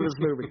genius of this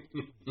movie.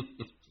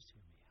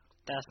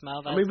 That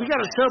smell. I mean, we got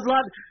a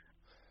subplot.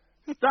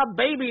 Stop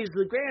baby's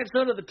the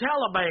grandson of the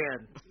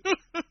Taliban.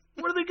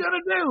 What are they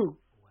gonna do?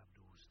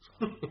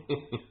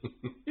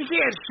 You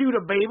can't shoot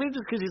a baby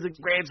just because he's the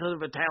grandson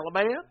of a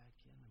Taliban.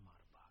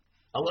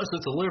 Unless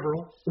it's a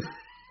liberal.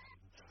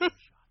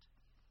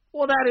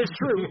 Well, that is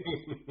true.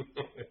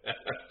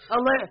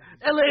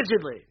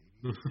 Allegedly.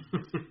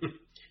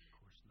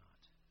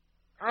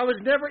 I was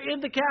never in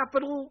the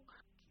Capitol,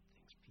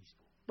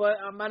 but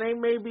my name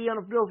may be on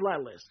a Bill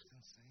Flat list.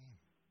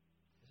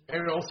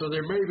 And also,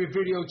 there may be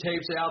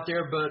videotapes out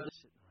there, but...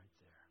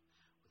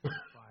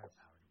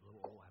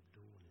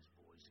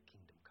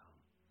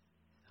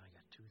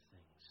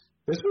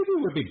 This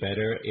movie would be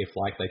better if,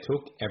 like, they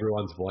took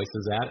everyone's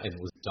voices out and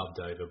was dubbed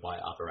over by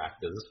other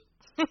actors.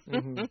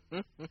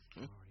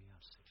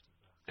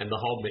 And the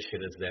whole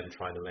mission is them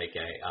trying to make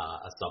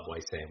a Subway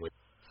sandwich.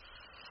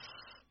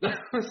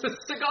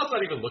 Seagal's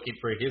not even looking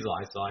through his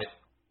eyesight.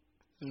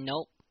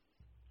 Nope.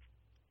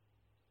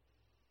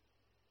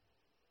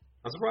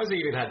 I'm surprised he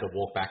even had to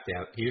walk back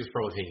down. He was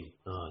probably thinking,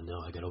 oh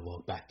no, I gotta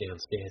walk back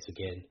downstairs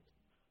again.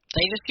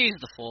 They just use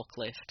the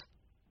forklift.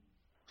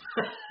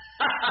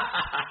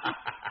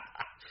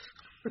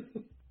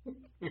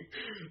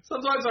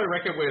 Sometimes I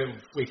reckon we're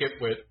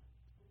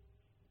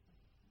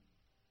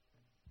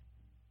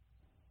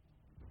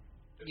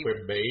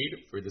made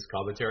through this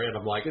commentary, and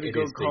I'm like, it is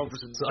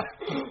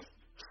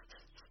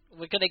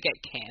We're gonna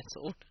get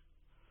cancelled.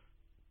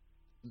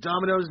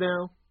 Domino's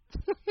now.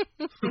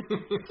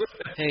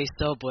 Hey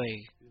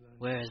Subway,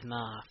 where's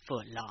my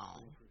foot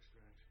long?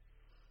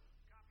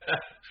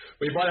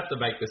 We might have to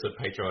make this a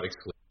Patreon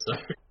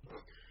exclusive.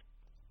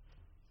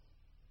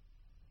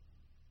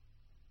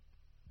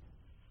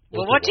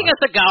 We're watching a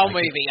Seagal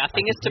movie. I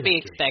think it's to be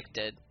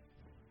expected.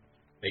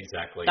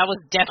 Exactly. That was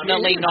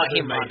definitely not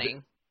him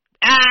running.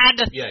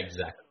 And yeah,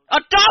 exactly. A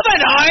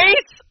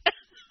Domino's.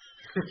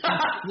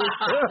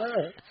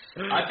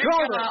 I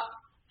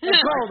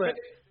called it.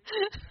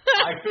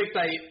 I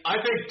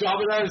think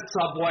Domino's,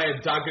 Subway,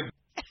 and Dunkin'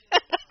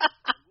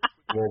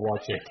 will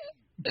watch it.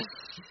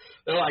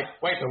 They're like,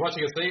 wait, they're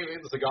watching a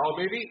Seagal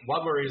movie,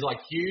 one where he's like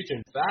huge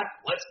and fat.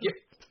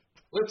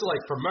 Let's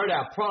like promote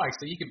our products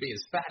so you can be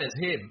as fat as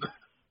him.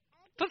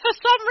 But for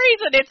some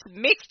reason, it's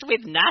mixed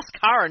with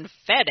NASCAR and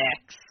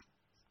FedEx.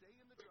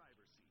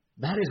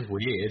 That is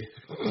weird.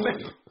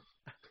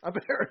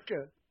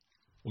 America.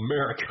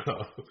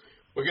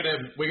 We're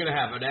gonna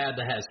have an ad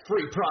that has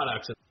free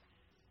products.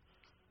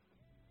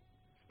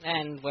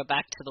 And we're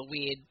back to the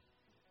weird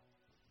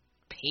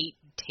Pete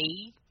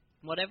tea,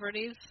 whatever it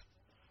is.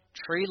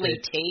 Truly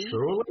tea.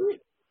 Truly?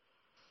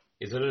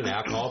 Is it an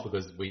alcohol?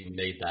 Because we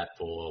need that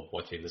for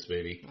watching this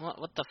movie.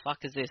 What the fuck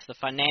is this? The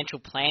financial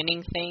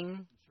planning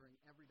thing?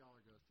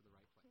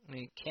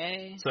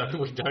 Okay. So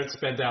we don't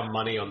spend our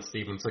money on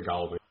Steven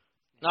Seagal.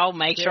 I'll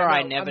make sure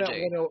I never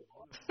do.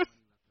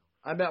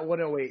 I'm at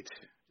 108.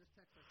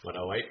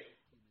 108?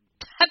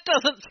 That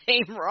doesn't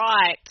seem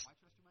right.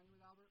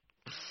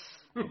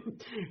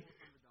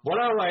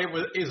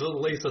 108 is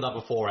at least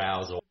another 4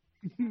 hours.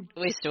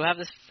 We still have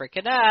this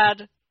frickin'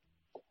 ad.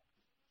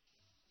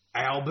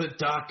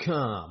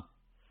 Albert.com.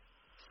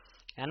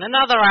 And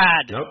another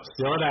ad. Nope,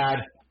 still an ad.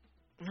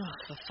 Oh,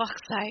 for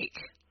fuck's sake.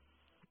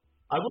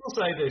 I will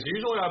say this.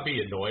 Usually I'd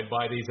be annoyed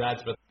by these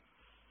ads, but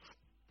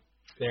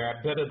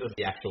they're better than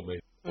the actual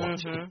movie.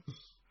 Mm-hmm.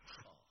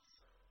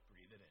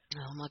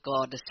 Oh my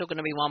god, there's still going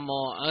to be one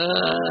more.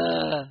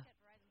 Ugh.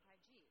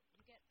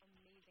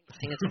 I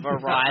think it's a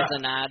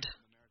Verizon ad.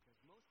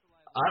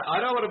 I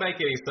don't want to make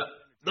any sense.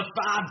 The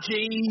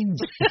 5Gs!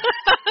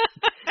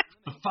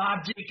 The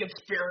 5G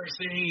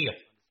conspiracy!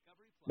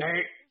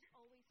 Mate,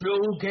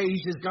 Bill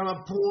Gates is going to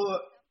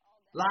put,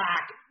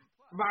 like,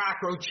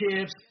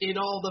 microchips in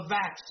all the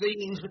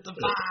vaccines with the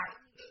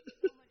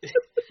 5.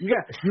 You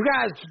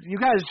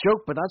guys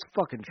joke, but that's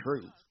fucking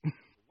true.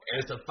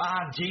 It's the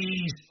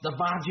 5Gs. The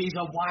 5Gs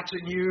are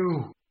watching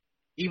you.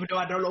 Even though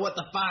I don't know what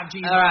the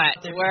 5Gs are. Alright,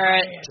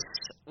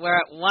 we're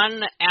at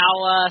 1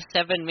 hour,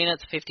 7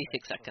 minutes,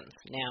 56 seconds.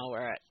 Now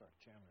we're at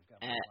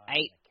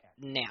 8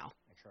 now.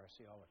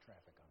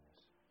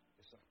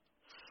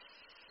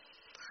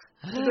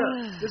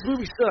 This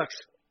movie sucks.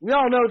 We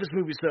all know this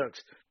movie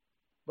sucks.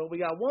 But we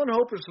got one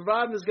hope of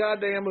surviving this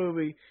goddamn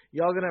movie.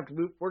 Y'all gonna have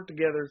to work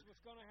together.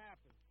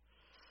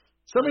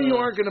 Some of you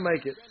aren't gonna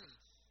make it.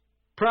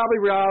 Probably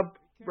Rob.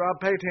 Rob,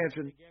 pay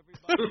attention.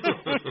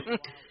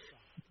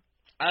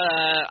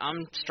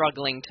 I'm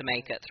struggling to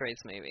make it through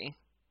this movie.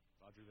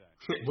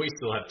 We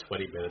still have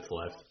 20 minutes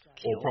left.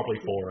 Or probably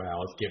 4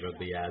 hours, given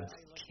the ads.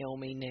 Kill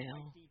me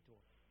now.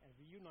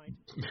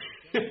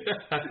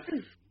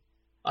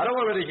 I don't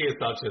want to make any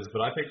assumptions,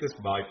 but I think this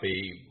might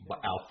be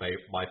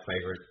my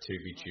favorite To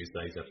Be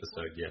Tuesdays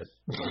episode yet.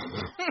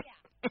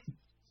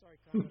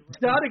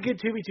 It's not a good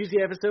To Be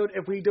Tuesday episode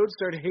if we don't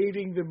start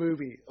hating the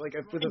movie, like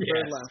with the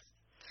third left.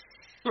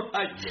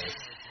 Yes.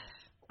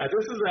 And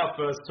this is our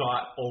first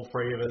time, all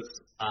three of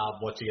us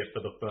watching it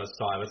for the first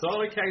time. It's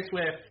not a case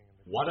where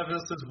one of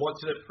us has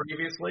watched it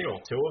previously,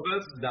 or two of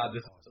us. No,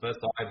 this is the first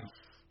time.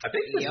 I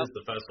think this is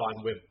the first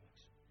time we've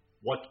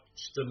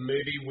watched a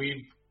movie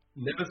we've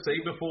never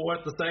seen before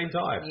at the same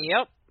time.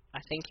 Yep, I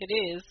think it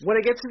is. When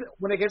it gets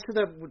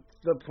to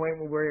the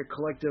point where we're a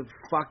collective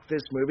fuck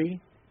this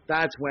movie,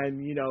 that's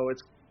when you know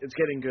it's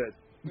getting good.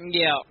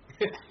 Yeah.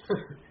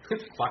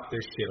 Fuck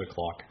this shit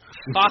o'clock.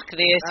 Fuck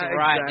this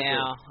right Exactly.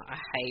 now. I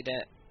hate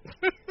it.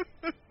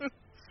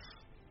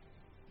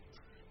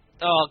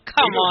 Oh,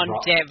 come on,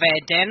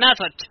 Van Damme. That's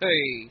a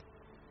 2.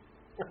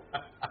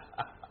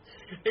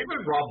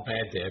 Even Rob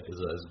Van Dam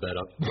deserves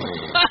better.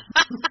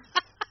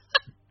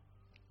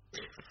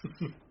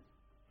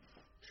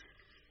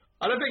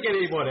 I don't think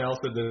anyone else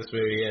in this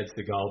movie adds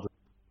the gold.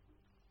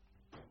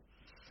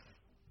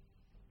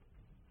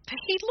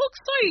 He looks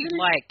so,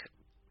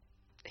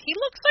 he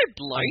looks so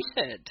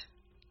bloated.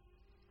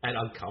 And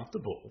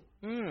uncomfortable.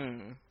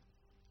 Hmm.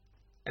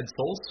 And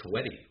so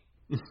sweaty.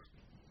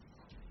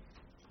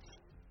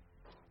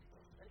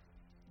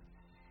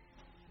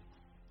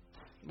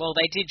 Well,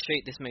 they did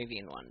shoot this movie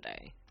in one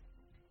day.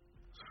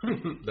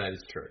 That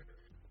is true.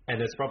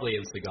 And it's probably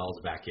in Seagal's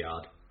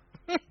backyard.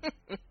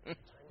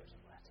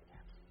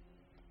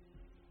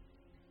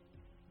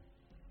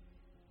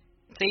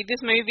 See,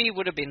 this movie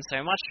would have been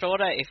so much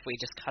shorter if we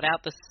just cut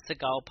out the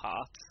Seagal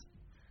parts.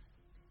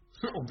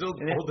 Or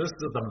this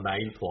is the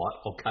main plot.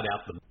 I'll cut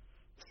out the...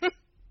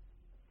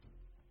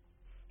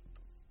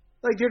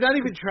 Like, they're not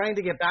even trying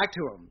to get back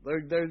to him.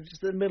 They're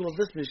just in the middle of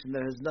this mission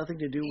that has nothing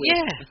to do with...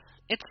 Yeah,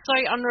 it's so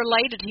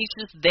unrelated. He's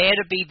just there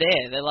to be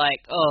there. They're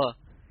like, oh,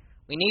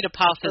 we need a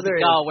part for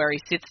Seagal where he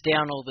sits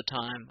down all the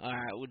time.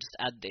 Alright, we'll just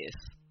add this.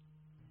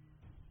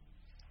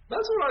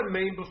 That's what I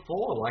mean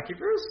before. Like, if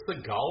you're a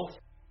Seagal...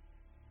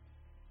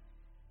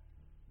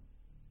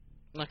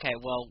 Okay,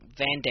 well,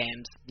 Van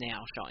Damme's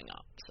now showing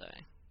up, so...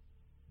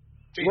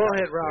 Well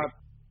hit, Rob.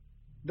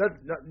 No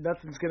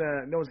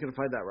one's gonna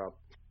find that, Rob.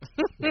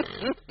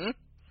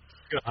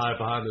 Gonna hide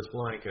behind this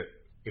blanket,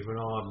 even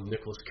though I'm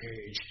Nicolas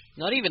Cage.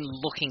 Not even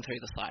looking through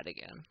the side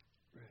again.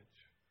 Rich,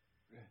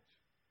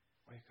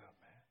 wake up,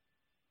 man.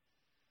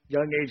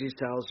 Young A.J.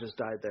 Styles just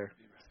died there.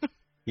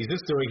 He's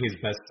just doing his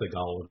best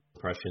Seagal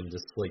impression,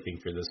 just sleeping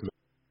through this movie.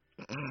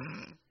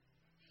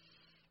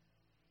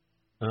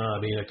 I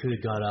mean, I could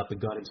have got up and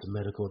got him some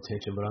medical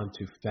attention, but I'm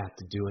too fat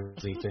to do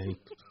anything.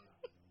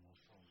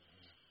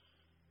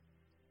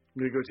 I'm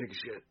gonna go take a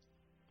shit.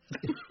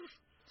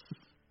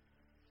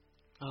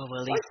 Oh,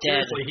 well, he's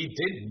dead. Seriously, he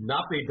did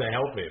nothing to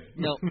help him.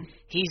 No,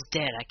 he's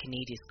dead. I can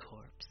eat his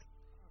corpse.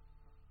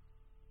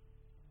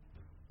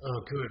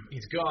 Oh, good.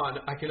 He's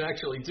gone. I can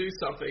actually do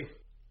something.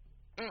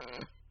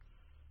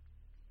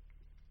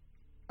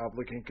 I'm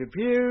looking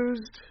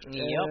confused.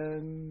 Yep.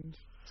 And...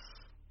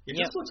 It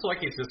just looks like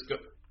he's just...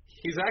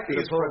 His acting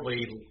is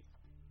probably...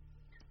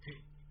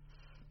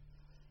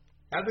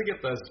 How to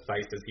get those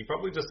faces? He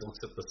probably just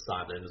looks at the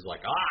sun and is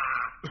like, ah!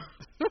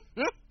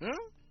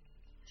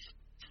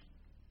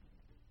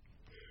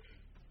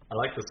 I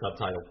like the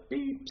subtitle.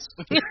 Beeps.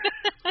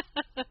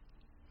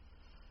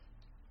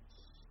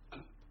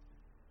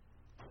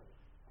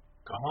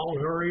 Come on,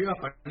 hurry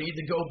up. I need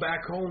to go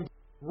back home,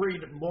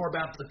 read more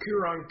about the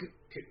Quran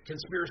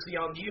conspiracy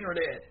on the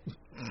internet.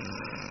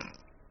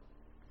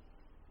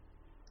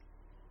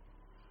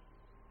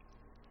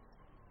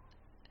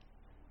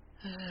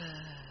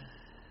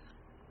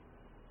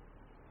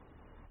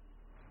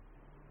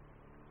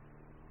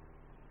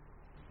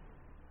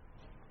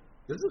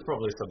 This is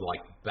probably some,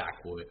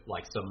 backwood,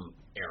 some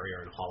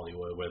area in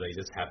Hollywood where they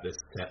just have this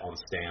set on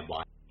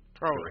standby.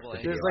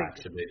 Probably. There's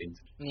action meetings.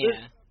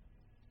 Yeah.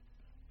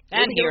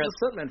 And here the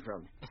footmen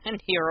from.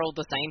 And here are all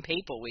the same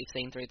people we've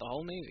seen through the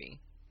whole movie.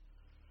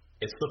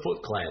 It's the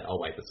Foot Clan. Oh,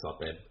 wait, that's not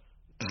them.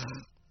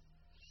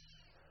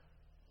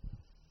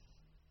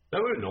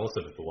 That would have been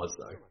awesome if it was,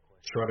 though.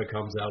 Shredder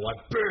comes out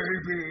like,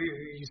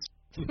 babies!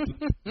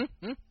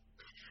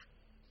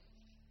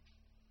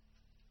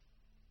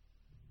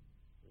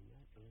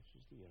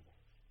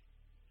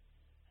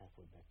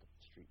 Halfway back up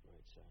the street,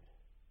 right side.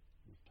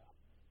 Rooftop.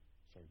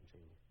 Sergeant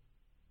Taylor.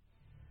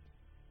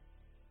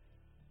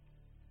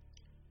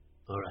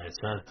 Alright, it's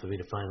time for me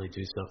to finally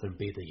do something and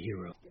be the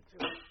hero.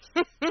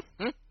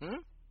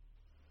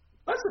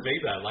 That's the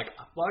thing, though. Like I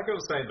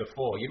was saying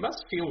before, you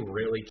must feel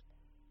really...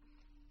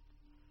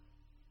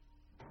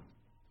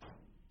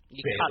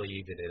 barely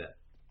even in it.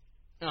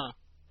 Oh.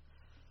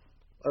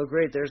 Oh,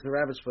 great. There's the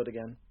rabbit's foot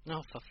again.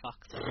 Oh, for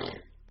fuck's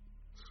sake.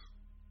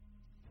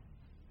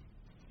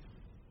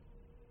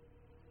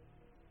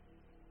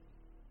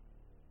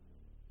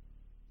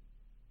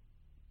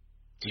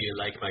 Do you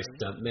like my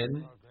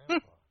stuntmen? You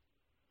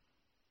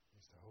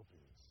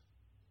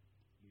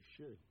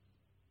should.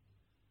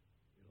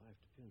 Your life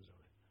depends on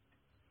it.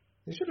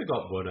 They should have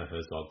got Werner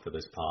Herzog for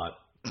this part.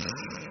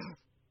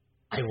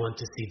 I want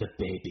to see the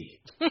baby.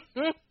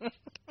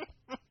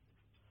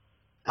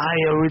 I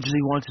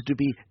originally wanted to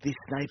be the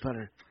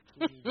sniper.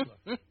 I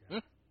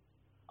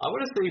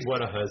want to see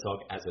Werner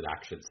Herzog as an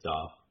action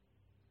star.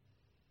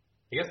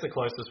 I guess the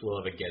closest we'll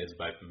ever get is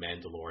both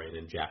Mandalorian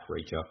and Jack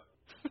Reacher.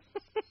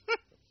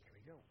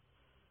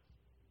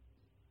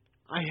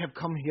 I have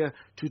come here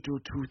to do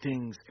two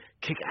things: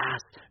 kick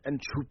ass and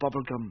chew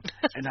bubblegum,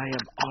 and I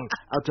am all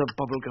out of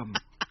bubblegum.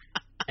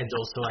 And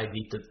also I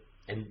need to,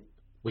 and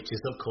which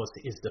is of course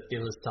is the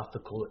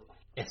philosophical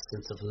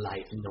essence of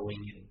life,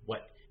 knowing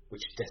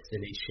which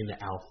destination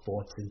our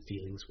thoughts and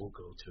feelings will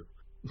go to.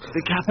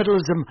 The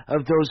capitalism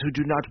of those who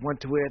do not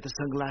want to wear the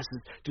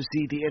sunglasses to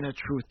see the inner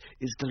truth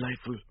is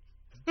delightful.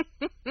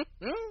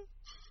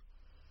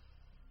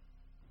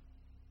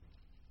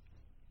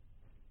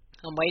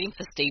 I'm waiting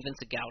for Steven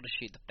Seagal to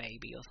shoot the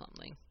baby or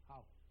something.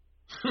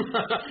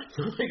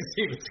 Like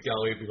Steven Seagal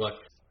would be like,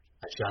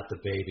 I shot the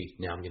baby,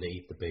 now I'm going to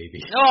eat the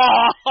baby.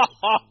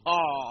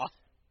 Oh!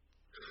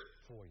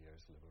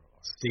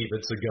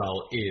 Steven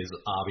Seagal is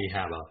Armie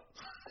Hammer.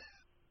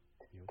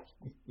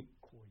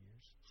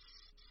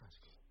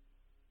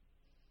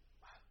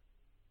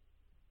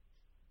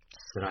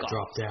 Then I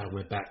dropped out and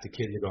went back to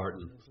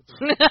kindergarten.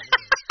 Put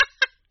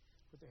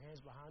their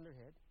hands behind their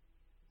head.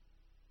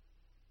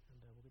 And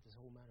we'll get this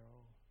whole matter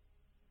all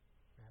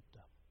wrapped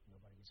up.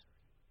 Nobody gets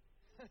hurt.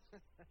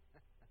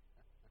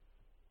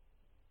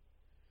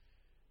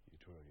 You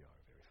truly are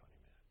a very funny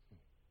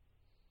man.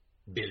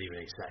 Billy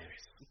Ray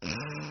Cyrus.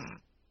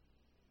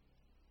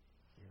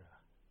 Your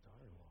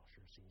daughter-in-law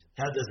sure seems...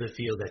 How does it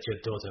feel that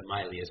your daughter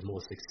Miley is more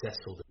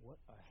successful than...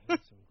 What a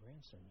handsome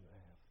grandson you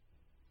have.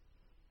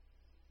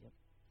 Yep.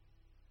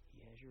 He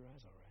has your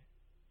eyes all right.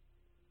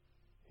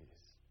 He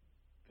is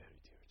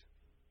very dear to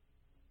me.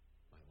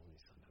 My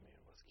only son Amir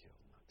was killed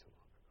not too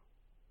long ago.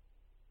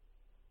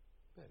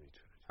 Very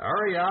true.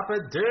 Hurry up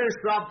and do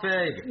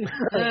something!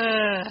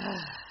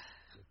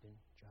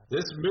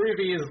 This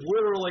movie is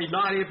literally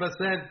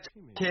 90%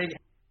 king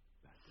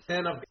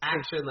and of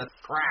action that's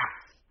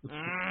crap.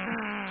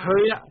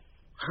 Hurry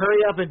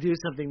up and do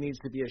something needs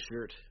to be a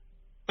shirt.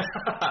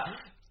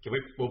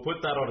 We'll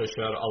put that on a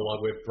shirt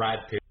along with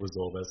Brad Pitt was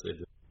almost in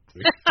this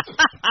movie.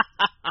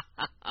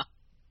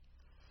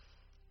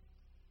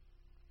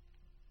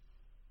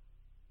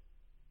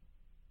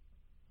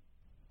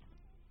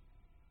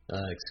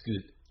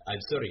 Excuse.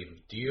 I'm sorry.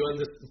 Do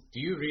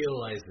you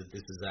realize that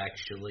this is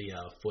actually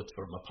a foot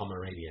from a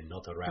Pomeranian,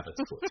 not a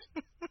rabbit's foot?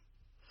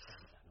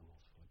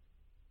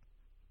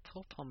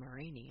 Poor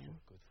Pomeranian.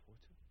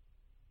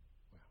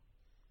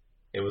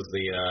 It was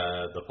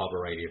the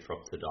Pomeranian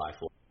from To Die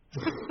For.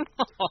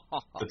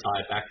 To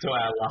tie back to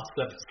our last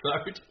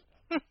episode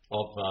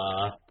of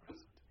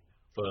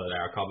for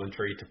our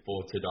commentary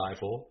for To Die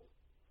For.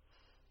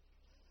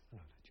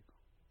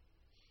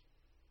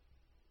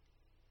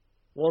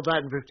 Well,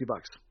 that and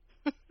 $50.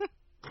 Is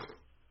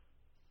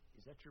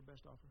that your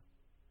best offer?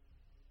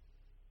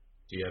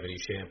 Do you have any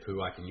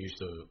shampoo I can use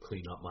to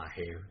clean up my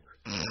hair?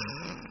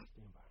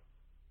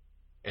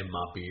 And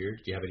my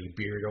beard? Do you have any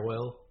beard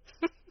oil?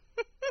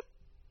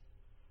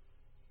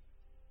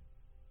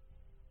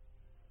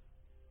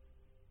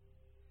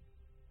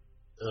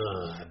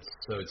 I'm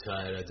so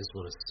tired. I just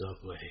want a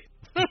Subway.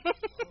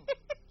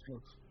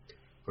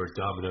 Or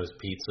Domino's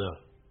Pizza.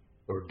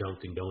 Or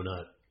Dunkin'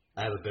 Donut.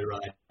 I have a better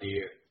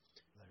idea.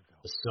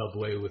 A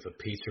Subway with a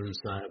pizza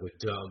inside with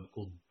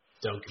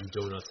Dunkin'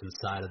 Donuts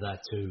inside of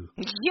that too.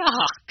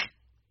 Yuck!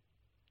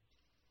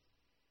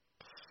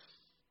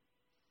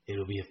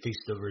 It'll be a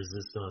feast of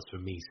resistance for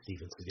me,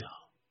 Steven Seagal.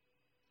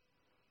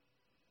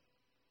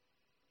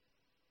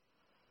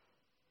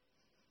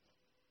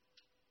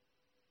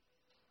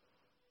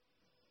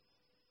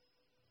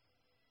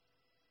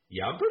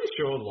 Yeah, I'm pretty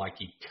sure, like,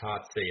 you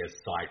can't see a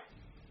sight.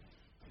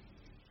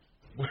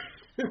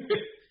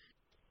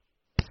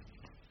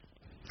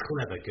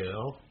 Clever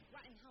girl.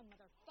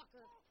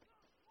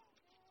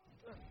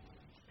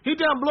 He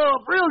done blow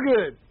up real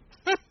good.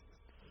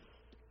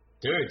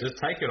 Dude, just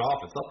take it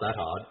off. It's not that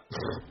hard.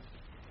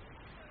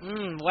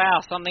 Wow,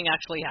 something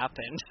actually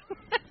happened.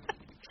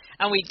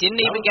 And we didn't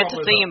even get to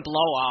see him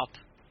blow up.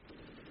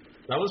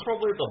 That was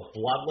probably the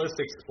bloodless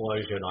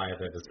explosion I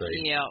have ever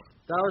seen. Yeah.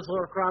 That was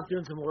Lara Croft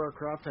doing some Lara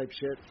Croft type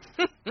shit.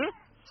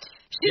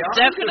 She's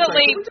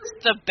definitely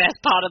the best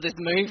part of this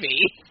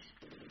movie.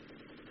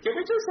 Can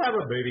we just have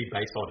a movie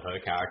based on her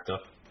character?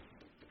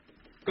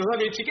 Because, I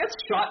mean, she gets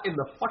shot in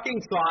the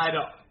fucking side,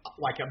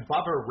 like,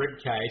 above her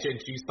ribcage, and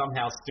she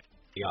somehow sticks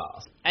the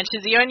ass. And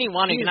she's the only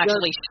one who can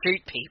actually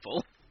shoot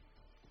people.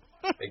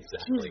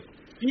 Exactly.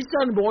 She's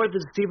done more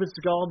than Steven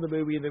Seagal in the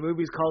movie, and the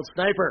movie's called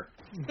Sniper.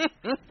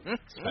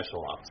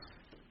 Special ops.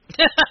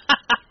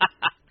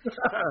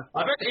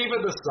 I bet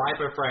even the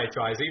Sniper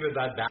franchise, even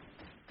that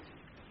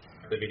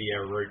the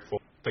video route for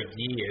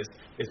years,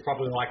 is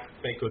probably like,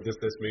 thank goodness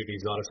this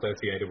movie's not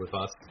associated with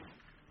us.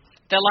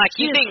 They're like,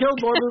 She's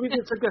killed more movies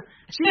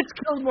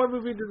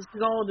than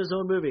Seagal in his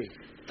own movie.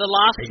 The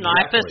last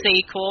Sniper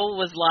sequel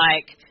was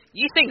like,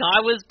 you think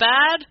I was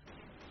bad?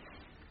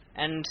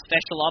 And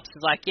Special Ops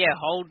is like, yeah,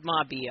 hold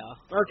my beer.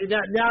 Okay,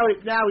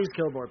 now he's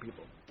killed more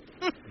people.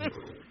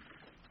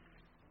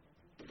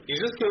 He's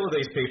just killing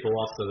these people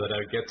off so they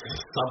don't get to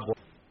Subway.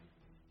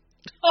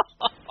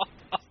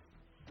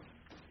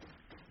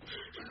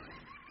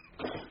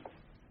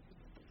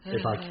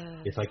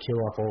 If I kill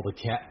off all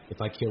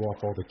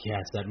the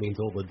cats, that means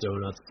all the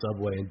donuts,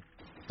 Subway, and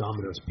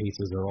Domino's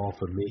pizzas are all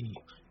for me.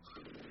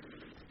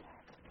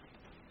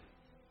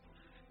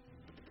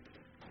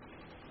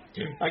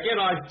 Again,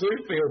 I do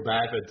feel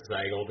bad for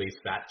saying all these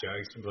fat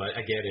jokes, but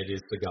again, it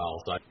is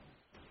Seagal. So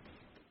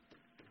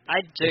I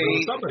do. If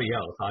it was somebody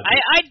else,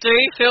 I do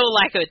feel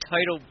like a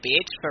total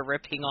bitch for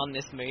ripping on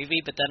this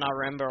movie, but then I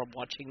remember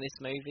watching this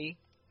movie.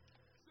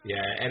 Yeah,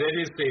 and it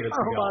is Steven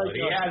Seagal. my And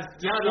he God. has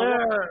done a lot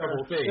of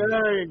terrible things.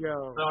 There you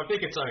go. So I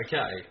think it's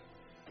okay.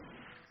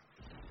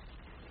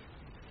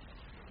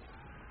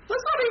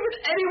 That's not even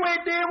anywhere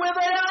near where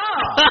they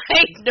are.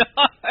 I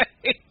know.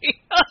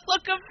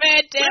 Look at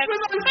Van Damme. Where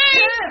are those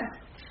tents?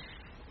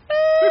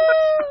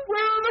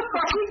 Where are the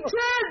fucking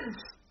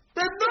tents?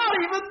 They're not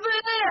even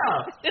there.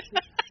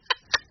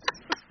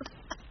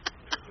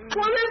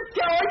 What is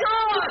going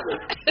on?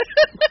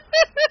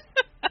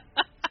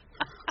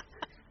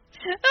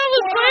 That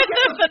was worth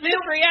it for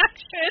this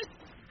reaction.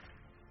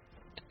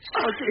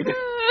 Okay.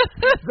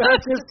 That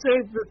just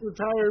saved this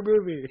entire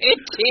movie. It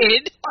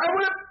did.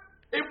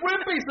 It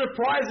wouldn't be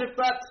surprised if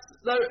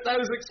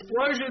those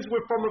explosions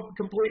were from a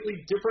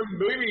completely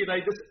different movie. They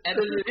just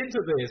edited it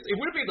into this. It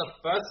wouldn't be the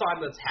first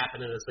time that's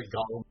happened in a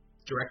Seagal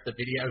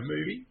direct-to-video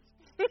movie.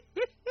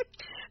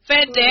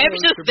 Van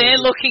Damme's just there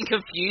looking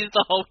confused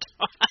the whole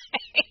time.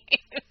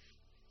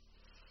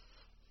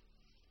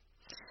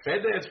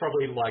 Van Damme's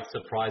probably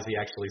surprised he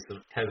actually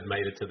has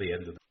made it to the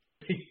end of the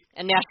movie.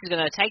 And now she's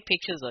going to take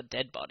pictures of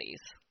dead bodies.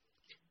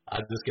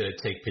 I'm just going to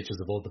take pictures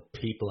of all the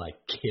people I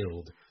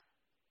killed.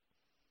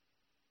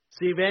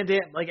 See, Van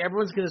Damme,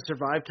 everyone's going to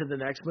survive to the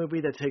next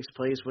movie that takes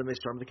place when they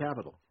storm the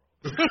Capitol.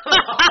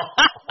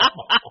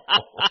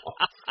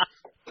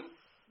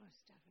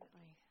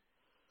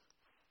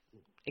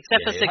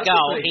 Except for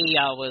Seagal, he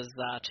was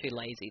too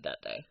lazy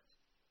that day.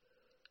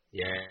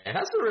 Yeah, it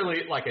has to really,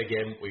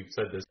 again, we've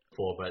said this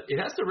before, but it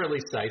has to really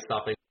say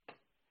something.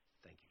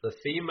 The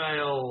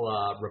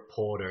female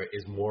reporter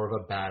is more of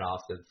a badass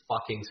than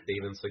fucking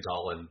Steven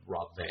Seagal and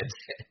Rob Van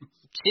Dam.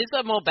 She's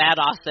a more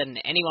badass than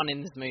anyone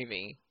in this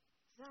movie.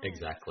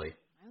 Exactly.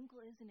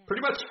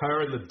 Pretty much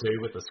her and the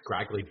dude with the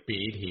scraggly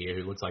beard here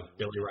who looks like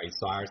Billy Ray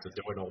Cyrus are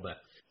doing all the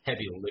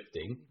heavy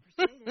lifting.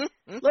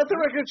 Let the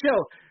record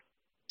show.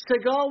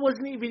 Seagal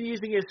wasn't even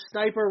using his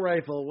sniper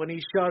rifle when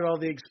he shot all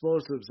the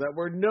explosives that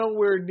were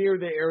nowhere near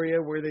the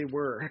area where they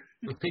were.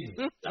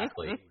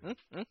 Exactly.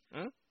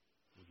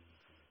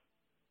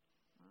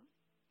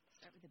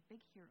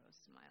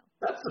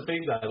 That's the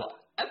thing, though.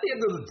 At the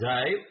end of the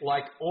day,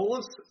 all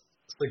of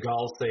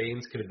Seagal's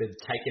scenes could have been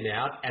taken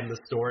out, and the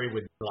story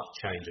would not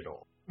change at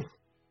all.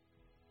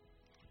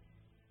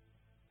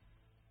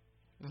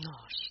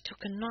 Oh, she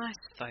took a nice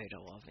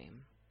photo of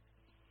him.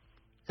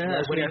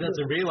 Yeah, what he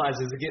doesn't realize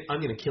is, I'm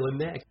going to kill him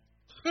next.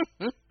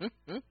 And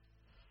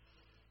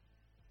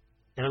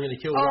I'm going to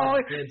kill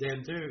Rob Van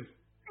Dam, too.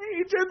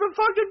 He did the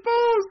fucking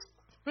pose!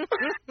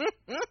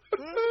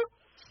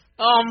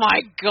 Oh,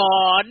 my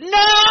God. No!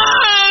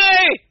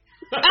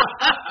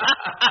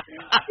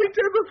 He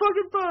did the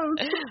fucking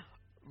pose!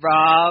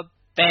 Rob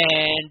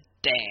Van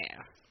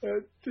Dam.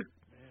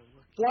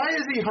 Why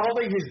is he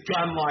holding his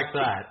gun like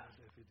that?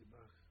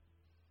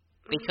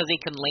 Because he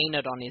can lean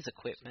it on his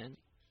equipment.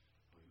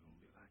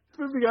 This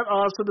movie got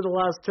awesome in the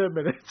last 10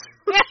 minutes.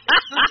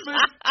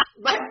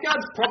 That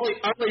gun's probably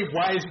only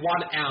weighs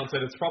 1 ounce,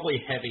 and it's probably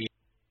heavy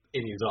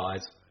in his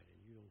eyes.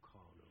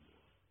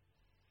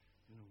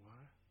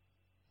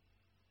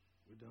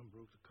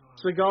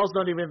 Seagal's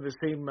not even in the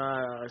same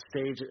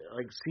stage,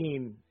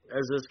 scene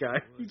as this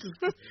guy.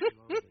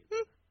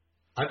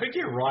 I think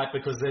you're right,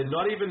 because they're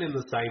not even in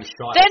the same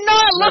shot. They're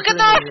not! Look at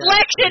the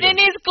reflection in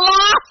his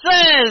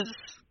glasses!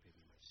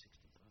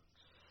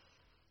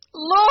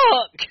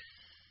 Look!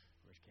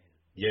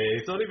 Yeah,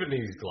 it's not even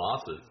in his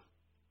glasses.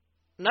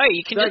 No,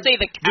 you can just see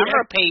the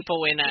camera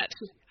people in it.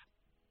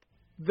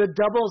 The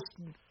double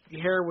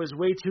hair was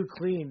way too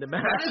clean to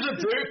match. That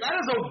is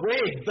a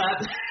wig.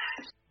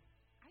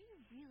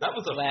 That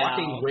was a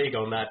fucking wig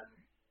on that.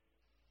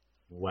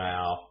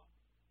 Wow.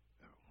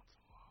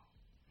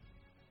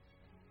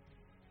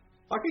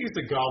 Fucking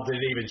Seagal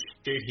didn't even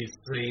shoot his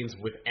scenes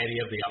with any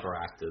of the other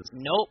actors.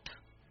 Nope.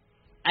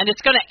 And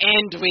it's going to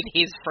end with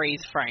his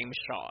freeze frame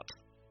shot.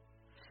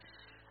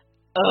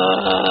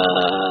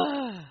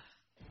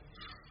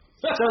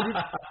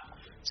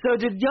 So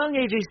did young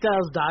AJ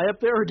Styles die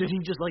up there, or did he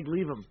just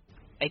leave him?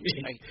 Yeah,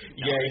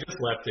 he just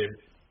left him.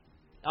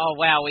 Oh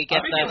wow, we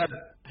get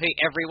who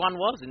everyone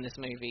was in this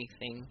movie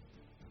thing.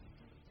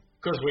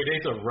 Because we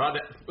need to run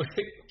it.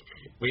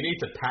 We need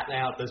to patent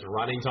out this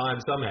running time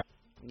somehow.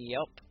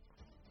 Yep.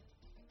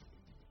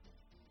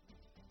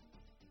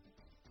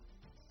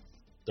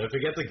 Don't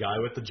forget the guy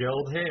with the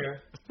gelled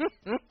hair.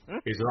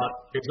 He's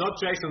not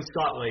Jason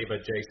Scott Lee, but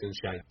Jason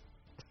Shane.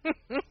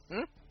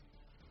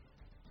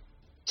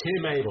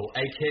 Tim Abel,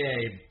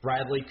 a.k.a.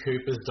 Bradley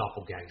Cooper's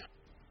doppelganger.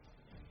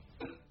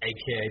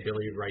 A.k.a.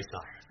 Billy Ray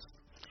Cyrus.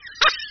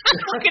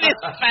 Look at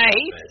his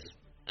face.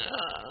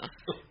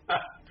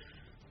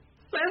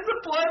 There's the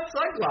blurred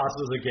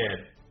sunglasses again.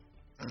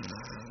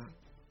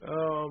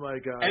 Oh my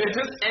god. And it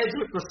just ends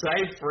with the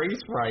same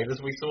freeze frame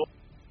as we saw.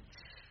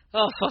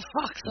 Oh, for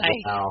fuck's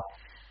sake. Wow.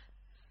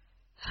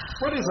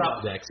 What is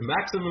up next?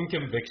 Maximum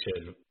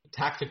Conviction,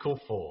 Tactical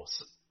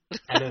Force,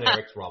 and an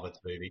Eric Roberts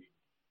movie.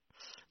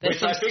 There's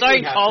some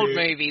Stone Cold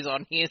movies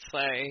on here, so...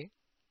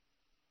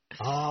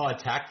 Oh,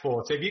 Attack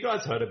Force. Have you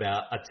guys heard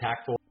about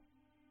Attack Force?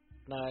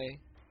 No.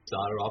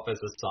 Started off as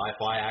a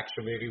sci-fi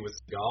action movie with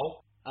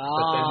Skull, Oh.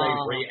 but then they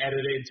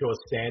re-edited it into a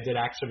standard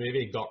action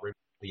movie and got rid of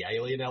the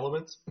alien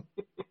elements.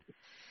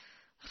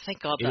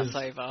 Thank God that's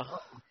over.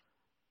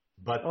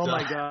 But oh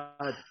my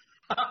God.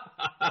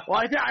 Well,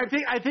 I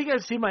think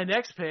I've seen my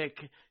next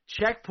pick,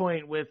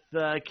 Checkpoint, with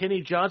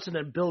Kenny Johnson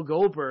and Bill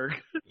Goldberg.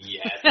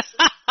 Yes.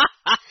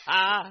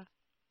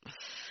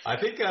 I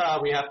think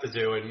we have to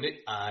do a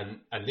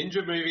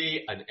ninja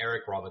movie, an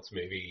Eric Roberts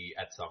movie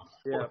at some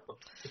point.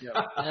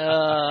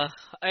 Yeah.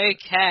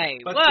 Okay.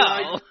 But,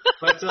 well.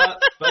 but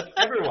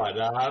everyone,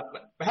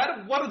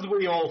 what did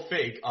we all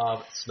think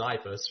of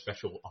Sniper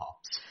Special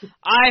Ops?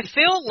 I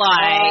feel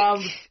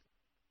like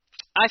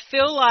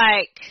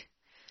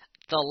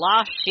the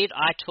last shit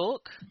I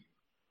took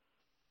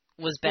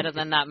was better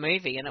than that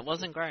movie, and it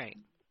wasn't great.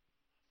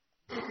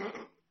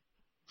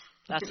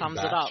 That sums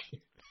it up.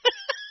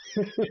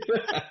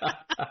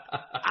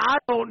 I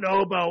don't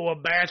know about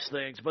what Batch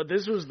thinks, but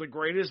this was the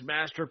greatest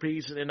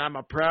masterpiece, and I'm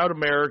a proud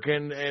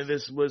American, and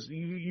this was,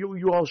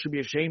 you all should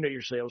be ashamed of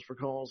yourselves for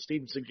calling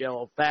Steven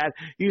Seagal fat.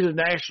 He's a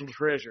national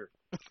treasure.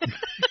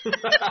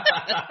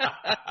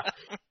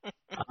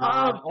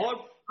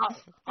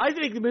 I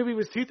think the movie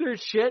was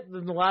 2/3 shit, and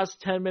then the last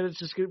 10 minutes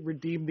just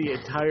redeemed the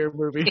entire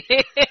movie.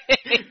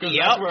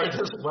 That's where it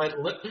just went.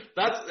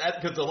 That's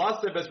because the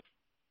last 10 minutes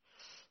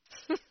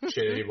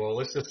shit anymore.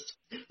 Let's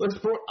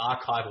put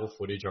archival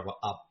footage of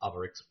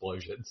other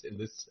explosions in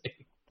this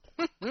scene.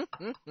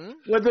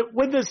 When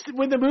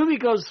the movie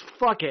goes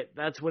fuck it,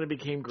 that's when it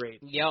became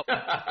great. Yep.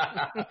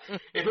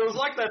 If it was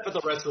like that for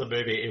the rest of the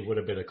movie, it would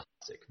have been a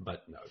classic.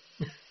 But no,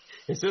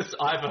 it's just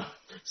either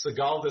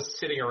Seagal just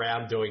sitting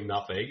around doing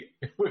nothing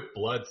with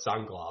blurred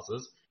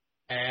sunglasses,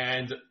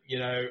 and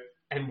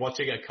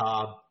watching a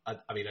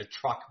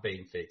truck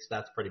being fixed.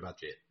 That's pretty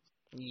much it.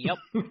 Yep.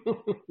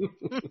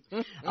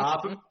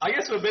 I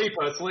guess for me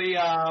personally,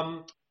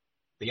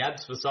 the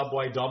ads for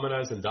Subway,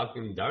 Domino's, and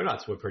Dunkin'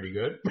 Donuts were pretty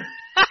good.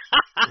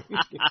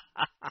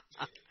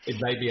 It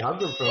made me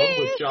hungry for them,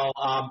 which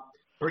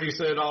pretty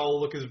soon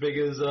I'll look as big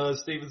as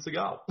Steven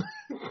Seagal.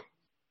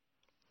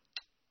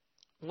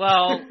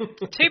 Well,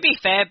 to be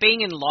fair,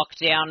 being in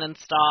lockdown and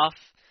stuff,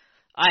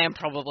 I am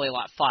probably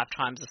like 5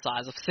 times the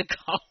size of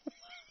Seagal.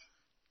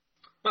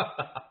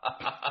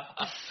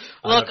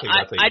 Look,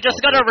 I just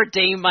got to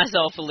redeem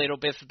myself a little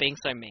bit for being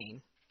so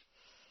mean.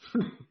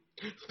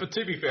 But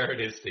to be fair, it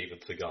is Steven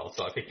Seagal,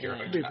 so I think you're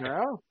okay.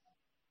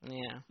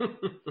 Yeah.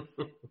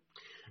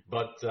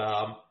 But,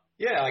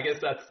 I guess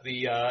that's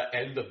the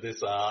end of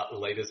this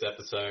latest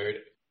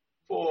episode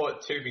for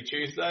To Be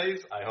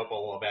Tuesdays. I hope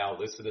all of our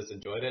listeners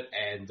enjoyed it.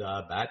 And,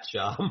 Batch,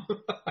 how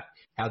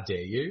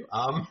dare you?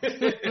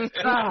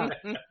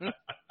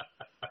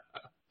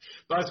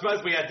 But I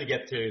suppose we had to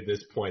get to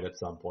this point at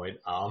some point.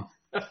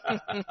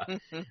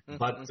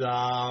 But,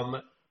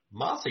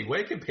 Marcy,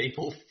 where can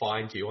people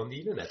find you on the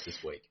internet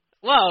this week?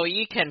 Well,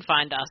 you can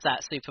find us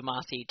at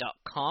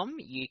supermarcy.com.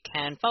 You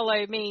can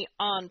follow me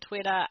on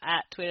Twitter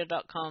at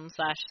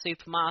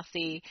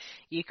twitter.com/supermarcy.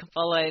 You can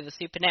follow the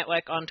Super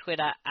Network on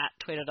Twitter at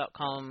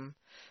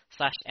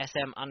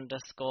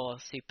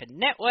twitter.com/SM_Super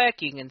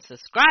Network. You can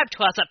subscribe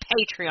to us at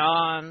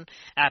Patreon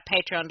at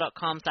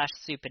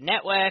patreon.com/Super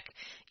Network.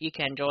 You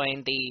can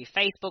join the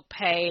Facebook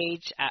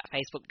page at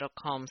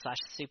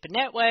facebook.com/Super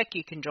Network.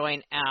 You can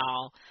join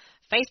our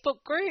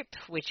Facebook group,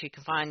 which you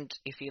can find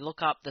if you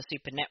look up the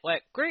Super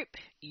Network group.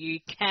 You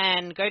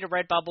can go to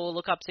Redbubble,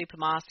 look up Super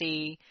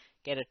Marcy,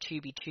 get a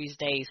To Be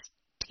Tuesdays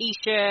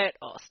t-shirt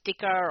or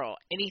sticker or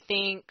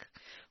anything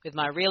with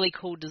my really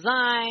cool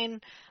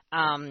design.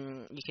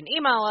 You can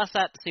email us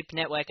at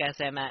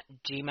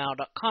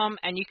supernetworksm@gmail.com,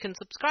 and you can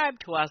subscribe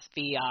to us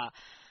via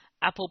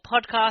Apple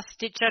Podcasts,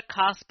 Stitcher,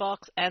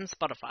 CastBox, and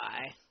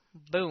Spotify.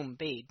 Boom,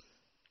 bead.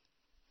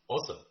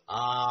 Awesome.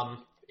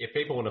 If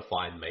people want to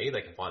find me,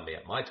 they can find me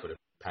at my Twitter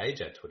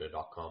page at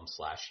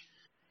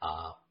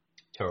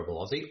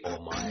twitter.com/TerribleAussie or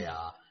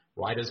my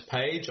writers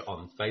page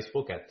on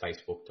Facebook at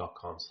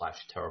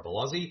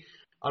facebook.com/TerribleAussie.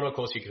 And of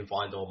course, you can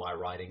find all my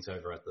writings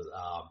over at the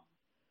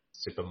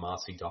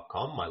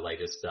supermarcy.com, my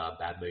latest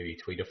Bad Movie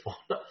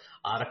Tweetathon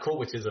article,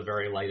 which is a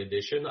very late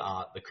edition,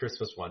 the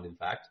Christmas one, in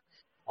fact,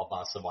 of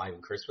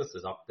Surviving Christmas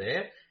is up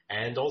there.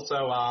 And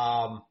also,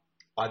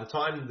 by the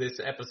time this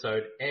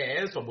episode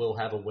airs, we'll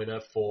have a winner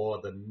for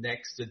the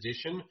next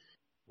edition,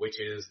 which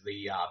is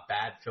the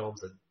Bad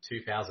Films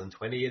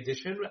 2020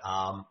 edition.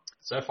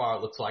 So far,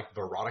 it looks like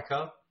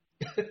Veronica,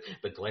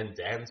 the Glenn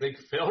Danzig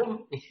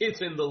film,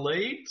 is in the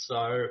lead,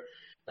 so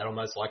that'll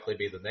most likely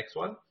be the next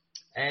one.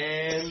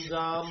 And,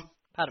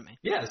 pardon me.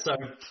 Yeah, so,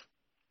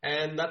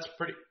 and that's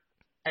pretty,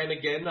 and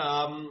again,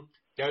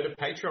 go to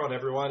Patreon,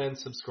 everyone, and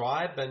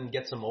subscribe and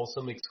get some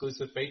awesome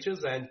exclusive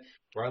features. And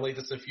we're only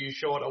just a few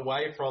short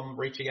away from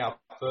reaching our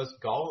first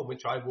goal, in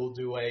which I will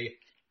do a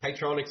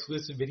Patreon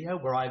exclusive video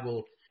where I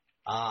will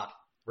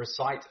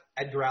recite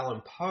Edgar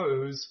Allan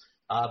Poe's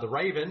The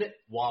Raven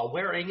while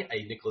wearing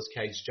a Nicolas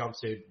Cage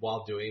jumpsuit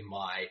while doing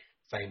my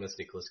famous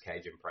Nicolas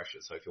Cage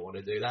impression. So if you want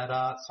to do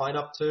that, sign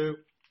up to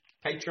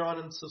Patreon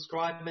and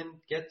subscribe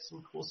and get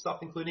some cool stuff,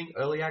 including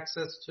early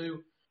access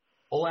to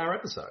all our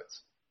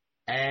episodes.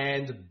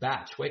 And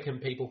Batch, where can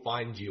people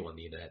find you on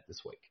the internet this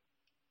week?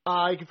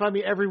 You can find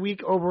me every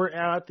week over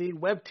at the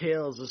Web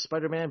Tales of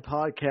Spider-Man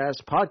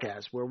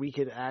podcast, where we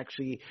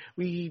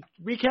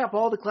recap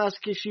all the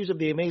classic issues of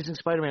The Amazing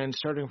Spider-Man,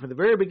 starting from the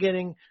very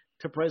beginning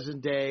to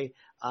present day.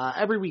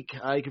 Every week,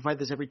 you can find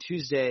this every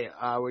Tuesday,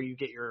 where you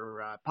get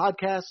your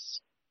podcasts.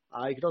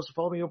 You can also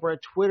follow me over at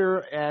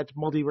Twitter at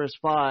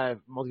Multiverse5,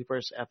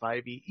 Multiverse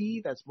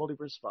F-I-V-E, that's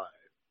Multiverse5.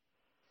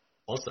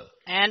 Awesome.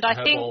 And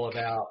I think... all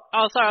about...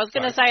 Oh, sorry, I was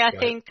going to say, I go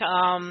think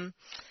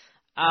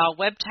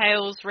Web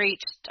Tales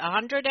reached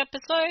 100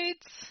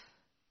 episodes.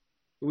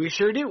 We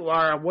sure do.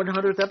 Our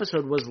 100th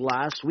episode was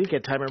last week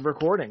at time of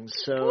recording,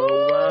 so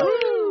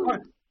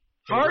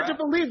hard to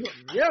believe.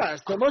 Yeah,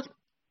 so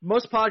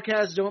most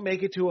podcasts don't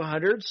make it to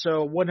 100,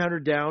 so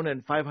 100 down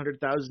and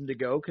 500,000 to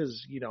go,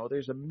 because,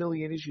 there's a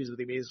million issues of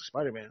The Amazing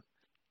Spider-Man.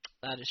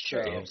 That is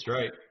true. Damn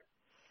straight.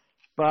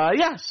 But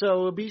yeah,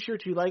 so be sure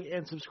to like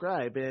and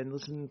subscribe and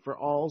listen for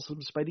all some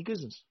Spidey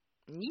goosens.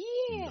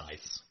 Yeah.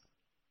 Nice.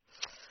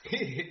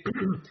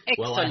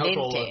 Well, I hope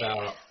all of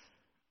our...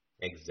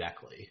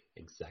 Exactly.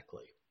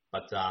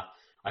 But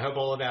I hope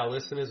all of our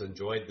listeners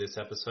enjoyed this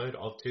episode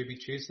of To Be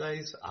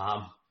Tuesdays.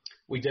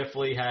 We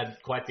definitely had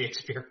quite the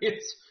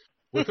experience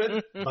with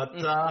it, but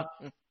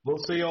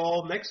we'll see you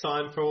all next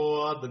time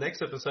for the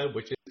next episode,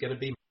 which is going to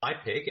be my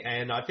pick,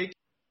 and I think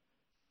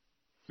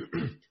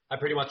I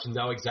pretty much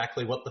know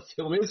exactly what the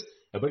film is,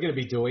 and we're going to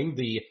be doing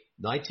the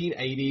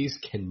 1980s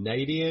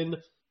Canadian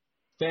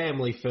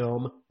family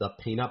film, The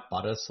Peanut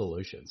Butter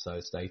Solution. So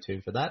stay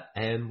tuned for that,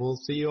 and we'll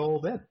see you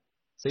all then.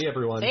 See you,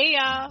 everyone. See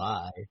ya.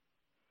 Bye.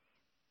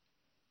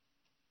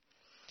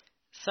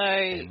 So,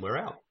 and we're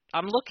out.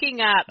 I'm looking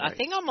at, I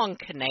think I'm on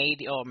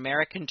Canadian or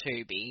American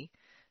Tubi.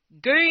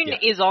 Goon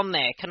is on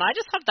there. Can I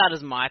just have that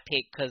as my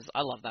pick? Because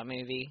I love that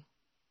movie.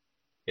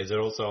 Is it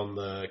also on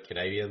the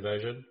Canadian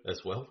version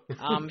as well?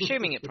 I'm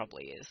assuming it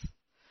probably is.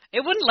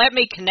 It wouldn't let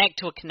me connect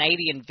to a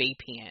Canadian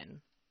VPN.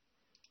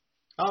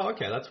 Oh,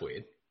 okay, that's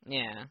weird.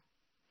 Yeah.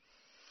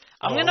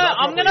 I'm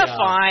gonna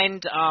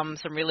find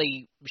some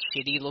really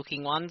shitty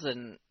looking ones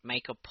and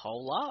make a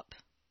poll up.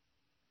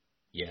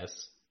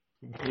 Yes.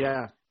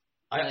 Yeah.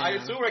 I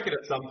still reckon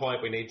at some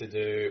point we need to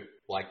do,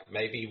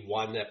 maybe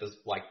one episode,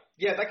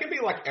 that can be,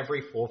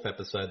 every fourth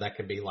episode, that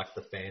can be,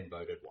 the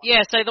fan-voted one.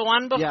 Yeah, so the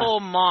one before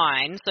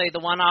mine, so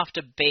the one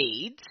after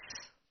Beads,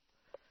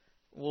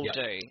 will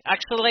do.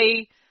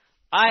 Actually,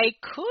 I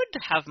could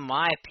have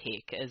my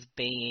pick as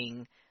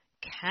being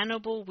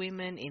Cannibal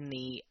Women in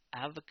the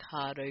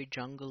Avocado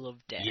Jungle of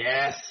Death.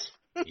 Yes!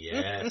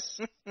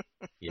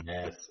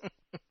 Yes.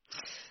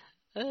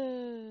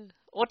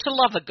 Or To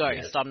Love a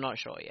Ghost, I'm not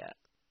sure yet.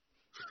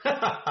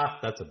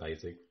 That's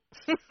amazing.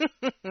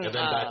 And then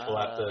Batch will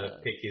have to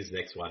pick his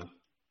next one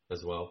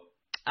as well.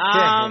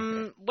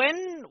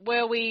 When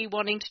were we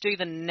wanting to do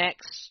the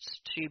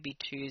next To Be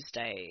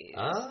Tuesdays?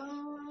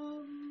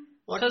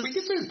 We can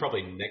do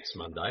probably next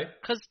Monday.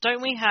 Because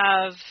don't we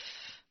have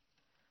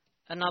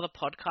another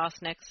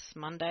podcast next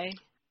Monday?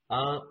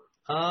 Not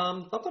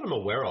that I'm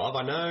aware of.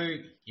 I know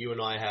you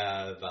and I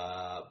have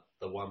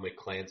the one with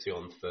Clancy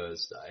on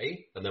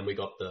Thursday, and then we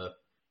got the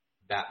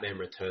Batman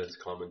Returns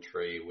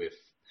commentary with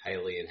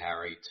Haley and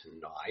Harry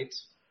tonight,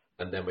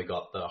 and then we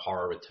got the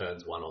Horror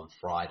Returns one on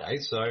Friday.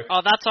 So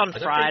that's on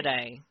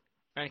Friday.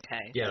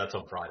 Okay. Yeah, that's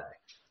on Friday.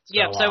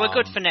 So we're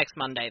good for next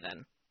Monday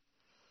then.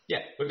 Yeah,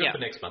 we're good for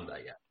next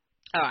Monday. Yeah.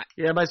 All right.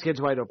 Yeah, my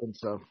schedule's wide open.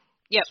 So.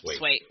 Yep.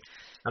 Sweet.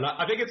 And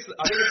I think it's the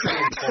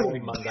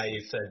following Monday.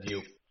 You said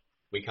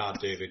we can't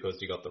do because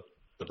you got the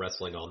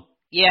wrestling on.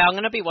 Yeah, I'm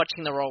going to be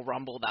watching the Royal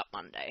Rumble that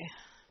Monday.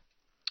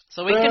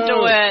 So we can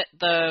do it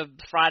the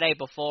Friday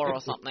before or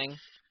something.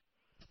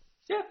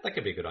 Yeah, that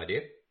could be a good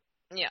idea.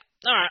 Yeah.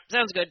 All right.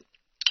 Sounds good.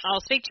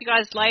 I'll speak to you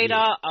guys later.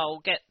 Yeah. I'll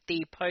get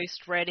the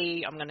post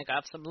ready. I'm going to go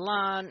have some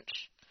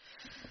lunch.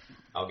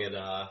 I'll get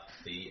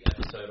the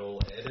episode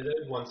all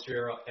edited once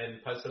you're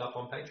and posted up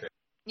on Patreon.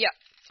 Yeah.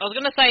 I was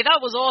going to say that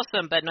was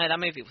awesome, but no, that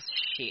movie was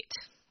shit.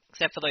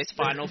 Except for those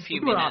final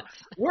few minutes.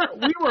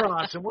 We were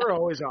awesome. We're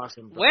always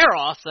awesome. We're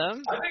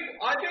awesome.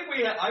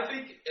 I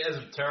think as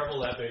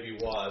terrible that movie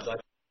was, I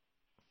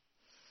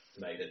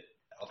made it.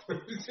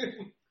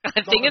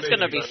 I think it's going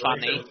to be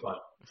funny.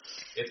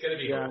 It's going to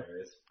be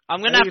hilarious.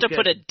 I'm going to have to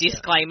put a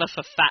disclaimer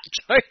for fat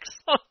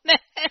jokes on there.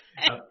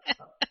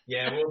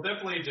 Yeah, we'll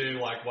definitely do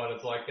one.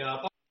 It's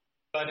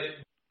but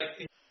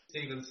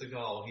Steven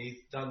Seagal, he's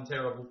done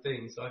terrible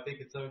things, so I think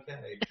it's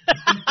okay.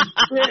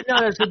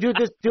 No, so do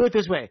it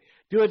this way.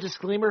 Do a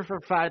disclaimer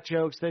for fat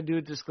jokes, then do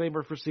a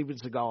disclaimer for Steven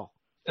Seagal.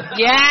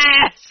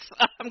 Yes!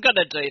 I'm going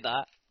to do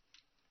that.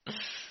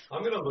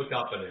 I'm going to look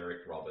up an Eric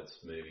Roberts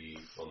movie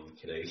on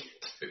Canadian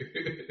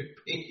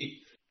TV.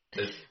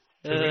 Because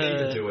we need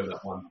to do it at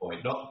one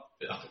point. Not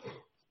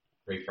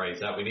rephrase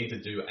that. We need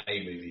to do a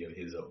movie of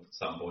his at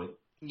some point.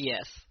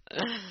 Yes.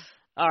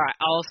 All right.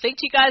 I'll speak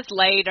to you guys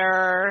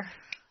later.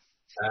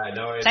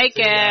 No worries. Take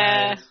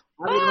care.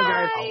 Have a good one,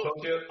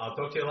 guys. I'll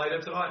talk to you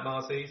later tonight,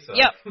 Marcy. So.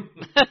 Yep.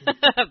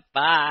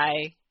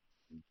 Bye.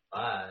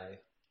 Bye.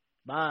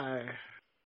 Bye.